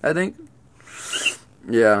 I think.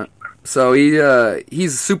 Yeah. So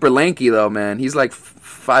he's super lanky though, man. He's like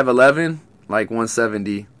 5'11", like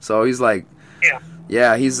 170. So he's like.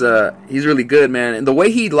 Yeah, he's really good, man. And the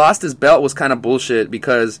way he lost his belt was kind of bullshit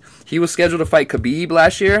because he was scheduled to fight Khabib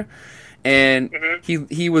last year, and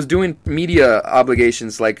he was doing media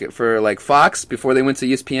obligations like for like Fox before they went to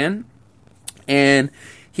ESPN, and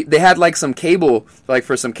they had like some cable like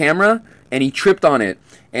for some camera, and he tripped on it,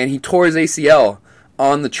 and he tore his ACL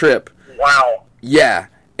on the trip. Wow. Yeah,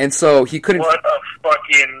 and so he couldn't. What a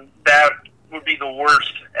fucking that would be the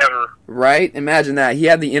worst ever. Right? Imagine that. He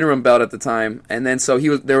had the interim belt at the time, and then so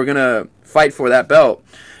they were gonna fight for that belt,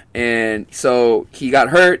 and so he got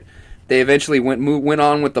hurt. They eventually went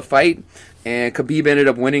on with the fight, and Khabib ended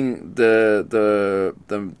up winning the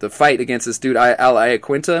fight against this dude Al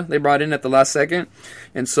Iaquinta. They brought in at the last second,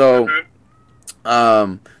 and so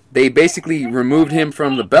they basically removed him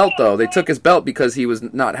from the belt. Though they took his belt because he was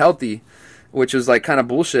not healthy, which was like kind of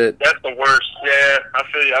bullshit. That's the worst. Yeah, I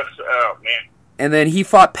feel you. Oh man. And then he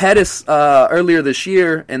fought Pettis earlier this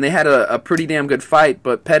year, and they had a pretty damn good fight.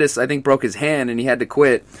 But Pettis, I think, broke his hand, and he had to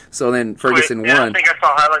quit. So then Ferguson Yeah, won. I think I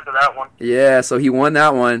saw highlights of that one. Yeah, so he won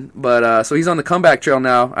that one. But so he's on the comeback trail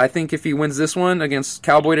now. I think if he wins this one against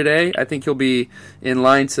Cowboy today, I think he'll be in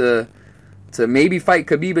line to maybe fight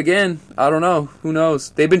Khabib again. I don't know. Who knows?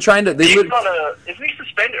 They've been trying to. Is he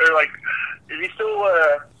suspended or like? Is he still?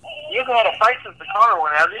 He hasn't had a fight since the Conor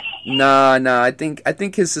one, has he? Nah. I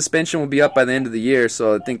think his suspension will be up by the end of the year,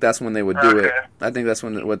 so I think that's when they would do it. I think that's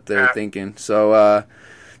what they're thinking. So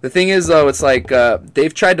the thing is, though, it's like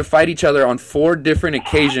they've tried to fight each other on 4 different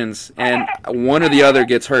occasions, and one or the other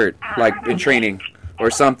gets hurt, like in training or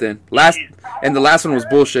something. And the last one was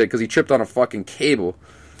bullshit because he tripped on a fucking cable.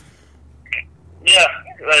 Yeah,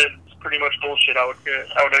 that's pretty much bullshit. I would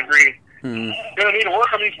agree. You're gonna need to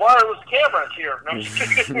work on these wireless cameras here. No, I'm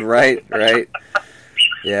just kidding. Right.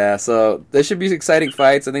 Yeah, so there should be exciting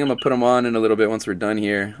fights. I think I'm gonna put them on in a little bit once we're done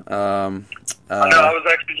here. I know. I was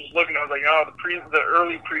actually just looking. I was like, oh, the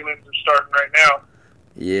early prelims are starting right now.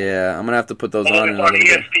 Yeah, I'm gonna have to put those on in a on little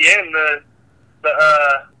bit. ESPN.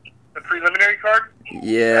 The preliminary card.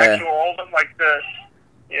 Yeah. The actual all of them, like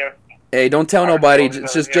yeah. Hey, don't tell nobody.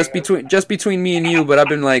 It's just between me and you. But I've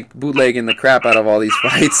been like bootlegging the crap out of all these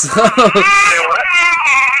fights.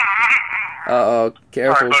 Uh-oh,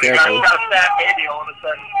 careful.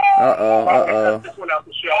 Uh-oh. This one out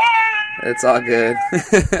the show. It's all good.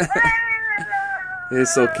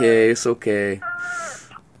 It's okay.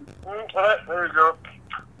 Alright,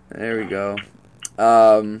 there we go.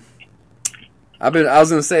 I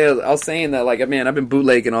was saying that, like, man, I've been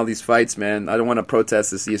bootlegging all these fights, man. I don't want to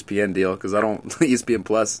protest this ESPN deal because I don't ESPN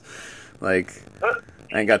Plus, like,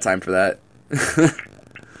 I ain't got time for that. I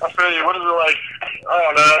feel you. What is it like? I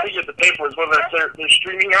don't know. I think you have to pay for it. What are their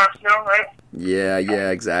streaming apps now, right? Yeah,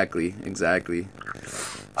 exactly.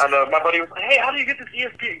 I know. My buddy was like, "Hey, how do you get this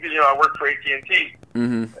ESPN?" Because I work for AT&T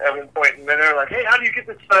at one point, and then they're like, "Hey, how do you get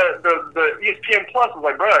this the ESPN Plus?" I was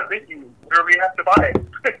like, "Bro, I think you literally have to buy it."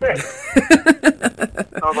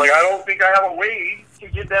 I was like, "I don't think I have a way to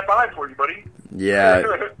get that buy for you, buddy." Yeah,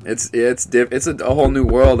 it's a whole new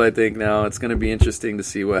world. I think now it's gonna be interesting to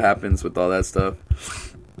see what happens with all that stuff.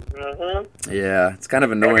 Yeah, it's kind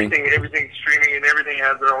of annoying. Everything's streaming and everything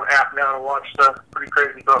has their own app now to watch stuff. Pretty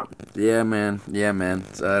crazy stuff. Yeah, man.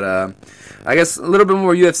 But I guess a little bit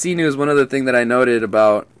more UFC news. One other thing that I noted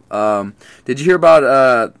about. Did you hear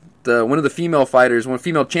about one of the female fighters, one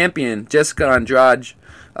female champion, Jessica Andrade,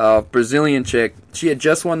 Brazilian chick? She had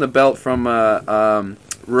just won the belt from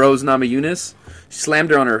Rose Namajunas. She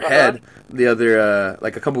slammed her on her head the other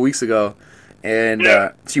like a couple weeks ago, and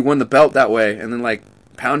she won the belt that way. And then like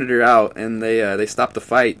pounded her out, and they stopped the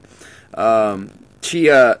fight. She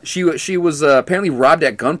was apparently robbed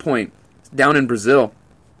at gunpoint down in Brazil,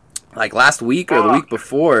 like last week or the week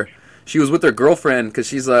before. She was with her girlfriend because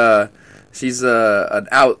she's an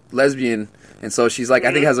out lesbian, and so she's like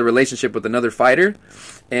I think has a relationship with another fighter,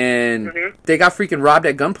 and they got freaking robbed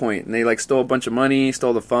at gunpoint, and they like stole a bunch of money,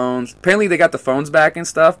 stole the phones. Apparently they got the phones back and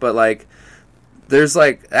stuff, but like there's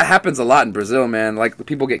like that happens a lot in Brazil, man. Like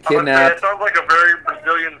people get kidnapped. It sounds like a very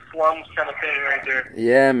Brazilian slums kind of thing right there.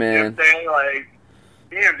 Yeah, man. You know what I'm saying? Like,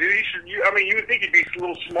 damn, dude, you would think you'd be a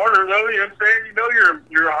little smarter though. You know what I'm saying? You know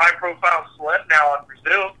you're a high profile celeb now in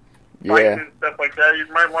Brazil. Fighting and stuff like that. You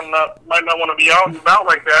might not want to be out and about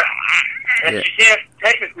like that. And she can't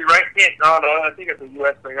technically, right? I think it's a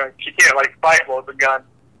U.S. thing. Right? She can't like fight with a gun.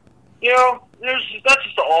 You know, that's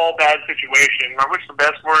just an all bad situation. I wish the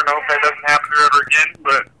best for her, and I hope that doesn't happen to her ever again.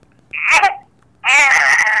 But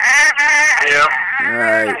yeah,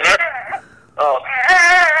 Right. Oh.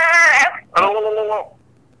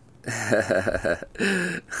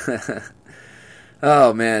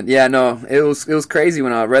 Oh man, yeah, no, it was crazy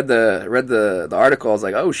when I read the article. I was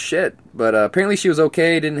like, oh shit! But apparently she was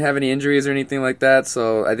okay, didn't have any injuries or anything like that.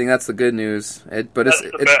 So I think that's the good news. I was gonna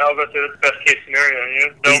say that's the best case scenario.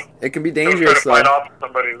 You know? It can be dangerous. Don't try to fight off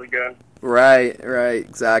somebody with a gun. Right,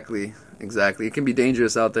 exactly. It can be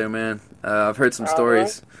dangerous out there, man. I've heard some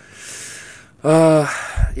stories.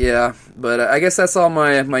 Yeah, but I guess that's all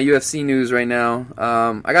my UFC news right now.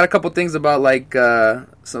 I got a couple things about like the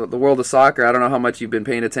world of soccer. I don't know how much you've been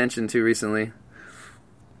paying attention to recently.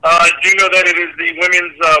 I do know that it is the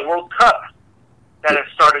Women's World Cup that has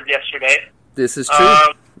started yesterday. This is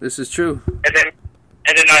true. And then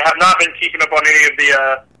I have not been keeping up on any of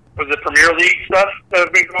the Premier League stuff that has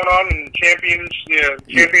been going on in Champions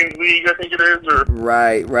League, I think it is. Or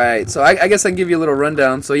Right. So I guess I can give you a little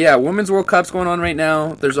rundown. So yeah, Women's World Cup's going on right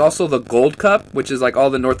now. There's also the Gold Cup, which is like all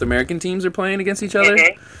the North American teams are playing against each other.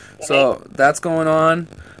 So that's going on.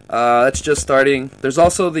 That's just starting. There's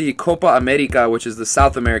also the Copa America, which is the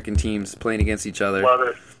South American teams playing against each other. Love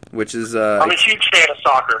it. Which is I'm a huge fan of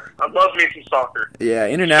soccer. I love me some soccer. Yeah,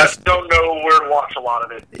 international. Just don't know where to watch a lot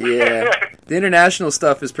of it. Yeah, the international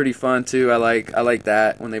stuff is pretty fun too. I like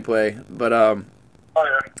that when they play. But oh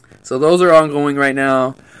yeah. So those are ongoing right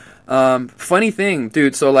now. Funny thing,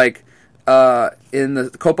 dude. So like in the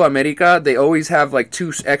Copa America, they always have like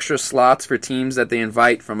 2 extra slots for teams that they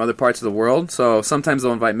invite from other parts of the world. So sometimes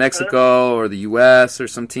they'll invite Mexico or the U.S. or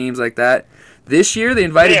some teams like that. This year they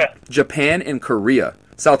invited Japan and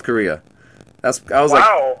South Korea. I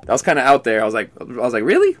was kind of out there. I was like,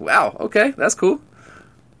 really? Wow. Okay, that's cool.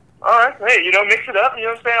 All right. Hey, mix it up. You know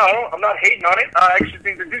what I'm saying? I'm not hating on it. I actually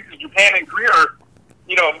think they're good because Japan and Korea are,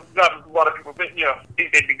 not a lot of people think,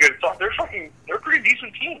 think they'd be good at soccer. They're pretty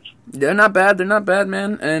decent teams. They're not bad,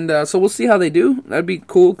 man. And so we'll see how they do. That'd be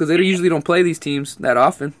cool because they usually don't play these teams that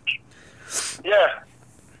often. Yeah.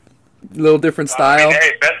 A little different style.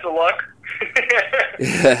 Hey, best of luck.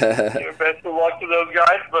 Best of luck to those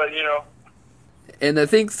guys, but And I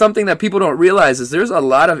think something that people don't realize is there's a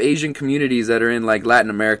lot of Asian communities that are in like Latin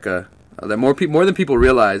America that more than people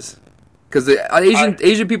realize, because the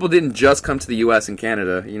Asian people didn't just come to the U.S. and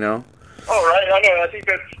Canada, Oh right, I know. I think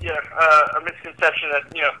that's a misconception that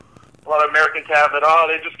a lot of Americans have that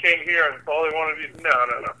they just came here and all they want to do. No.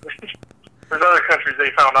 There's other countries they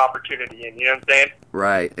found opportunity in. You know what I'm saying?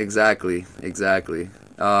 Right. Exactly.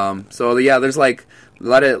 So yeah, there's like a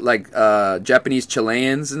lot of like Japanese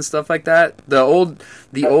Chileans and stuff like that. The old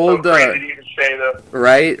so crazy to even say, though.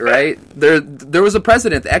 Right. There was a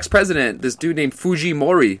president, the ex-president, this dude named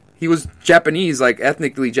Fujimori. He was Japanese, like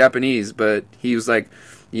ethnically Japanese, but he was like,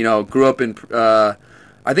 grew up in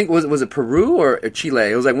I think was it Peru or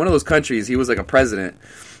Chile? It was like one of those countries. He was like a president.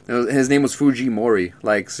 His name was Fujimori,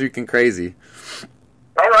 like freaking crazy.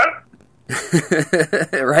 All right.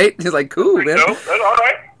 Right? He's like, cool, man. No, that's all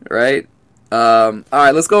right. Right? All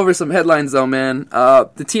right, let's go over some headlines, though, man.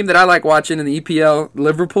 The team that I like watching in the EPL,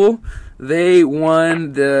 Liverpool, they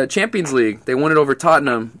won the Champions League. They won it over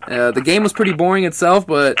Tottenham. The game was pretty boring itself,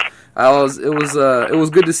 but it was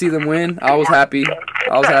good to see them win. I was happy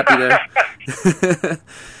there.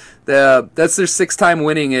 That's their 6th time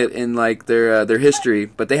winning it in like their history,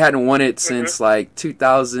 but they hadn't won it since like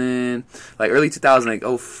 2000, like early 2000, like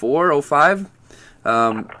 04, 05.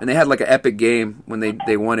 And they had like an epic game when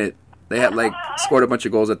they won it. They had like scored a bunch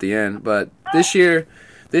of goals at the end, but this year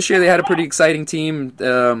they had a pretty exciting team.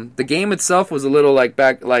 The game itself was a little like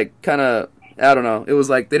kind of, I don't know. It was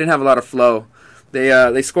like they didn't have a lot of flow.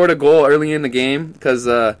 They scored a goal early in the game because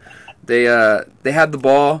they had the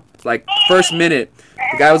ball like first minute.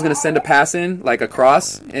 the guy was going to send a pass in, like a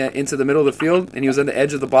cross, into the middle of the field, and he was on the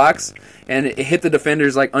edge of the box, and it hit the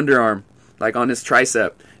defender's like underarm, like on his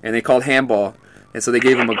tricep, and they called handball, and so they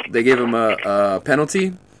gave him a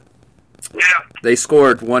penalty. Yeah. They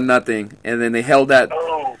scored 1-0, and then they held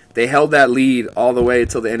that lead all the way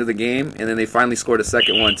until the end of the game, and then they finally scored a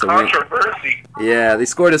second one to win. Controversy. Yeah, they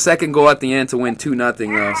scored a second goal at the end to win 2-0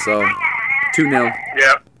 though, so 2-0.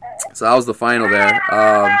 Yeah. So that was the final there.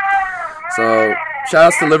 So shout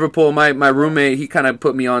outs to Liverpool. My roommate, he kind of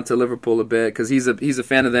put me on to Liverpool a bit because he's a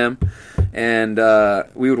fan of them, and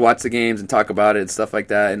we would watch the games and talk about it and stuff like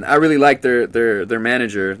that. And I really like their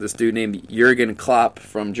manager, this dude named Jurgen Klopp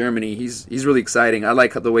from Germany. He's really exciting. I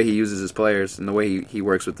like the way he uses his players and the way he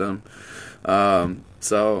works with them.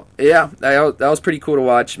 So yeah, that was pretty cool to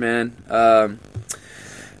watch, man.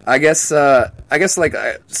 I guess like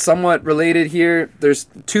somewhat related here. There's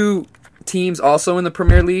two teams also in the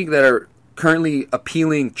Premier League that are currently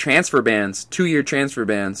appealing transfer bans, 2-year transfer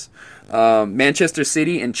bans. Manchester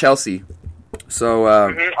City and Chelsea. So I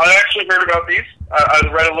actually heard about these. I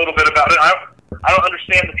read a little bit about it. I don't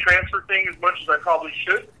understand the transfer thing as much as I probably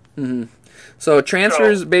should. Mm-hmm. So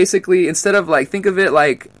transfers, basically, instead of like, think of it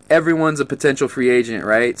like everyone's a potential free agent,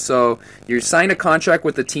 right? So you sign a contract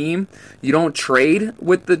with the team. You don't trade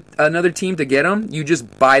with another team to get them. You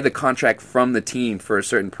just buy the contract from the team for a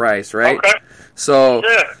certain price, right? Okay. So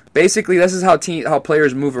basically, this is how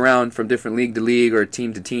players move around from different league to league or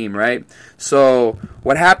team to team, right? So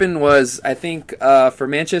what happened was, I think for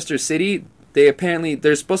Manchester City,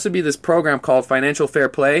 there's supposed to be this program called Financial Fair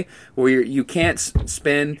Play where you can't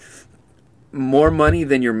spend more money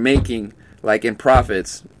than you're making, like in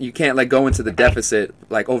profits. You can't like go into the deficit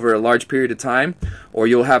like over a large period of time, or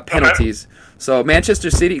you'll have penalties. So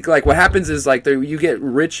Manchester City, like what happens is like you get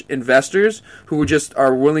rich investors who just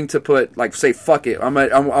are willing to put like say fuck it,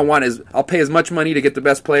 I'll pay as much money to get the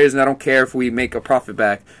best players, and I don't care if we make a profit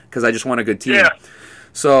back because I just want a good team. Yeah.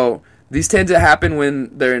 So these tend to happen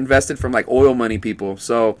when they're invested from like oil money people.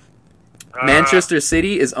 So Manchester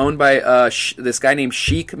City is owned by this guy named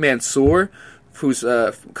Sheikh Mansour, who's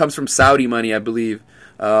comes from Saudi money, I believe.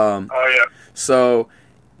 So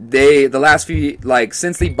the last few, like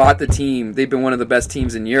since they bought the team, they've been one of the best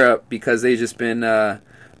teams in Europe because they've just been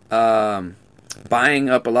buying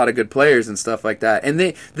up a lot of good players and stuff like that. And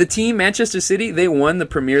the team Manchester City, they won the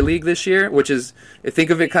Premier League this year, which is, think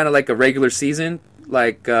of it kind of like a regular season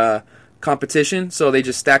like competition. So they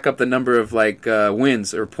just stack up the number of like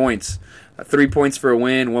wins or points. 3 points for a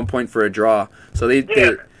win, 1 point for a draw. So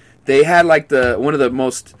they had like one of the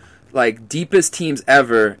most like deepest teams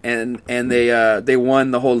ever, and they won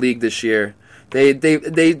the whole league this year.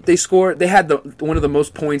 They scored. They had one of the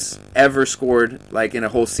most points ever scored like in a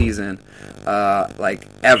whole season, like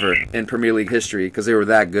ever in Premier League history because they were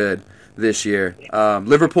that good this year.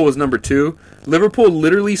 Liverpool was number 2. Liverpool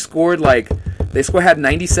literally scored had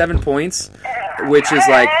 97 points, which is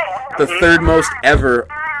like the third most ever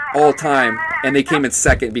all time, and they came in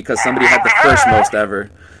second because somebody had the first most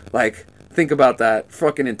ever. Like, think about that.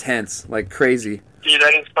 Fucking intense. Like, crazy. Dude,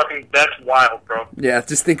 that's wild, bro. Yeah,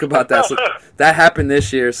 just think about that. So that happened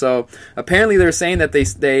this year. So apparently they're saying that they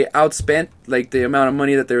outspent like the amount of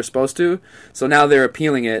money that they were supposed to. So now they're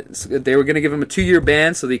appealing it. So they were going to give them a 2-year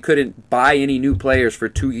ban, so they couldn't buy any new players for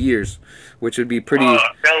 2 years, which would be pretty.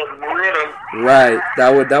 That would ruin them. Right.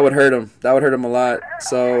 That would hurt them. That would hurt them a lot.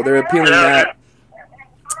 So they're appealing that.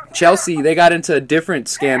 Chelsea, they got into a different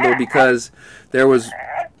scandal because there was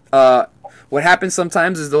what happens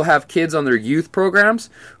sometimes is they'll have kids on their youth programs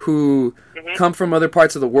who come from other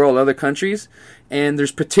parts of the world, other countries, and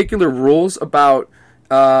there's particular rules about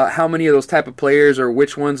how many of those type of players or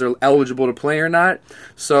which ones are eligible to play or not.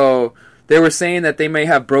 So they were saying that they may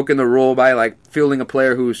have broken the rule by like fielding a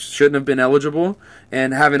player who shouldn't have been eligible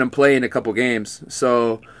and having him play in a couple games.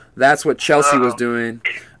 So that's what Chelsea was doing.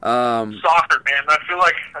 Soccer, man. I feel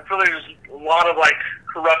like there's a lot of like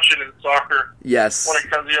corruption in soccer. Yes. When it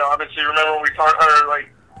comes, obviously, remember when we talked, or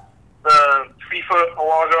like the FIFA a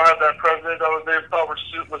while ago had that president that was there thought was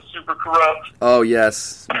super corrupt. Oh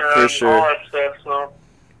yes, for sure. All that stuff. So.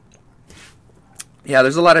 Yeah,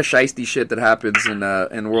 there's a lot of shiesty shit that happens in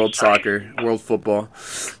world soccer, world football,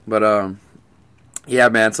 but yeah,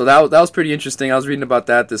 man. So that was pretty interesting. I was reading about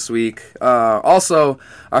that this week. Also,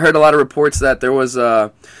 I heard a lot of reports that there was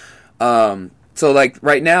so like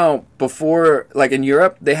right now, before like in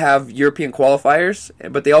Europe, they have European qualifiers,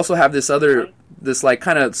 but they also have this like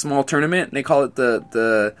kind of small tournament. And they call it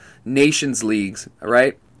the Nations Leagues,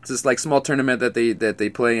 right? It's this like small tournament that they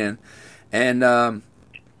play in, and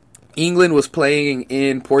England was playing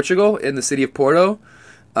in Portugal in the city of Porto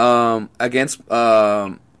against.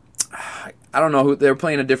 I don't know who they were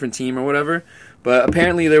playing a different team or whatever. But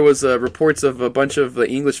apparently there was reports of a bunch of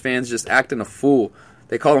English fans just acting a fool.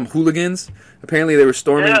 They call them hooligans. Apparently they were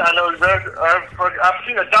storming. Yeah, I know exactly. I've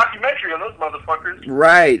seen a documentary on those motherfuckers.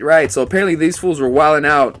 Right. So apparently these fools were wilding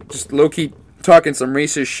out, just low-key talking some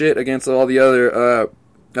racist shit against all the other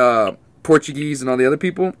Portuguese and all the other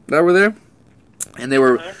people that were there. And they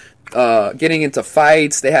were getting into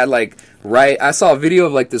fights. They had like I saw a video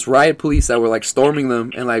of like this riot police that were like storming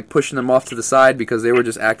them and like pushing them off to the side because they were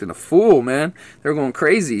just acting a fool, man. They were going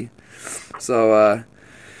crazy. So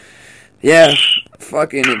yeah,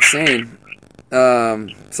 fucking insane.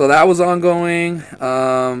 So that was ongoing.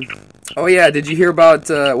 Oh yeah, did you hear about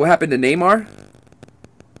what happened to Neymar?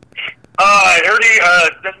 I heard he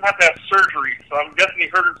doesn't have to have surgery, so I'm guessing he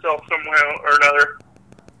hurt himself somewhere or another.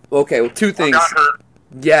 Okay, well, two things. Got hurt.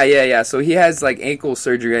 Yeah. So he has like ankle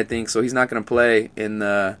surgery, I think. So he's not going to play in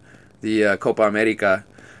the Copa America.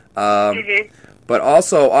 But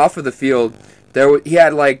also off of the field, he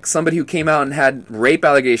had like somebody who came out and had rape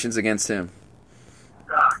allegations against him.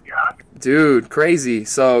 Oh, God. Dude, crazy.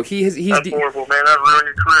 So he's That's horrible, man. That ruined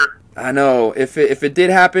your career. I know. If it did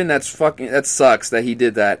happen, that sucks that he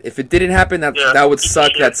did that. If it didn't happen, that would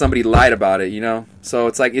suck that somebody lied about it. You know. So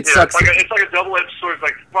it's like sucks. It's like a double-edged sword. It's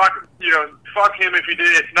like fuck him if he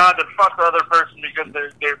did. If not, then fuck the other person because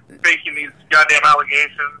they're faking these goddamn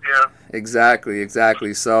allegations. Yeah.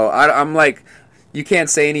 Exactly. So I'm like, you can't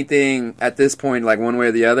say anything at this point, like one way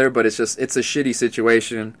or the other. But it's a shitty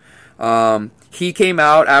situation. He came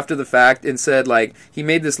out after the fact and said, like, he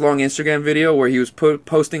made this long Instagram video where he was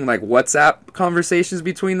posting, like, WhatsApp conversations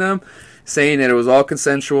between them, saying that it was all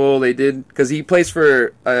consensual. They did, because he plays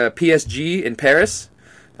for PSG in Paris,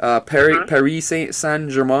 Paris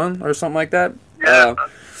Saint-Germain or something like that. Yeah.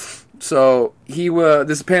 So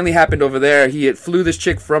this apparently happened over there. He had flew this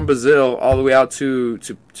chick from Brazil all the way out to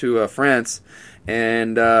France,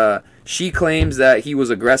 and she claims that he was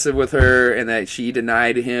aggressive with her and that she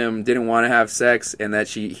denied him, didn't want to have sex, and that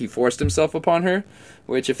he forced himself upon her.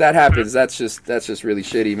 Which, if that happens, that's just really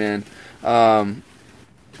shitty, man.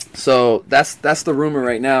 So that's the rumor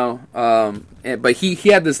right now. But he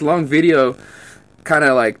had this long video, kind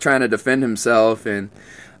of like trying to defend himself, and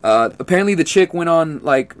apparently the chick went on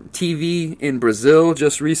like TV in Brazil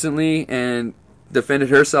just recently and defended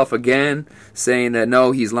herself again, saying that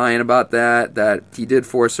no, he's lying about that he did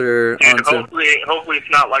force her onto. Hopefully it's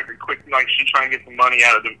not like a quick, like she's trying to get some money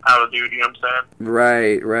out of dude, you know what I'm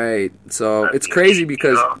saying? Right. So it's crazy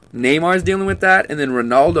because Neymar's dealing with that, and then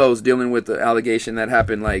Ronaldo's dealing with the allegation that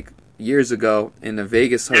happened like years ago in the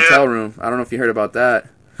Vegas hotel room. I don't know if you heard about that.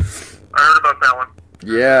 I heard about that one.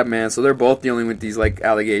 Yeah, man. So they're both dealing with these like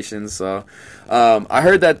allegations. So I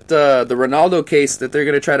heard that the Ronaldo case, that they're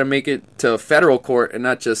gonna try to make it to federal court and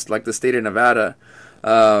not just like the state of Nevada,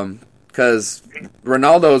 because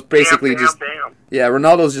Ronaldo's basically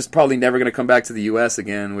Ronaldo's just probably never gonna come back to the U.S.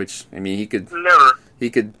 again. Which, I mean, he could.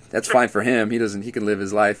 That's fine for him. He can live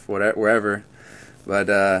his life wherever.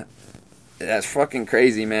 But that's fucking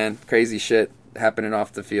crazy, man. Crazy shit happening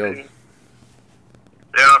off the field.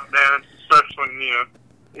 Yeah, man. It sucks when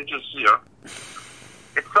it just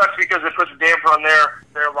it sucks because it puts a damper on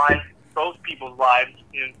their life, both people's lives.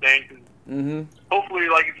 You know what I'm saying? 'Cause hopefully,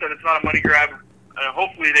 like you said, it's not a money grab.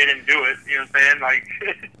 Hopefully, they didn't do it. You know what I'm saying? Like,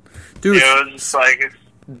 dude, it's just like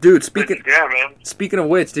dude. Speaking man. of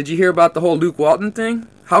which, did you hear about the whole Luke Walton thing?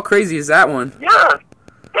 How crazy is that one? Yeah,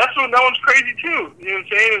 that one's crazy too. You know what I'm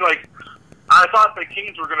saying? And, like, I thought the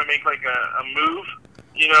Kings were gonna make like a move,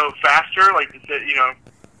 faster. Like,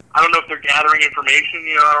 I don't know if they're gathering information.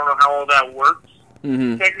 I don't know how all that works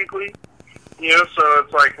technically. So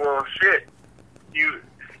it's like, well, shit. You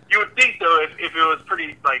would think though, if it was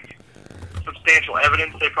pretty like substantial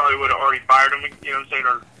evidence, they probably would have already fired him. You know what I'm saying?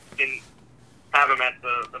 Or didn't have him at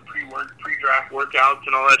the pre-draft workouts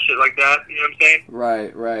and all that shit like that. You know what I'm saying?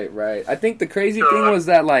 Right. I think the crazy thing was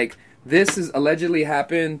that like this is allegedly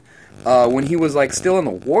happened when he was like still in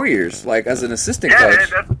the Warriors, like as an assistant coach. Yeah,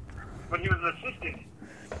 that's when he was an assistant.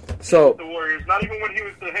 So the Warriors, not even when he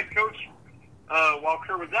was the head coach while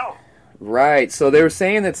Kerr was out. Right. So they were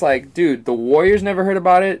saying it's like, dude, the Warriors never heard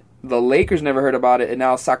about it, the Lakers never heard about it, and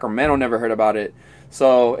now Sacramento never heard about it.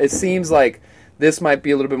 So it seems like this might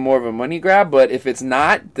be a little bit more of a money grab, but if it's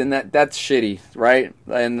not, then that's shitty, right?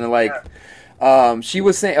 And like, she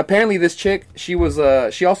was saying apparently this chick, she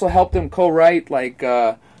also helped him co-write like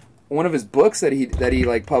one of his books that he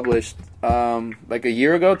like published like a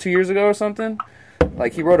year ago, 2 years ago or something.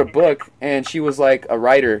 Like he wrote a book and she was like a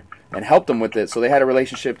writer and helped him with it, so they had a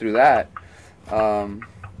relationship through that. Yeah,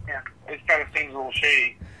 it kind of seems a little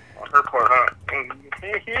shady on her part, huh?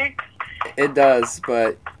 It does,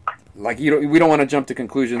 but like we don't want to jump to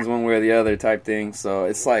conclusions one way or the other type thing. So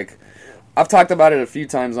it's like I've talked about it a few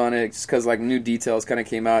times on it just because like new details kind of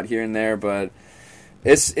came out here and there, but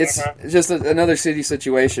it's just another city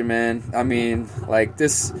situation, man. I mean, like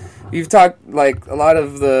this, you've talked like a lot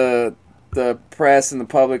of the press and the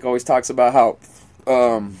public always talks about how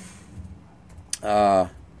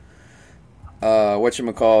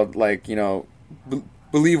whatchamacallit, like, you know,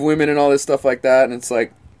 believe women and all this stuff like that, and it's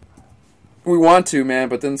like we want to, man,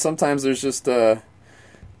 but then sometimes there's just right,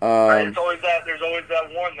 there's always that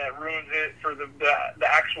one that ruins it for the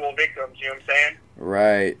actual victims, you know what I'm saying?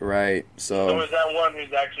 Right. So there's always that one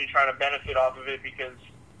who's actually trying to benefit off of it because,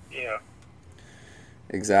 you know,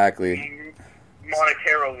 exactly,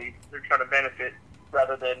 monetarily they're trying to benefit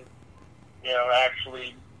rather than, you know,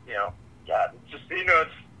 actually, you know, yeah, it's just, you know,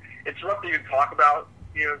 it's rough to even talk about,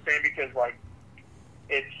 you know what I'm saying, because like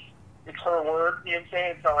it's her word, you know what I'm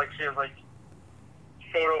saying? It's not like she has like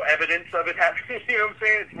photo evidence of it happening, you know what I'm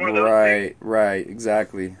saying? It's one of those things. Right,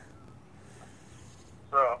 exactly.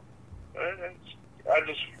 So, I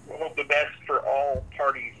just hope the best for all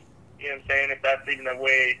parties, you know what I'm saying? If that's even a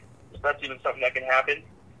way, if that's even something that can happen,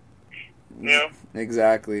 you know?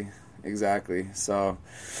 Exactly. So,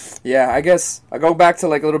 yeah, I guess I'll go back to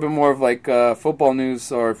like a little bit more of like football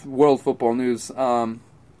news or world football news.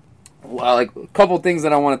 Like a couple things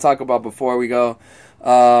that I want to talk about before we go.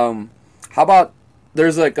 How about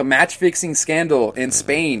there's like a match fixing scandal in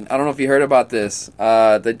Spain? I don't know if you heard about this.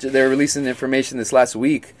 They're releasing information this last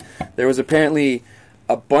week. There was apparently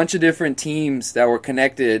a bunch of different teams that were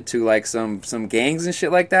connected to like some gangs and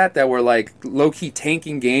shit like that were like low key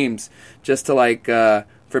tanking games just to like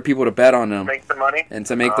for people to bet on them. Make the money? And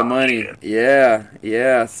to make the money. Shit.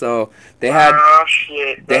 Yeah. So they had... Oh,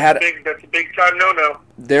 shit. That's a big time no-no.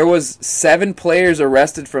 There was 7 players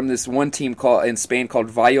arrested from this one team in Spain called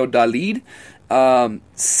Valladolid. 7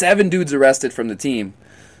 dudes arrested from the team.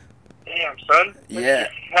 Damn, son. Yeah.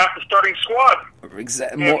 Half the starting squad.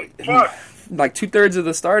 Exactly. Like 2/3 of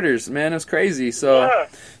the starters, man. It was crazy. So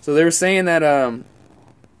they were saying that...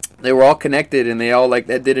 they were all connected, and they all like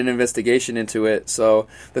that did an investigation into it. So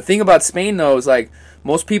the thing about Spain, though, is like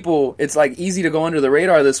most people, it's like easy to go under the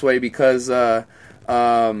radar this way because the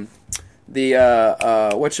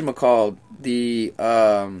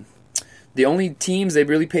only teams they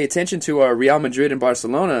really pay attention to are Real Madrid and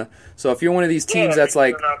Barcelona. So if you're one of these teams that's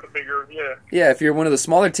like, if you're one of the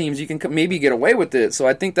smaller teams, you can maybe get away with it. So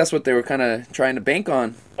I think that's what they were kind of trying to bank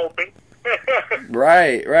on. Hoping.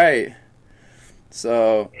 Right.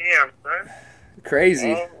 So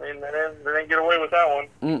crazy. Well, they didn't get away with that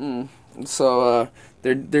one. So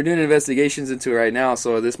they're doing investigations into it right now.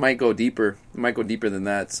 So this might go deeper. It might go deeper than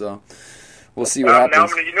that. So we'll see what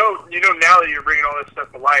happens. Now, you know, now that you're bringing all this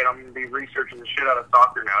stuff to light, I'm going to be researching the shit out of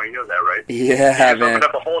soccer now. You know that, right? Yeah, man. You opened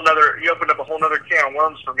up a whole nother can of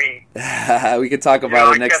worms for me. We could talk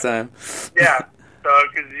about it next time. Yeah. So,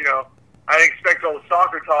 because, you know, I didn't expect all the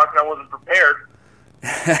soccer talk, and I wasn't prepared.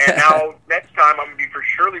 And now, next time, I'm going to be for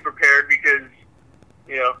surely prepared because,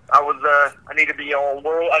 you know, I need to be all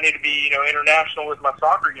world. I need to be, you know, international with my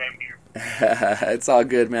soccer game here. It's all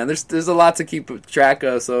good, man. There's a lot to keep track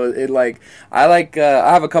of. So I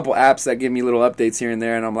have a couple apps that give me little updates here and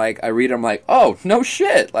there, and I read them like, oh, no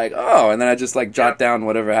shit, like, oh, and then I just like jot down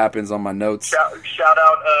whatever happens on my notes. Shout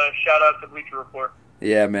out to Bleacher Report.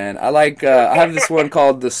 Yeah, man. I have this one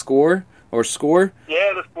called The Score. Or Score?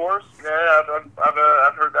 Yeah, The Scores. Yeah,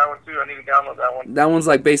 I've heard that one too. I need to download that one. That one's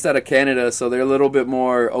like based out of Canada, so they're a little bit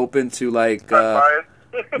more open to like non-biased.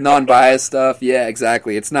 Non-biased stuff. Yeah,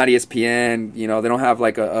 exactly. It's not ESPN. You know, they don't have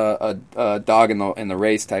like a dog in the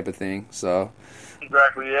race type of thing. So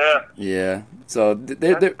exactly. Yeah. Yeah. So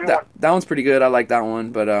that one's pretty good. I like that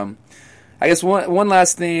one. But I guess one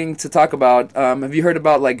last thing to talk about. Have you heard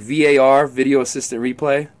about like VAR, video assistant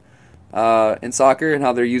replay, in soccer and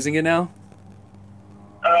how they're using it now?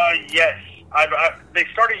 Yes. They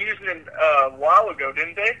started using it a while ago,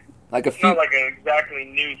 didn't they? It's not like an exactly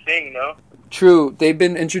new thing, no? True. They've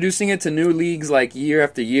been introducing it to new leagues like year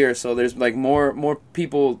after year, so there's like more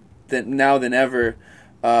people now than ever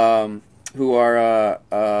who are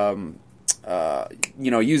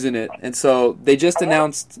using it. And so they just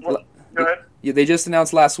announced Go ahead. They just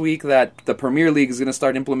announced last week that the Premier League is going to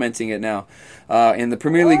start implementing it now. And the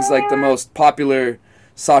Premier League's like the most popular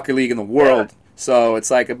soccer league in the world. Yeah. So it's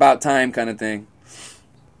like about time kind of thing.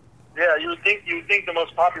 Yeah, you would think the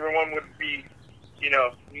most popular one would be, you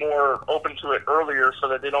know, more open to it earlier so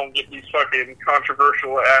that they don't get these fucking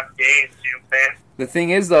controversial ass games, you know what I'm saying? The thing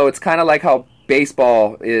is though, it's kind of like how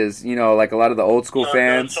baseball is, you know, like a lot of the old school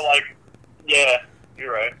fans. So like, yeah,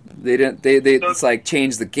 you're right. They didn't. They it's like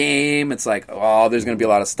change the game. It's like, oh, there's gonna be a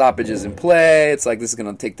lot of stoppages in play. It's like this is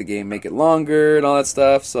gonna take the game, make it longer, and all that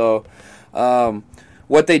stuff. So,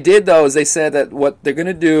 what they did though is they said that what they're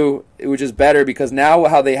gonna do, which is better because now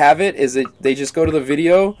how they have it is they just go to the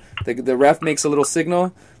video. The ref makes a little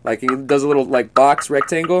signal, like he does a little like box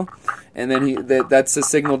rectangle, and then that's the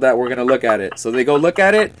signal that we're gonna look at it. So they go look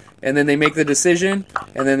at it, and then they make the decision,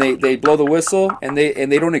 and then they blow the whistle, and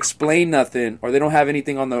they don't explain nothing, or they don't have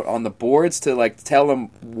anything on the boards to like tell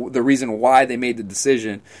them the reason why they made the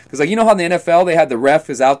decision. Because like you know how in the NFL they had the ref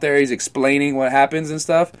is out there, he's explaining what happens and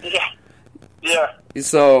stuff. Yeah.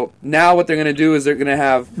 So now what they're gonna do is they're gonna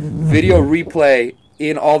have video replay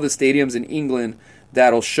in all the stadiums in England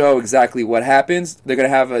that'll show exactly what happens. They're gonna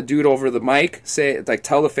have a dude over the mic say like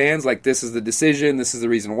tell the fans like this is the decision, this is the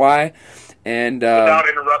reason why. And without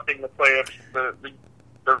interrupting the play of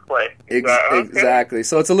their play. Exactly.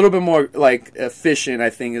 So it's a little bit more like efficient, I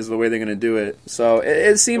think, is the way they're going to do it. So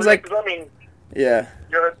it seems like, yeah.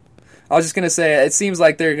 Good. I was just going to say, it seems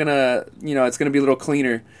like they're going to, it's going to be a little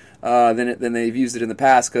cleaner than they've used it in the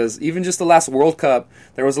past. Because even just the last World Cup,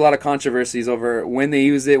 there was a lot of controversies over when they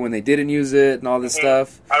used it, when they didn't use it, and all this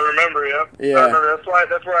stuff. I remember, yeah. I remember.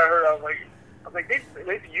 That's where I heard. I was like,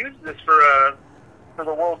 they've used this for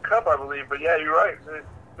the World Cup, I believe. But yeah, you're right.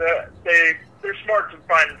 They're smart to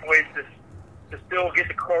find ways to still get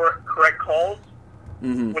the correct calls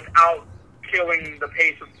without killing the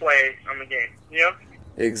pace of play on the game. You know?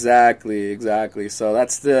 Exactly. So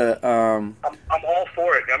that's the. I'm all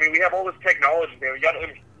for it. I mean, we have all this technology, man. You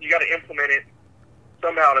got to implement it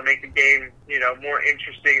somehow to make the game, more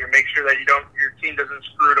interesting, or make sure that your team doesn't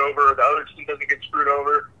screw it over, or the other team doesn't get screwed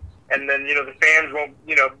over, and then the fans won't,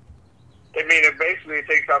 I mean, it basically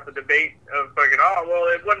takes out the debate of fucking, oh, well,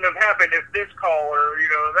 it wouldn't have happened if this call or,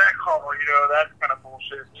 that call, that kind of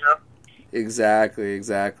bullshit,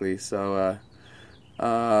 Exactly. So,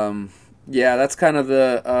 yeah, that's kind of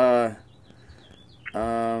the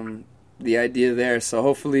idea there. So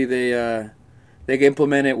hopefully they can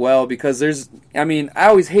implement it well because I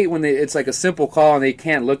always hate when it's like a simple call and they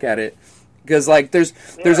can't look at it. Because like there's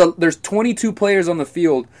 22 players on the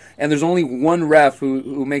field and there's only one ref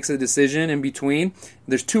who makes a decision in between.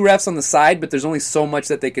 There's two refs on the side, but there's only so much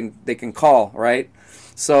that they can call, right?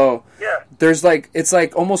 So there's like it's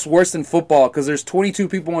like almost worse than football because there's 22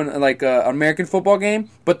 people in like an American football game,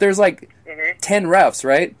 but there's like 10 refs,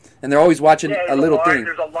 right? And they're always watching a little thing.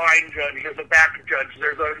 There's a line judge, there's a back judge,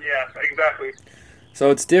 exactly. So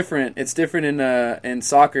it's different. It's different in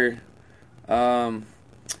soccer.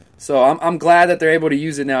 So I'm glad that they're able to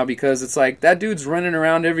use it now because it's like that dude's running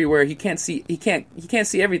around everywhere. He can't see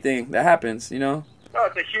everything that happens, No,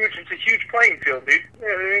 it's a huge playing field, dude.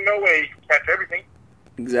 There ain't no way you can catch everything.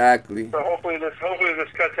 Exactly. So hopefully this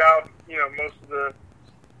cuts out, most of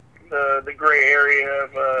the gray area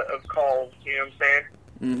of calls. You know what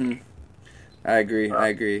I'm saying? I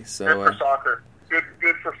agree. So good for soccer.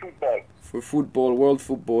 Good for football. For football, world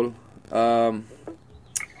football.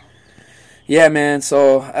 Yeah, man,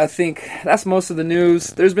 so I think that's most of the news.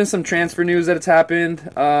 There's been some transfer news that has happened.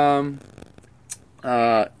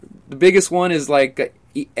 The biggest one is like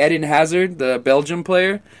Eden Hazard, the Belgium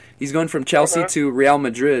player. He's going from Chelsea to Real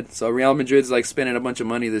Madrid. So Real Madrid's like spending a bunch of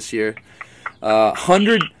money this year.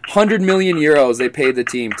 100 million euros they paid the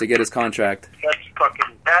team to get his contract.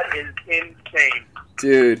 That is insane.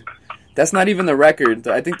 Dude, that's not even the record.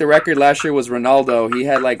 I think the record last year was Ronaldo. He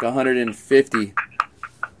had like 150.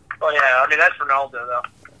 Oh, yeah. I mean, that's Ronaldo, though.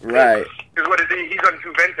 Right. Because what is he? He's on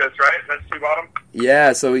Juventus, right? That's who bought him?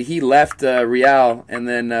 Yeah, so he left Real, and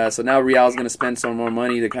then so now Real's going to spend some more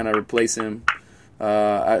money to kind of replace him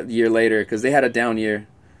a year later because they had a down year.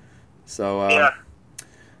 So,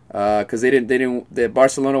 because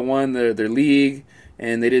Barcelona won their league,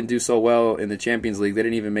 and they didn't do so well in the Champions League. They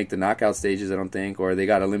didn't even make the knockout stages, I don't think, or they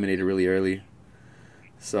got eliminated really early.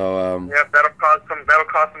 So, that'll cause some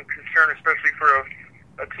concern, especially for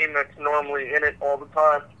a team that's normally in it all the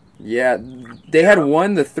time. Yeah, they had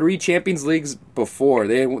won the 3 Champions Leagues before.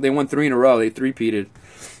 They won 3 in a row. They three-peated.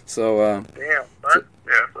 So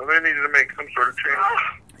so they needed to make some sort of change.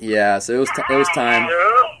 Yeah, so it was time.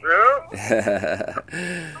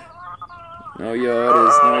 No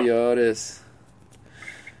llores.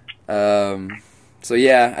 So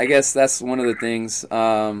yeah, I guess that's one of the things.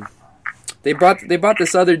 They brought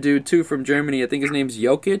this other dude too from Germany. I think his name's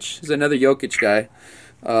Jokic. He's another Jokic guy.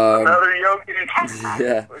 Another Jokic.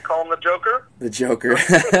 Yeah. We call him the Joker. The Joker.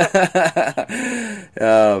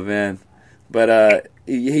 Oh man, but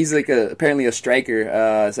he's like apparently a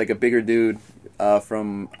striker. It's like a bigger dude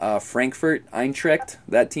from Frankfurt Eintracht,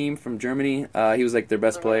 that team from Germany. He was like their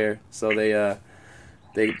best player. So they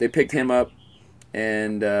they picked him up,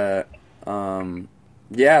 and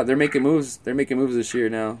yeah, they're making moves. They're making moves this year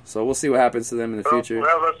now. So we'll see what happens to them in the future.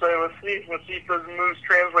 Well, let's see if those moves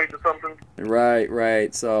translate to something.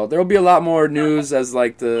 Right. So there'll be a lot more news as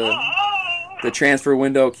like the transfer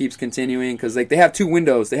window keeps continuing, because like they have two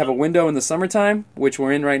windows. They have a window in the summertime, which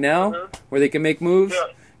we're in right now, where they can make moves,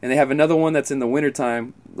 and they have another one that's in the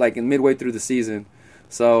wintertime, like in midway through the season.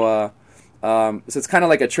 So so it's kind of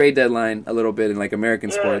like a trade deadline a little bit in like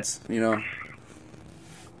American sports, you know.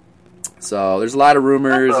 So there's a lot of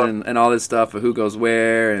rumors and all this stuff of who goes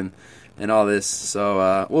where and all this.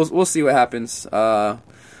 So we'll see what happens. All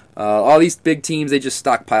these big teams, they just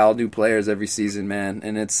stockpile new players every season, man.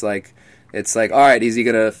 And it's like, all right, is he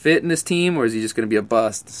gonna fit in this team or is he just gonna be a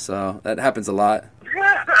bust? So that happens a lot.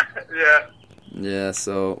 Yeah.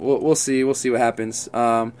 So we'll see. We'll see what happens.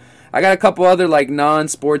 I got a couple other like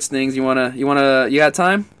non-sports things. You got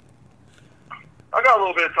time? I got a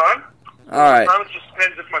little bit of time. All right. It just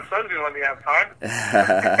depends if my son's gonna let me have time.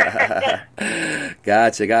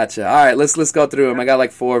 Gotcha. All right, let's go through them. I got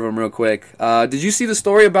like 4 of them real quick. Did you see the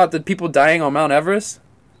story about the people dying on Mount Everest?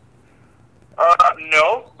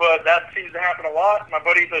 No, but that seems to happen a lot. My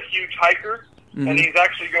buddy's a huge hiker, and he's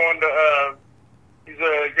actually going to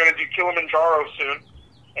do Kilimanjaro soon.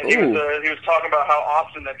 And he was talking about how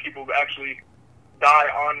often that people actually die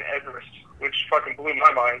on Everest, which fucking blew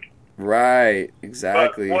my mind. Right,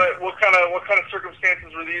 exactly. But what kind of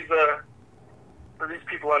circumstances were these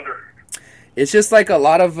people under? It's just like a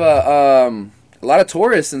lot of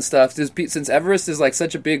tourists and stuff. Since Everest is like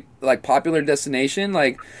such a big like popular destination,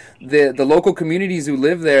 like the local communities who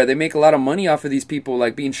live there, they make a lot of money off of these people,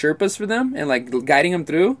 like being Sherpas for them and like guiding them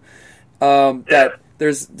through. That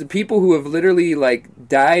there's the people who have literally like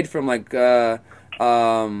died from like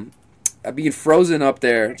being frozen up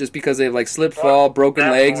there just because they've like slipped, fall,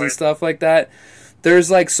 broken legs and stuff like that.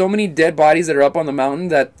 There's like so many dead bodies that are up on the mountain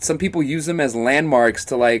that some people use them as landmarks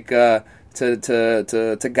to like to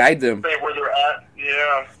guide them. Say where they're at.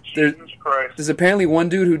 Yeah. Jesus Christ. There's apparently one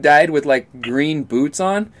dude who died with like green boots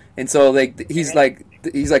on, and so like he's like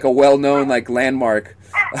a well-known like landmark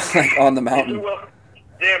like on the mountain.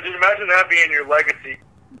 Damn, dude! Imagine that being your legacy.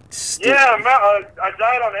 Yeah, I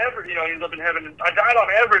died on Everest. You know, he's up in heaven. I died on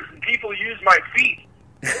Everest, and people use my feet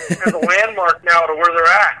as a landmark now to where they're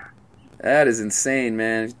at. That is insane,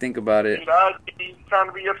 man. If you think about it. He's trying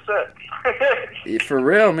to be upset. For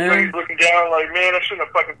real, man. You know, he's looking down like, man, I shouldn't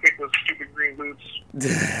have fucking picked those stupid green boots.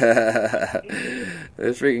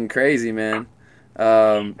 That's freaking crazy, man.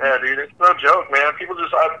 Yeah, dude, it's no joke, man. People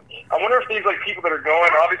just, I wonder if these like people that are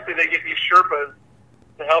going, obviously they get these Sherpas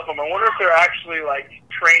to help them. I wonder if they're actually like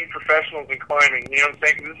trained professionals in climbing. You know what I'm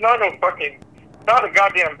saying? 'Cause it's not not a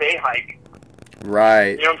goddamn bay hike.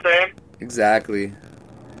 Right. You know what I'm saying? Exactly.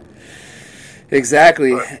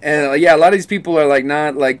 And yeah, a lot of these people are like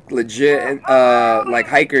not like legit like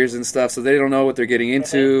hikers and stuff, so they don't know what they're getting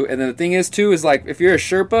into. And then the thing is too is like if you're a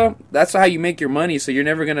Sherpa, that's how you make your money, so you're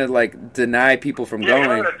never gonna like deny people from going.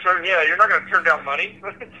 You're not gonna turn down money.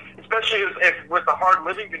 Especially if with the hard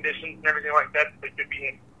living conditions and everything like that they could be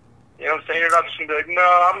in. You know what I'm saying? You're not just going to be like, no,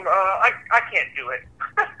 I can't do it.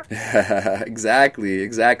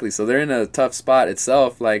 Exactly. So they're in a tough spot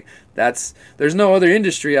itself. Like there's no other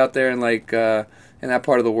industry out there in like in that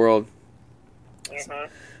part of the world. Mm-hmm.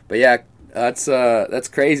 But yeah, that's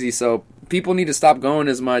crazy. So people need to stop going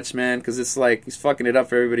as much, man, because it's like he's fucking it up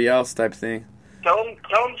for everybody else type thing. Tell them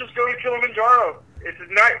just go to Kilimanjaro. It's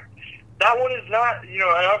not. That one is not, you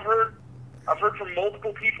know, and I've heard from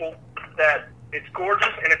multiple people that it's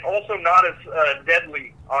gorgeous and it's also not as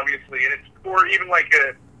deadly, obviously, and it's for even like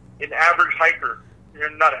an average hiker.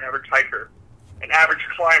 You're not an average hiker, an average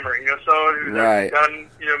climber, you know. So they've done,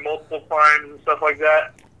 you know, multiple climbs and stuff like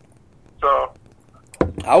that. So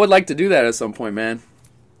I would like to do that at some point, man.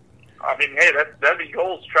 I mean, hey, that'd be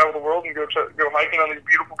goals. Travel the world and go hiking on these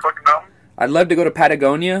beautiful fucking mountains. I'd love to go to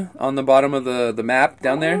Patagonia on the bottom of the map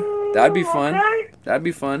down there. That'd be fun. Okay. That'd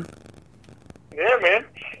be fun. Yeah, man.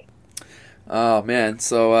 Oh, man.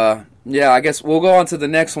 So, yeah, I guess we'll go on to the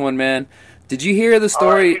next one, man. Did you hear the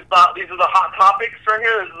story? These are the hot topics right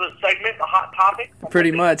here. This is the segment, the hot topics.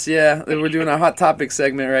 Pretty much, yeah. We're doing a hot topic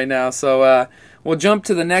segment right now. So, we'll jump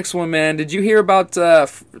to the next one, man. Did you hear about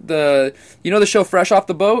the show Fresh Off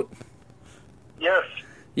the Boat? Yes.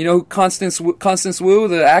 You know Constance Wu,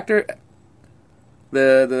 the actor?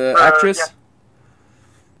 The actress? Yeah.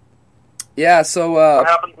 Yeah, so what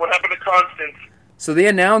happened to Constance? So they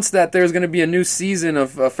announced that there's going to be a new season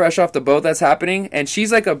of Fresh Off the Boat that's happening, and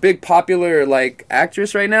she's like a big popular like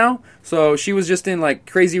actress right now. So she was just in like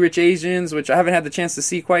Crazy Rich Asians, which I haven't had the chance to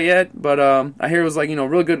see quite yet, but I hear it was like, you know,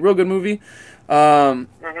 real good movie. They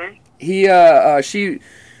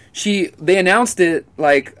announced it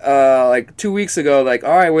like 2 weeks ago, like,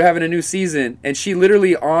 all right, we're having a new season, and she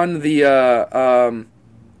literally on the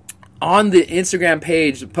Instagram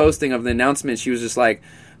page posting of the announcement, she was just like,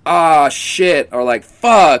 ah, shit, or like,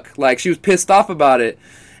 fuck, like she was pissed off about it.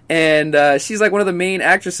 And she's like one of the main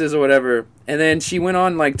actresses or whatever. And then she went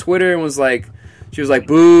on like Twitter and was like, she was like,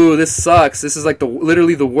 boo, this sucks. This is like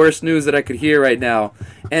literally the worst news that I could hear right now.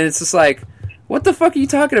 And it's just like, what the fuck are you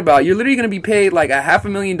talking about? You're literally going to be paid like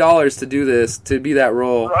 $500,000 to do this, to be that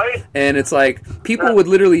role. Right. And it's like, people would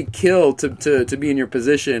literally kill to be in your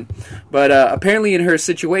position. But apparently in her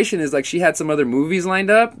situation is like she had some other movies lined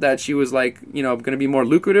up that she was like, you know, going to be more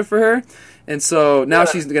lucrative for her. And so now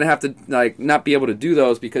she's going to have to like not be able to do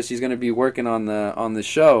those because she's going to be working on the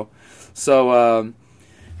show. So,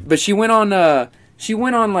 but she went on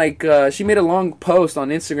like, she made a long post on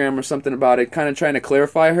Instagram or something about it, kind of trying to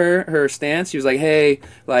clarify her stance. She was like, hey,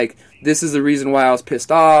 like, this is the reason why I was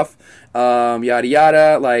pissed off, yada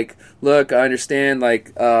yada, like, look, I understand,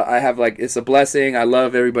 like, I have, like, it's a blessing, I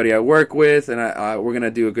love everybody I work with, and we're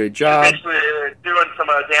gonna do a good job. Basically, doing some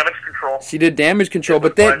damage control. She did damage control,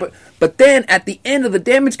 but then at the end of the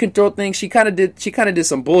damage control thing, she kind of did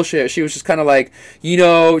some bullshit. She was just kind of like, you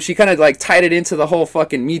know, she kind of like tied it into the whole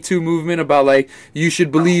fucking Me Too movement about like you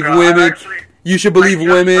should believe women, you should believe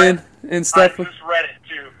women and stuff. I just read it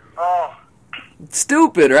too. Oh,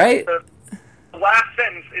 stupid, right? The last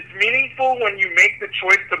sentence. It's meaningful when you make the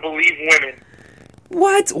choice to believe women.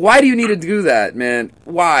 What? Why do you need to do that, man?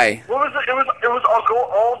 Why? What was it? It was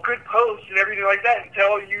all good posts and everything like that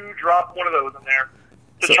until you drop one of those in there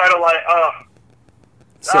to try to like,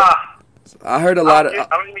 I heard a lot of. I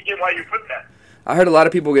don't even get why you put that. I heard a lot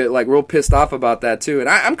of people get like real pissed off about that too, and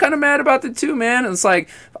I'm kind of mad about it too, man. It's like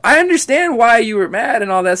I understand why you were mad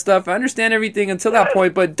and all that stuff. I understand everything until that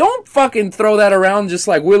point, but don't fucking throw that around just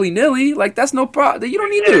like willy nilly. Like that's no problem. You don't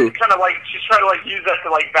need to. It's kind of like she's trying to like use that to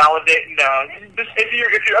like validate. If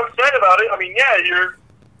you're upset about it, I mean, yeah, you're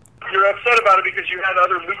upset about it because you had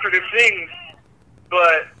other lucrative things,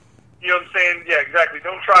 but you know what I'm saying? Yeah, exactly.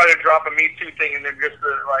 Don't try to drop a Me Too thing and then just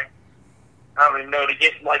like. I don't even know, to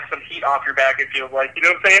get, like, some heat off your back, it feels like. You know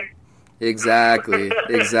what I'm saying? Exactly.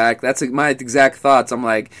 That's my exact thoughts. I'm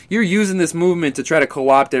like, you're using this movement to try to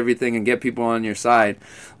co-opt everything and get people on your side,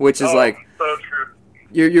 which is like... so true.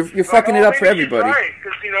 You're fucking it up for everybody. Right,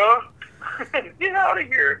 because, you know, get out of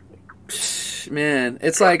here. Man,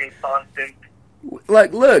 it's like...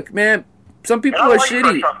 Like, look, man, some people are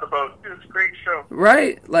shitty. Fresh Off the Boat. It's a great show.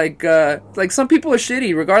 Right? Like some people are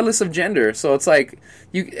shitty regardless of gender. So it's like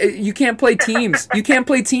you can't play teams. You can't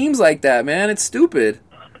play teams like that, man. It's stupid.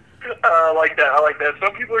 I like that.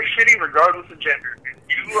 Some people are shitty regardless of gender.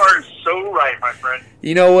 You are so right, my friend.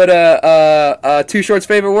 You know what Too Short's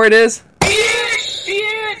favorite word is? Hey,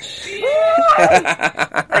 wait,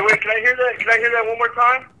 can I hear that? Can I hear that one more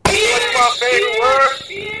time? What's my favorite word?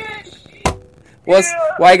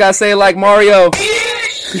 Why you gotta say it like Mario?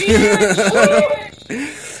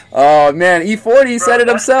 Oh man, E40 said it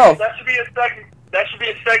himself. That should be a segment. That should be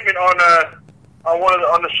a segment on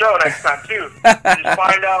the show next time too. Just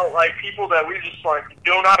find out like people that we just like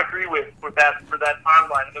do not agree with that for that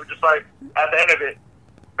timeline, and they're just like at the end of it,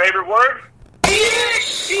 favorite word.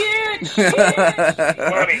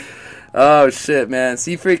 Funny. Oh shit, man!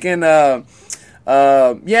 See freaking.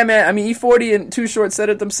 Yeah, man. I mean, E40 and Too Short said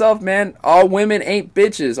it themselves, man. All women ain't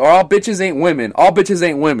bitches, or all bitches ain't women. All bitches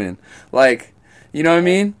ain't women. Like, you know what I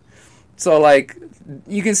mean? So, like,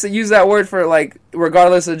 you can use that word for, like,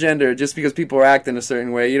 regardless of gender, just because people are acting a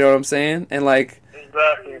certain way. You know what I'm saying? And, like,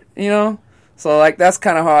 exactly. You know? So, like, that's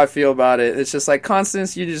kind of how I feel about it. It's just, like,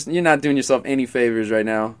 Constance, you're not doing yourself any favors right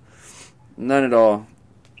now. None at all.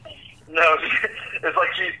 No, it's like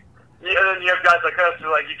and then you have guys like us who,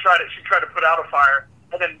 like, she tried to put out a fire,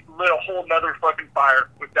 and then lit a whole nother fucking fire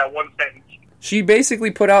with that one sentence. She basically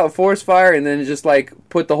put out a forest fire and then just, like,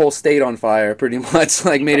 put the whole state on fire, pretty much.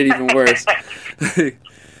 Like, made it even worse.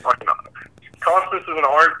 Constance is an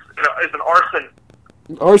arson.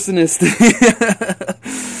 Arsonist.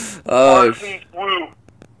 Arsonist woo.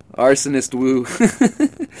 Arsonist woo.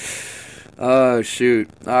 Oh, shoot.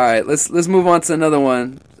 Alright, let's move on to another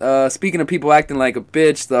one. Speaking of people acting like a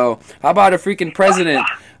bitch, though, how about a freaking president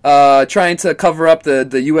trying to cover up the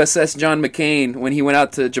USS John McCain when he went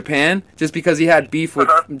out to Japan, just because he had beef with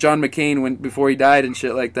John McCain before he died and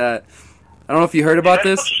shit like that? I don't know if you heard about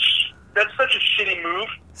this. that's such a shitty move.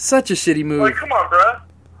 Such a shitty move. Like, come on, bruh.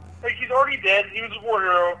 Like, he's already dead. He was a war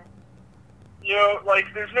hero. You know, like,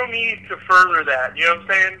 there's no need to further that. You know what I'm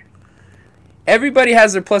saying? Everybody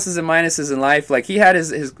has their pluses and minuses in life. Like, he had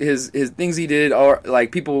his things he did, or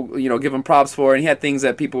like people, give him props for, and he had things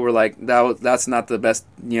that people were like, that's not the best,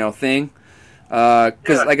 thing.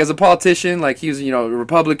 Because like as a politician, like he was, a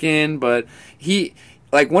Republican, but he,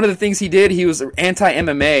 like one of the things he did, he was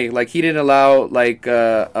anti-MMA. Like he didn't allow like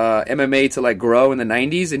MMA to like grow in the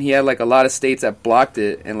 90s, and he had like a lot of states that blocked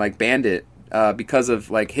it and like banned it because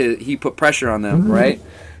of like he put pressure on them, right?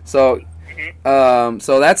 So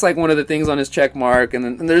that's like one of the things on his check mark, and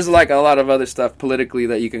then there's like a lot of other stuff politically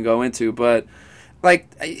that you can go into, but like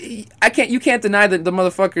you can't deny that the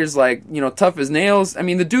motherfucker's like tough as nails. I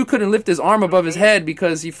mean, the dude couldn't lift his arm above his head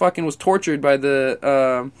because he fucking was tortured by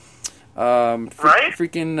the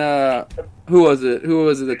freaking who was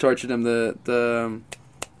it that tortured him, the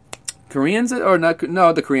Koreans or not?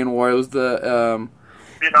 No, the Korean War. It was the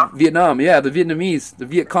Vietnam. Yeah, the Vietnamese, the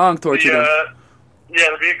Viet Cong tortured him. Yeah,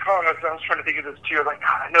 the Viet Cong. I was trying to think of this too. I was like,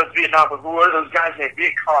 God, I know it's Vietnam, but who are those guys named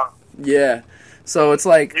Viet Cong? Yeah, so it's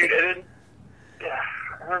like, dude,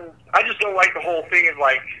 I just don't like the whole thing of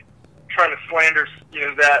like trying to slander,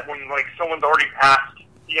 that when like someone's already passed.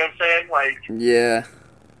 You know what I'm saying? Like, yeah,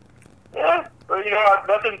 but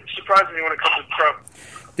nothing surprises me when it comes to Trump.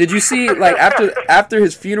 Did you see, like, after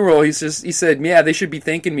his funeral, he said, yeah, they should be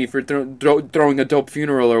thanking me for throwing a dope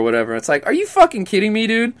funeral or whatever. It's like, are you fucking kidding me,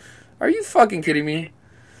 dude? Are you fucking kidding me?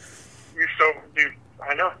 Dude,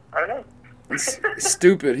 I know. He's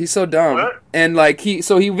stupid. He's so dumb. What? And, like, he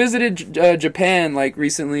visited Japan, like,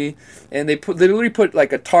 recently, and they literally put,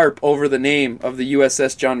 like, a tarp over the name of the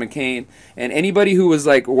USS John McCain. And anybody who was,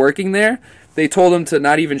 like, working there, they told him to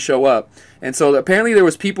not even show up. And so apparently there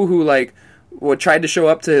was people who, like, tried to show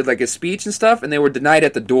up to like his speech and stuff, and they were denied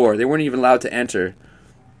at the door. They weren't even allowed to enter.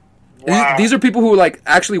 Wow. These are people who like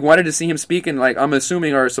actually wanted to see him speak, and like I'm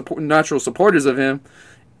assuming are natural supporters of him,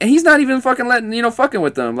 and he's not even fucking fucking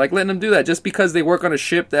with them, like letting them do that just because they work on a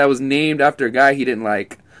ship that was named after a guy he didn't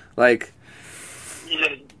like. Like, he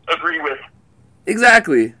didn't agree with.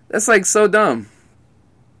 Exactly. That's like so dumb.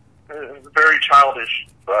 It's very childish,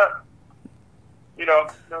 but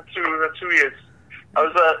that's who he is.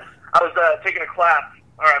 I was taking a class,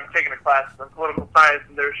 or I'm taking a class in political science,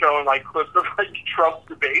 and they're showing like clips of like Trump's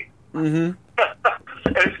debate. Mm-hmm.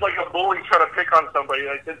 And it's like a bully trying to pick on somebody.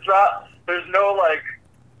 Like there's not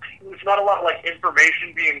a lot of like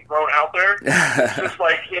information being thrown out there. It's just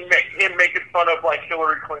like him making fun of like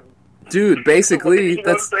Hillary Clinton. Dude, basically,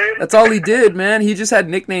 that's all he did, man. He just had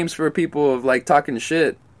nicknames for people of like talking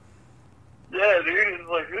shit. Yeah, dude, it's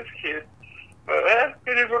like this kid. But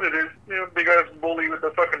it is what it is. Big ass bully with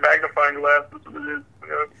a fucking magnifying glass. That's what it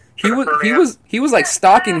is. He was like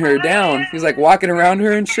stalking her down. He was like walking around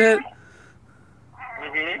her and shit.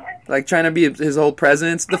 Mm-hmm. Like trying to be his whole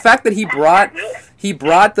presence. The fact that he brought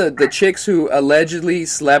the chicks who allegedly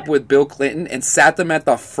slept with Bill Clinton and sat them at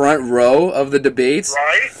the front row of the debates.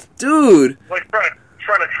 Right? Dude. Like trying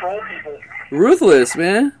to troll people. Ruthless,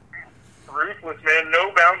 man. Ruthless, man.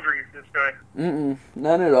 No boundaries, this guy.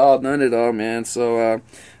 None at all, man. So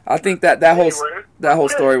I think that whole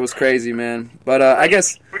story was crazy, man. But I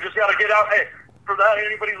guess we just gotta get out. Hey, for that,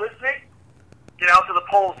 anybody listening, get out to the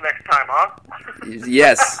polls next time, huh?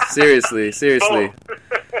 Yes, seriously.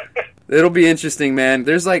 It'll be interesting, man.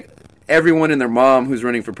 There's like everyone and their mom who's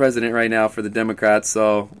running for president right now for the Democrats,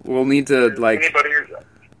 so we'll need to like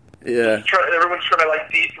everyone's trying to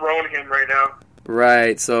like dethrone him right now.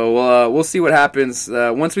 Right, so we'll see what happens.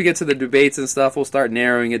 Once we get to the debates and stuff, we'll start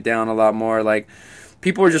narrowing it down a lot more. Like,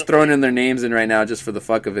 people are just throwing in their names in right now just for the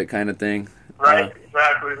fuck of it kind of thing. Right,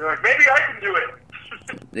 exactly. They're like, maybe I can do it.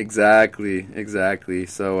 Exactly.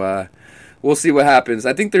 So we'll see what happens.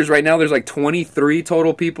 I think there's like 23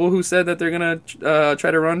 total people who said that they're going to try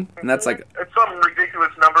to run. And that's like... It's some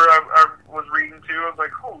ridiculous number I was reading too. I was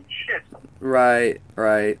like, holy shit. Right.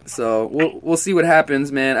 So we'll see what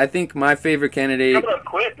happens, man. I think my favorite candidate. Coming up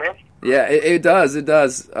quick, man. Yeah, it does.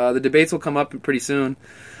 The debates will come up pretty soon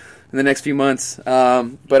in the next few months.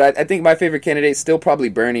 But I think my favorite candidate is still probably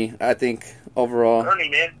Bernie. I think overall. Bernie,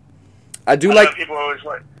 man. I do like people always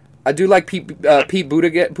like. I do like Pete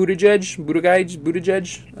Buttigieg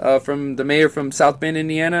from the mayor from South Bend,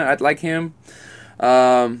 Indiana. I'd like him.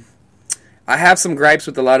 I have some gripes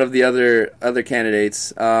with a lot of the other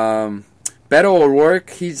candidates. Beto O'Rourke,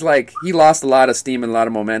 he lost a lot of steam and a lot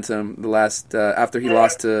of momentum the last after he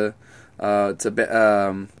lost to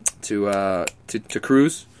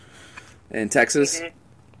Cruz in Texas.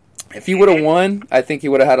 Mm-hmm. If he would have won, I think he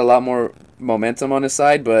would have had a lot more momentum on his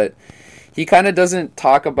side. But he kind of doesn't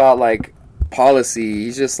talk about like policy.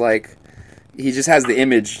 He's just like he just has the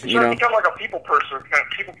image, He's you trying know. to become like a people person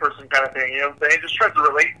kind of thing. You know what I'm saying? He just tries to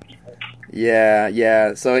relate to people.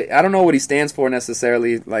 Yeah. So I don't know what he stands for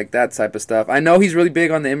necessarily, like that type of stuff. I know he's really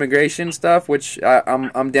big on the immigration stuff, which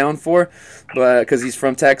I'm down for, but because he's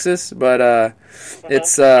from Texas. But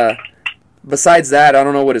it's besides that, I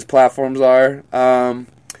don't know what his platforms are.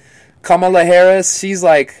 Kamala Harris,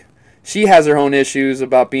 she has her own issues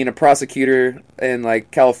about being a prosecutor in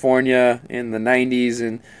like California in the 90s,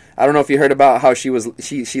 and I don't know if you heard about how she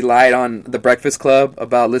lied on The Breakfast Club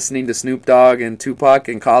about listening to Snoop Dogg and Tupac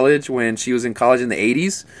in college when she was in college in the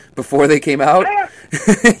 80s before they came out.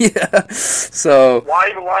 Yeah. So Why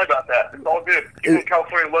even lie about that? It's all good. People in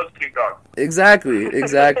California love Snoop Dogg. Exactly.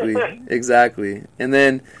 And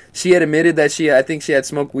then she had admitted that I think she had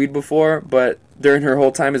smoked weed before, but during her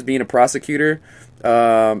whole time as being a prosecutor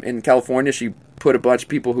in California, she put a bunch of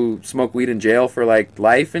people who smoke weed in jail for like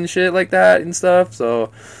life and shit like that and stuff. So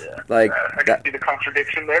like I can see the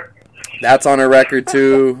contradiction there. that's on her record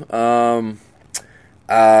too. Who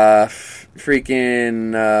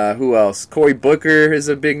else? Cory Booker is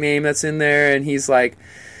a big name that's in there, and he's like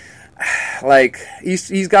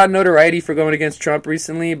he's got notoriety for going against Trump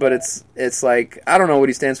recently, but it's like I don't know what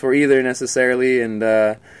he stands for either necessarily, and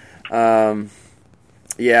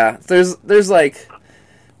yeah, there's like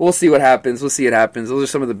we'll see what happens. Those are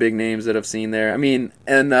some of the big names that I've seen there. I mean,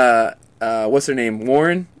 and what's her name?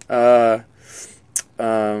 Warren, the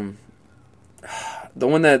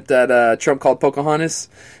one that Trump called Pocahontas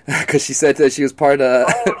because she said that she was part of.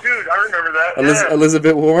 Oh, dude, I remember that.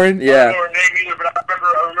 Elizabeth Warren. I Yeah. don't know her name either, but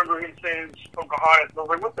I remember him saying Pocahontas. I was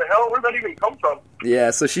like, what the hell? Where did that even come from? Yeah,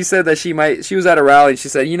 so she said that she was at a rally and she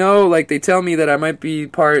said, like they tell me that I might be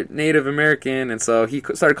part Native American, and so he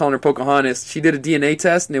started calling her Pocahontas. She did a DNA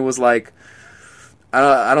test and it was like,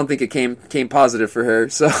 I don't think it came positive for her,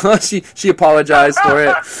 so she apologized for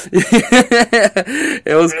it.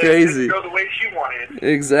 It was crazy. It didn't go the way she wanted.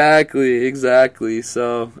 Exactly.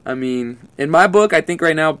 So, I mean, in my book, I think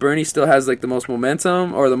right now Bernie still has like the most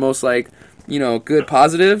momentum or the most like, good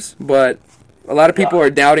positives, but a lot of people are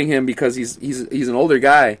doubting him because he's an older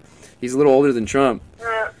guy. He's a little older than Trump.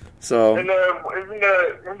 Yeah. So. And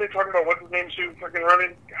weren't they talking about what's his name too? Fucking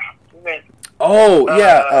running. Oh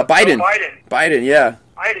yeah, Biden. No, Biden, yeah.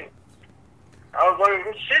 Biden. I was like,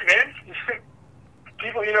 well, shit, man.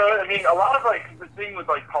 People, I mean, a lot of like the thing with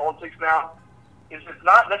like politics now is it's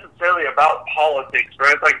not necessarily about politics,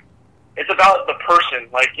 right? It's like it's about the person.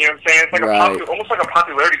 Like, you know what I'm saying? It's like almost like a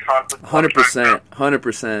popularity contest.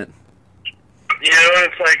 100%.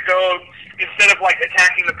 It's like, instead of like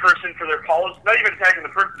attacking the person for their policy, not even attacking the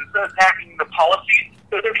person, instead of attacking the policy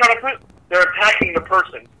that they're trying to put, they're attacking the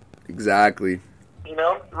person. Exactly.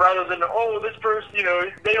 Rather than, this person,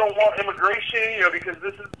 they don't want immigration, because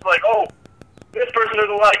this is like, this person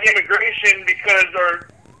doesn't like immigration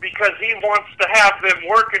because he wants to have them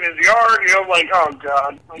work in his yard, like, oh,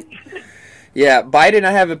 God. Yeah, Biden,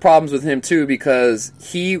 I have problems with him, too, because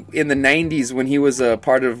he, in the 90s, when he was a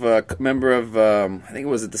part of a member of, I think it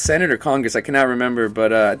was the Senate or Congress, I cannot remember,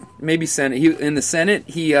 but maybe Senate. In the Senate,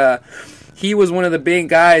 he was one of the big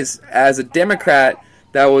guys as a Democrat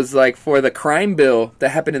that was like for the crime bill that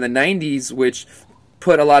happened in the 90s, which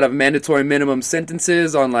put a lot of mandatory minimum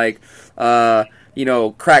sentences on like,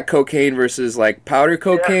 crack cocaine versus like powder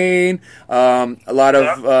cocaine. A lot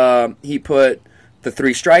of, he put the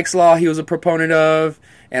 3 strikes law he was a proponent of,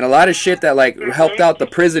 and a lot of shit that like helped out the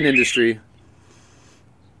prison industry.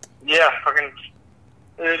 Yeah, fucking,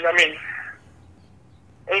 I mean,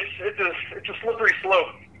 it's a slippery slope,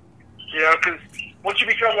 because once you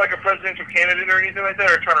become like a presidential candidate or anything like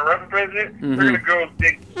that, or trying to run for president, they're going to go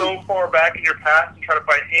dig so far back in your past and try to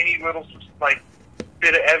find any little like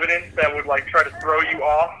bit of evidence that would like try to throw you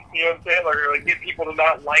off. You know what I'm saying? Or like get people to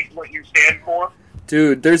not like what you stand for.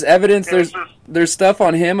 Dude, there's evidence. There's stuff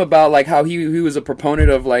on him about like how he was a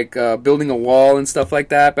proponent of like building a wall and stuff like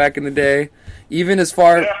that back in the day. Even as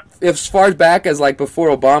far back as like before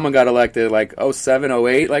Obama got elected, like 07,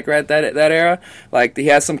 08, like right that era, like he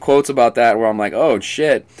has some quotes about that where I'm like, oh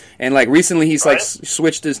shit. And like recently he's like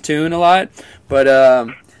switched his tune a lot, but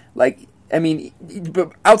like I mean,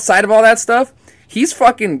 but outside of all that stuff, he's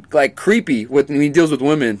fucking like creepy when he deals with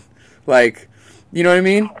women, like, you know what I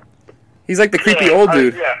mean? He's like the creepy old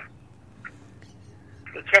dude. Yeah,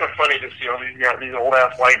 it's kind of funny to see all these old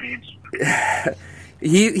ass white dudes.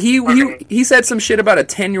 He said some shit about a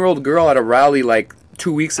 10-year-old girl at a rally like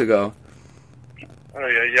 2 weeks ago. Oh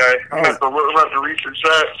yeah. I'm going to have to research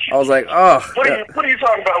that. I was like, oh. What are you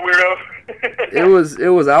talking about, weirdo? It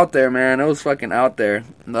was out there, man. It was fucking out there.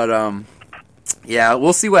 But Yeah,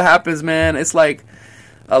 we'll see what happens, man. It's like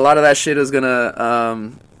a lot of that shit is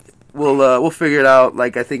gonna we'll figure it out.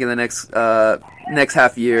 Like I think in the next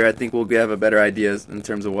half year, I think we'll have a better idea in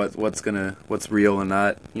terms of what's real and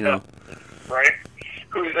not. You know, right?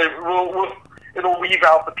 It'll leave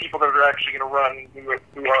out the people that are actually going to run who aren't.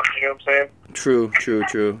 You know what I'm saying? True. So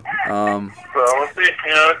we'll see.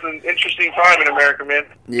 You know, it's an interesting time in America, man.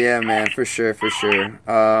 Yeah, man, for sure.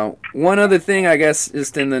 One other thing, I guess,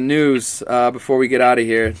 just in the news before we get out of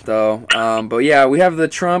here, though. But yeah, we have the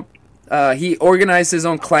Trump. He organized his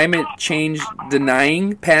own climate change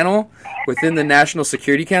denying panel within the National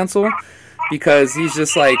Security Council because he's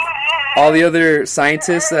just like all the other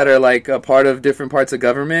scientists that are like a part of different parts of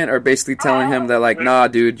government are basically telling him that like, nah,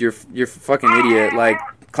 dude, you're a fucking idiot. Like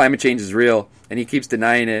climate change is real, and he keeps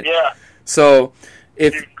denying it. Yeah. So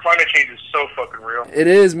if climate change is so fucking real. It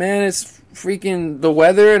is, man. It's freaking the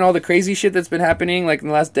weather and all the crazy shit that's been happening like in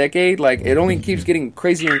the last decade. Like it only keeps getting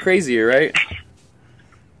crazier and crazier, right?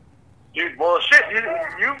 Dude, well, shit,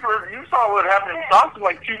 you saw what happened in Stockton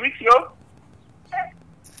like 2 weeks ago.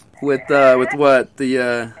 With what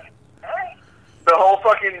the whole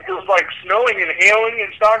fucking, it was like snowing and hailing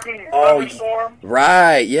in Stockton, thunderstorm.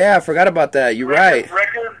 Right, yeah, I forgot about that. You're right. It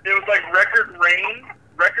was like record rain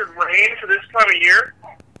for this time of year.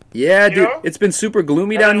 Yeah, dude, it's been super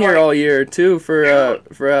gloomy down here all year too for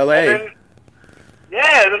LA. And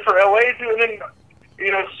then for LA too, and then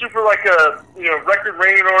super like a record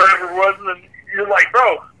rain or whatever it was, and then you're like,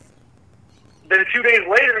 bro. Then 2 days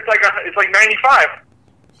later, it's like 95.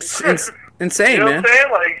 It's insane, you know man. What I'm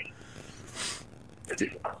saying? Like. It's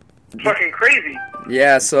fucking crazy.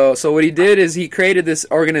 Yeah, so what he did is he created this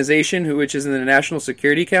organization which is in the National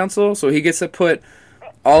Security Council, so he gets to put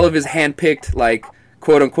all of his handpicked like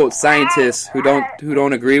quote unquote scientists who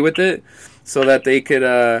don't agree with it so that they could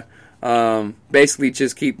basically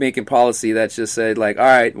just keep making policy that just said like, all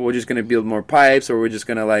right, we're just gonna build more pipes, or we're just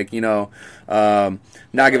gonna like not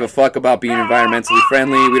give a fuck about being environmentally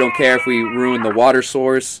friendly. We don't care if we ruin the water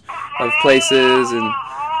source of places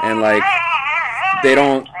and like they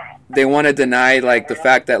want to deny like the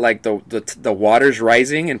fact that like the water's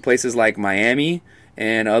rising in places like Miami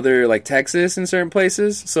and other like Texas in certain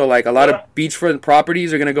places. So like a lot of beachfront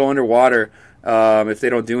properties are going to go underwater if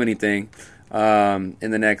they don't do anything in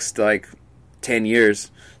the next like 10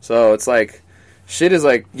 years. So it's like shit is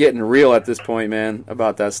like getting real at this point, man,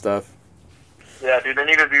 about that stuff. Yeah, dude, they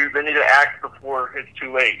need to act before it's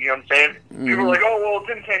too late. You know what I'm saying? Mm-hmm. People are like, oh, well,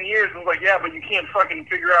 it's in 10 years. I was like, yeah, but you can't fucking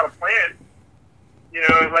figure out a plan.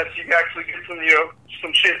 Unless you actually get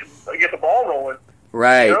some shit, get the ball rolling.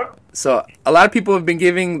 Right. You know? So a lot of people have been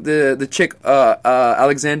giving the chick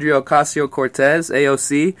Alexandria Ocasio-Cortez,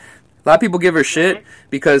 AOC. A lot of people give her shit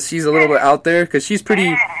because she's a little bit out there because she's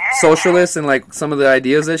pretty socialist and like some of the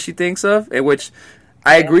ideas that she thinks of, in which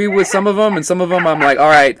I agree with some of them, and some of them I'm like, all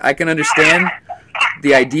right, I can understand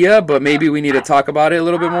the idea, but maybe we need to talk about it a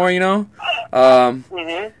little bit more,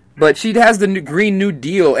 But she has the Green New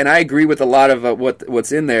Deal, and I agree with a lot of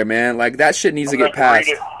what's in there, man. Like, that shit needs to get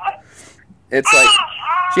passed. It's like,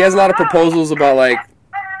 she has a lot of proposals about, like,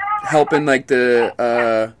 helping, like,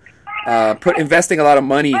 investing a lot of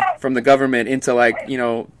money from the government into, like,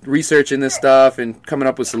 researching this stuff and coming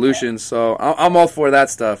up with solutions. So, I'm all for that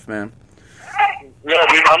stuff, man. Yeah,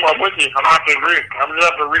 dude, I'm with you. I'm going to have to agree. I'm going to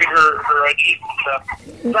have to read her ideas and stuff.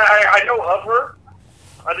 I know of her.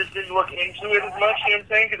 I just didn't look into it as much, you know what I'm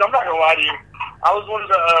saying? Because I'm not going to lie to you. I'm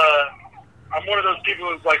one of those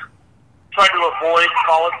people who's, like, trying to avoid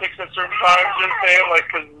politics at certain times, you know what I'm saying? Like,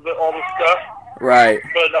 because of all this stuff. Right.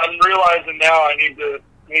 But I'm realizing now I need to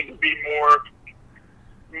be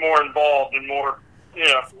more involved and more,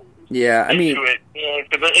 Yeah, I mean... into it.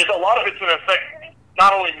 Because a lot of it's going to affect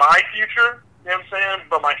not only my future, you know what I'm saying,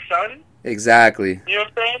 but my son. Exactly. You know what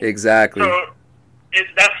I'm saying? Exactly. So,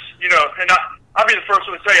 that's, and I'll be the first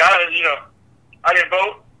one to tell you, I didn't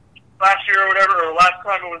vote last year or whatever, or last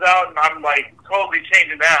time it was out, and I'm, like, totally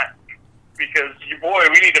changing that. Because, boy,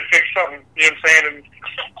 we need to fix something, you know what I'm saying?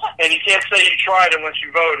 And you can't say you tried unless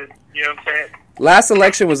you voted, you know what I'm saying? Last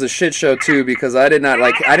election was a shit show, too, because I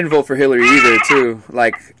didn't vote for Hillary either, too.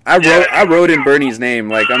 Like, I wrote in Bernie's name.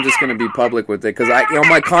 Like, I'm just going to be public with it. Because, on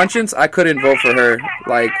my conscience, I couldn't vote for her,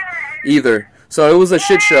 like, either. So it was a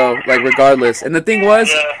shit show, like, regardless. And the thing was,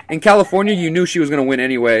 in California, you knew she was going to win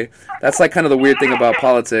anyway. That's, like, kind of the weird thing about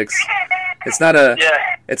politics. You gotta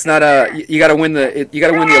win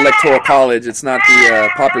the Electoral College. It's not the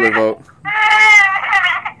popular vote.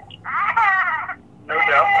 No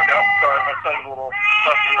doubt. Sorry, my son's a little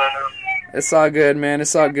fussy right now. It's all good, man.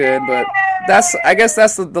 It's all good, but I guess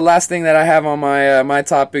that's the last thing that I have on my my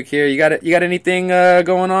topic here. You got anything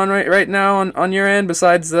going on right now on your end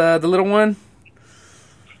besides the little one?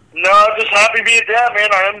 No, I'm just happy to be a dad, man.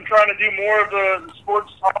 I am trying to do more of the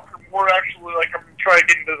sports talk, more actually. Like I'm trying to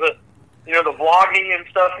get into the vlogging and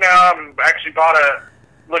stuff now. I'm actually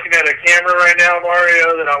looking at a camera right now,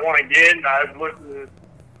 Mario, that I want to get. And I've looked at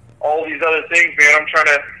all these other things, man. I'm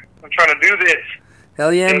trying to do this.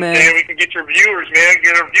 Hell yeah, man. And we can get your viewers, man.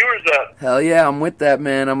 Get our viewers up. Hell yeah, I'm with that,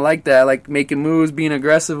 man. I'm like that. I like making moves, being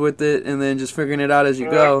aggressive with it, and then just figuring it out as you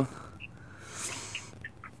go.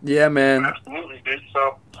 Yeah, man. Absolutely, dude.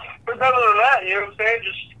 So, but other than that, you know what I'm saying?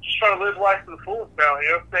 Just trying to live life to the fullest now, you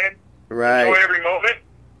know what I'm saying? Right. Enjoy every moment.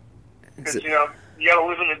 Because, you got to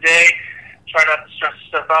live in the day. Try not to stress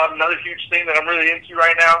stuff out. Another huge thing that I'm really into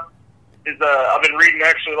right now is I've been reading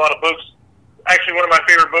actually a lot of books. Actually, one of my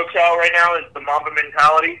favorite books out right now is The Mamba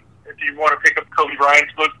Mentality. If you want to pick up Kobe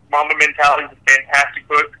Bryant's book, Mamba Mentality is a fantastic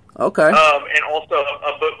book. Okay. And also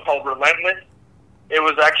a book called Relentless. It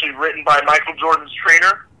was actually written by Michael Jordan's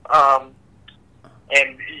trainer.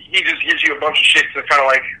 And he just gives you a bunch of shit to kind of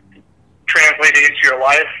like translate it into your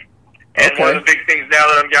life. And one of the big things now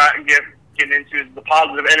that I'm getting into is the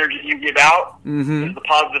positive energy you give out is the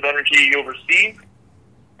positive energy you'll receive.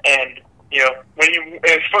 And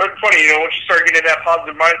it's funny, once you start getting that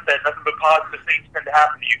positive mindset, nothing but positive things tend to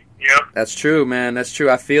happen to you, That's true, man. That's true.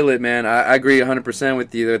 I feel it, man. I agree 100%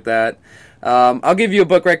 with you with that. I'll give you a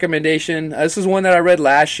book recommendation. This is one that I read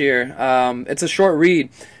last year. It's a short read.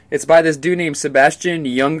 It's by this dude named Sebastian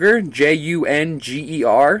Junger,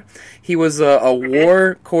 Junger. He was a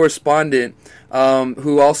war correspondent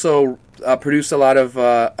who also produced a lot of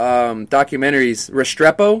documentaries.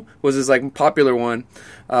 Restrepo was his popular one,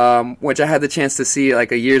 which I had the chance to see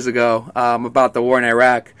years ago about the war in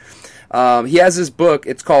Iraq. He has this book.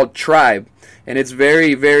 It's called Tribe, and it's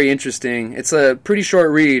very, very interesting. It's a pretty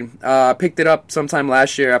short read. I picked it up sometime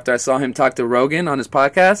last year after I saw him talk to Rogan on his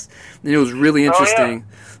podcast, and it was really interesting.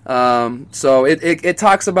 So it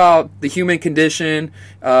talks about the human condition,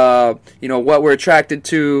 what we're attracted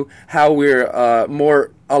to, how we're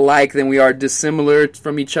more alike than we are dissimilar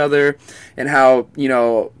from each other, and how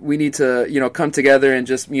we need to come together and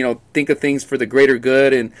just think of things for the greater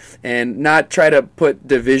good, and not try to put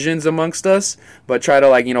divisions amongst us, but try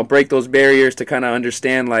to break those barriers to kind of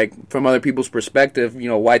understand from other people's perspective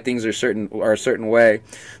why things are a certain way.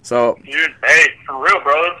 So dude, hey, for real,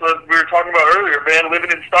 bro, that's what we were talking about earlier, man. Living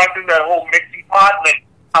in Stockton, that whole mixing pot, and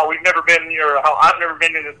how we've never been or how I've never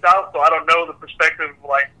been in the South, so I don't know the perspective of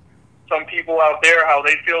some people out there, how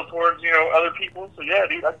they feel towards, other people. So yeah,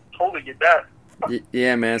 dude, I totally get that.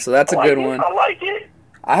 Yeah, man. So that's a good one. I like it.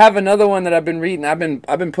 I have another one that I've been reading. I've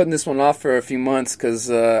been putting this one off for a few months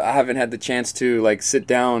because I haven't had the chance to sit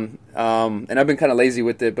down, and I've been kind of lazy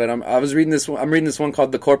with it. But I was reading this one. I'm reading this one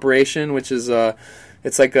called The Corporation, which is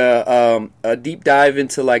it's a deep dive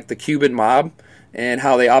into the Cuban mob and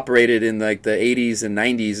how they operated in the 80s and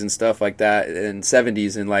 90s and stuff like that, and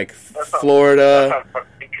 70s in Florida.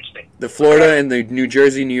 The Florida and the New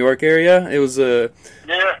Jersey, New York area. It was a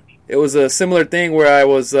similar thing where I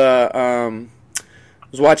was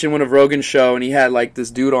watching one of Rogan's show, and he had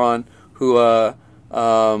this dude on who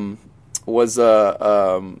was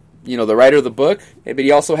the writer of the book, but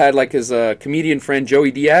he also had his comedian friend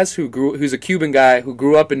Joey Diaz, who's a Cuban guy who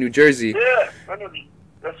grew up in New Jersey. Yeah, I know.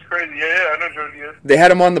 That's crazy. Yeah, I know Joey Diaz. They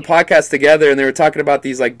had him on the podcast together, and they were talking about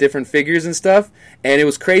these different figures and stuff, and it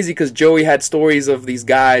was crazy because Joey had stories of these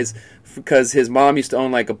guys because his mom used to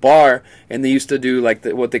own a bar, and they used to do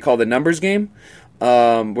what they call the numbers game,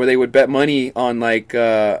 where they would bet money on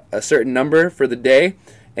a certain number for the day.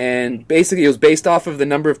 And basically, it was based off of the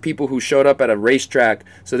number of people who showed up at a racetrack.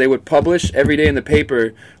 So they would publish every day in the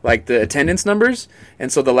paper, the attendance numbers.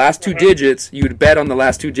 And so the last two digits, you would bet on the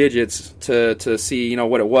last two digits to see,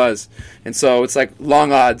 what it was. And so it's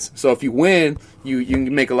long odds. So if you win, you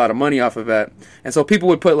can make a lot of money off of that. And so people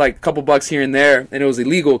would put a couple bucks here and there, and it was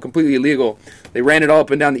illegal, completely illegal. They ran it all up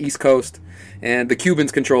and down the East Coast, and the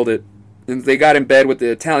Cubans controlled it. And they got in bed with the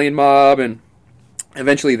Italian mob, and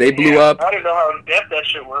eventually they blew up. I didn't know how in-depth that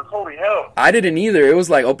shit was. Holy hell. I didn't either. It was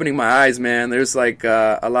opening my eyes, man. There's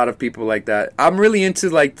a lot of people like that. I'm really into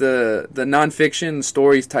the nonfiction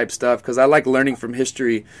stories type stuff because I like learning from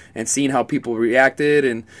history and seeing how people reacted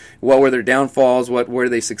and what were their downfalls, where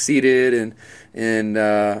they succeeded, and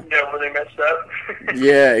where they messed up.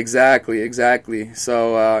 Yeah, exactly.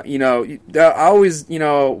 So I always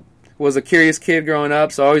was a curious kid growing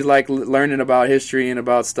up, so I always liked learning about history and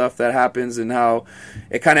about stuff that happens and how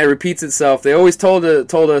it kind of repeats itself. They always told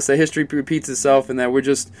us that history repeats itself, and that we're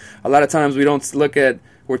just, a lot of times we don't look at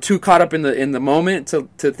we're too caught up in the moment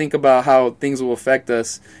to think about how things will affect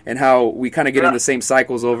us and how we kind of get in the same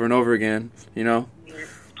cycles over and over again. You know.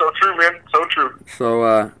 So true, man. So true.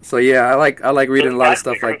 So yeah, I like reading a lot of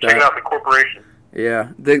stuff like that. Checking out the corporation.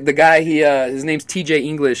 Yeah, the guy his name's T.J.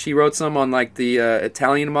 English. He wrote some on like the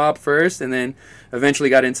Italian mob first, and then eventually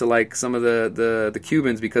got into like some of the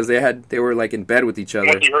Cubans because they were like in bed with each other.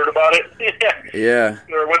 Once you heard about it, yeah.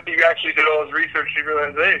 Or once you actually did all this research, you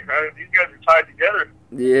realized, hey, these guys are tied together.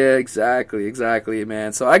 Yeah, exactly,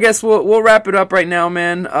 man. So I guess we'll wrap it up right now,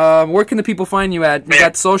 man. Where can the people find you at? You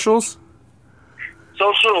got socials?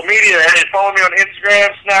 Social media, hey, follow me on Instagram,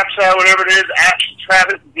 Snapchat, whatever it is, at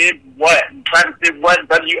Travis Did What. Travis Did What,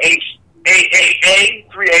 WHAAA, 3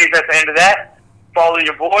 A's at the end of that. Follow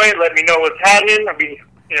your boy, let me know what's happening. I mean,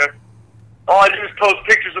 all I do is post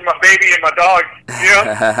pictures of my baby and my dog,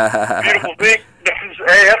 beautiful thing.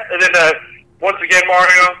 And then, once again,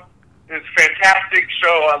 Mario, it's a fantastic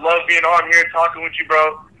show. I love being on here talking with you,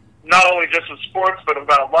 bro. Not only just with sports, but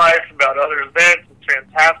about life, about other events. It's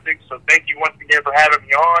fantastic. So thank you once again for having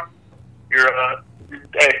me on. You're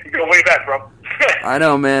going way back, bro. I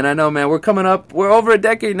know, man. We're coming up. We're over a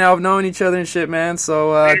decade now of knowing each other and shit, man.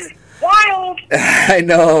 So it's wild. I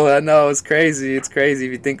know. It's crazy. If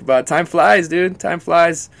you think about it. Time flies, dude. Time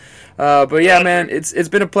flies. But yeah, man, it's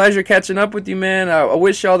been a pleasure catching up with you, man. I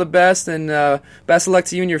wish you all the best, and best of luck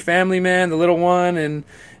to you and your family, man, the little one, and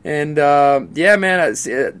yeah, man,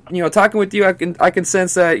 talking with you, I can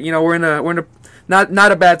sense that we're in a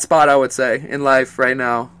not a bad spot, I would say, in life right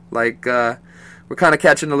now. Like we're kind of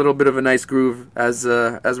catching a little bit of a nice groove as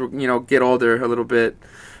we get older a little bit,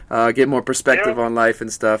 get more perspective on life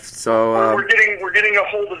and stuff. So we're getting a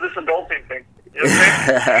hold of this adulting thing. You know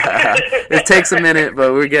it takes a minute,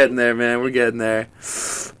 but we're getting there, man. We're getting there.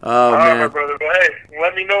 Oh, man. My brother. But hey,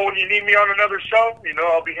 let me know when you need me on another show.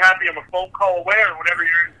 I'll be happy. I'm a phone call away, or whenever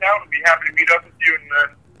you're in town, I'll be happy to meet up with you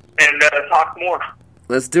and talk more.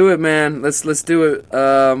 Let's do it, man. Let's do it.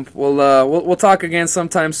 We'll talk again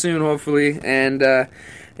sometime soon, hopefully. And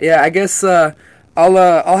yeah, I guess I'll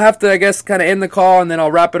have to, I guess, kind of end the call, and then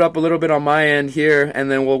I'll wrap it up a little bit on my end here,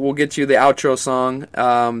 and then we'll get you the outro song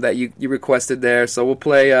that you requested there. So we'll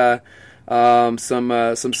play some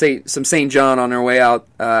St. John on our way out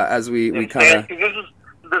as we kind of. This is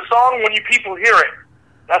the song when you people hear it.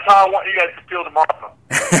 That's how I want you guys to feel tomorrow.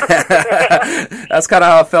 That's kind of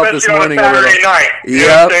how I felt this morning. On a Saturday night.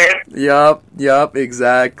 Yep.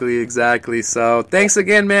 Exactly. So thanks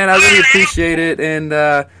again, man. I really appreciate it, and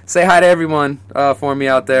say hi to everyone for me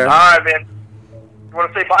out there. All right, man. You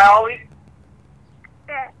want to say bye, Ollie?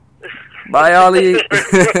 Bye, Ollie.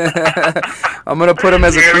 I'm gonna put him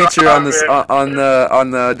as a feature on this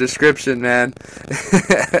on the description, man.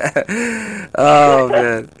 Oh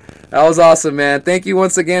man. That was awesome, man. Thank you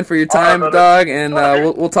once again for your time, dog, and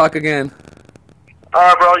we'll talk again. All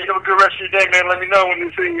right, bro. You have a good rest of your day, man. Let me know when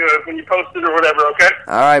you post it or whatever, okay?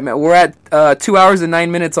 All right, man. We're at 2 hours and 9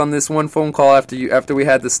 minutes on this one phone call after we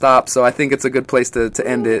had to stop, so I think it's a good place to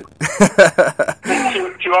end it.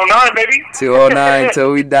 209, baby. 209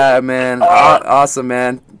 till we die, man. Awesome,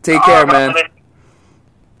 man. Take care, man. All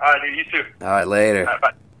right, dude. You too. All right, later. All right,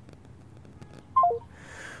 bye.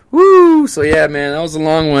 Woo! So yeah, man, that was a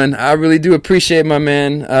long one. I really do appreciate my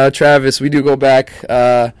man, Travis. We do go back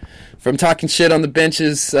from talking shit on the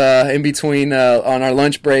benches in between on our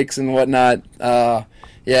lunch breaks and whatnot. Yeah,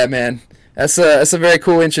 man, that's a very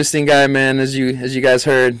cool, interesting guy, man. As you guys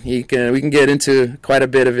heard, we can get into quite a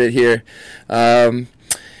bit of it here.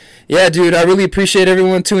 Yeah, dude, I really appreciate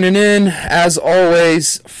everyone tuning in. As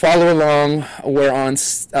always, follow along. We're on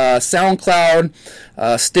SoundCloud,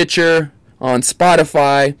 Stitcher, on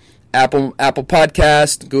Spotify, Apple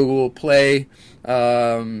Podcast, Google Play,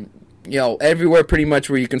 everywhere pretty much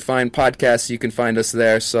where you can find podcasts, you can find us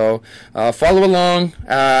there. So follow along.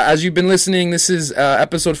 As you've been listening, this is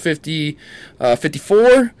episode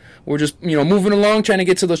 54. We're just moving along, trying to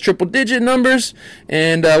get to those triple-digit numbers,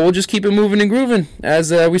 and we'll just keep it moving and grooving,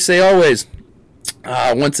 as we say always.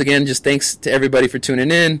 Once again, just thanks to everybody for tuning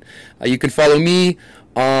in. You can follow me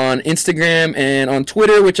on Instagram and on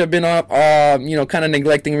Twitter, which I've been kind of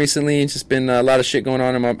neglecting recently. It's just been a lot of shit going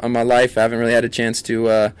on in my life. I haven't really had a chance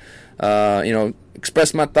to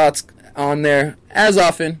express my thoughts on there as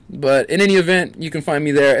often, but in any event, you can find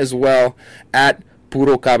me there as well at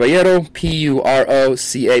Puro Caballero,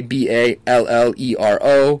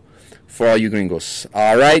 PuroCaballero, for all you gringos.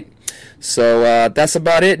 All right. So that's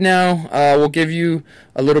about it now. We'll give you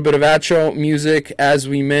a little bit of outro music as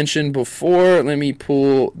we mentioned before. Let me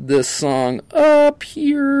pull this song up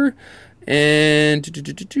here. And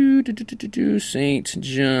St.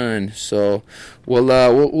 John. So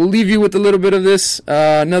we'll leave you with a little bit of this.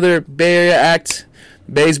 Another Bay Area act.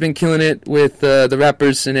 Bay's been killing it with the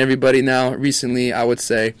rappers and everybody now recently, I would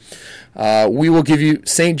say. We will give you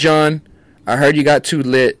St. John. I heard you got too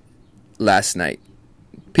lit last night.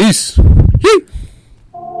 Peace. Yee.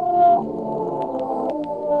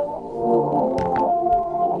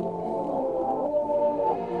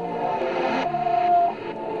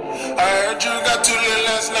 I heard you got too lit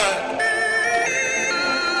last night.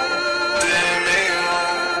 Damn,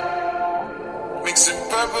 man. Mixing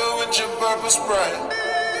purple with your purple Sprite.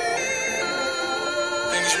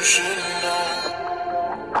 Things you shouldn't know.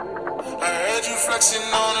 I heard you flexing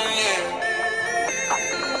on them, yeah.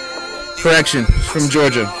 Correction, from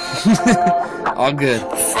Georgia. All good.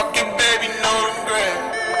 Fucking baby, know them great.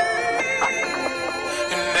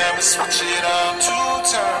 And never switch it up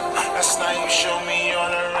 2 times. Last night you showed me all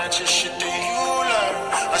the ratchet shit that you learn.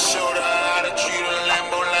 I showed her how to treat a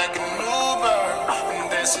Lambo like a new bird. And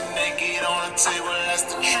dancing naked on the table, that's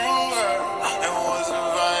the true her. It was a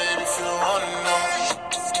vibe if you wanna know.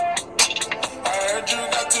 I heard you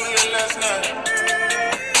got too lit last night.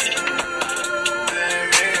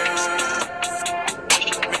 Damn, yeah.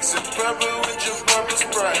 Mixing purple with your purple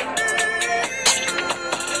Sprite.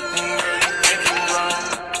 And girl, you make it run.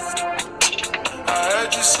 I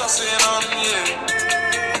heard you saucing on me, yeah.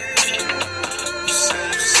 You say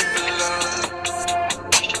you sick of love.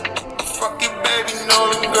 Fuck it, baby, know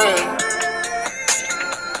them great.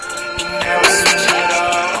 You never switch it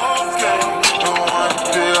up, okay. The 1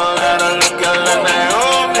 pill gotta look at like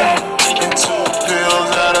Naomi. And 2 pills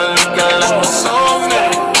gotta look at like my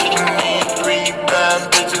soulmate. You need 3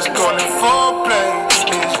 bad bitches calling for play.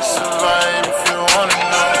 It's just a vibe if you wanna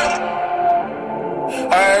know.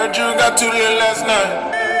 I heard you got too lit last night.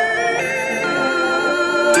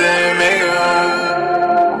 Damn, make it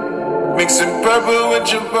home. Mixing purple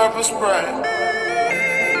with your purple Sprite.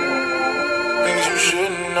 Things you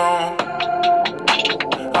shouldn't know.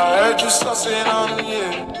 I heard you saucing on the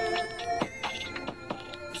yeah.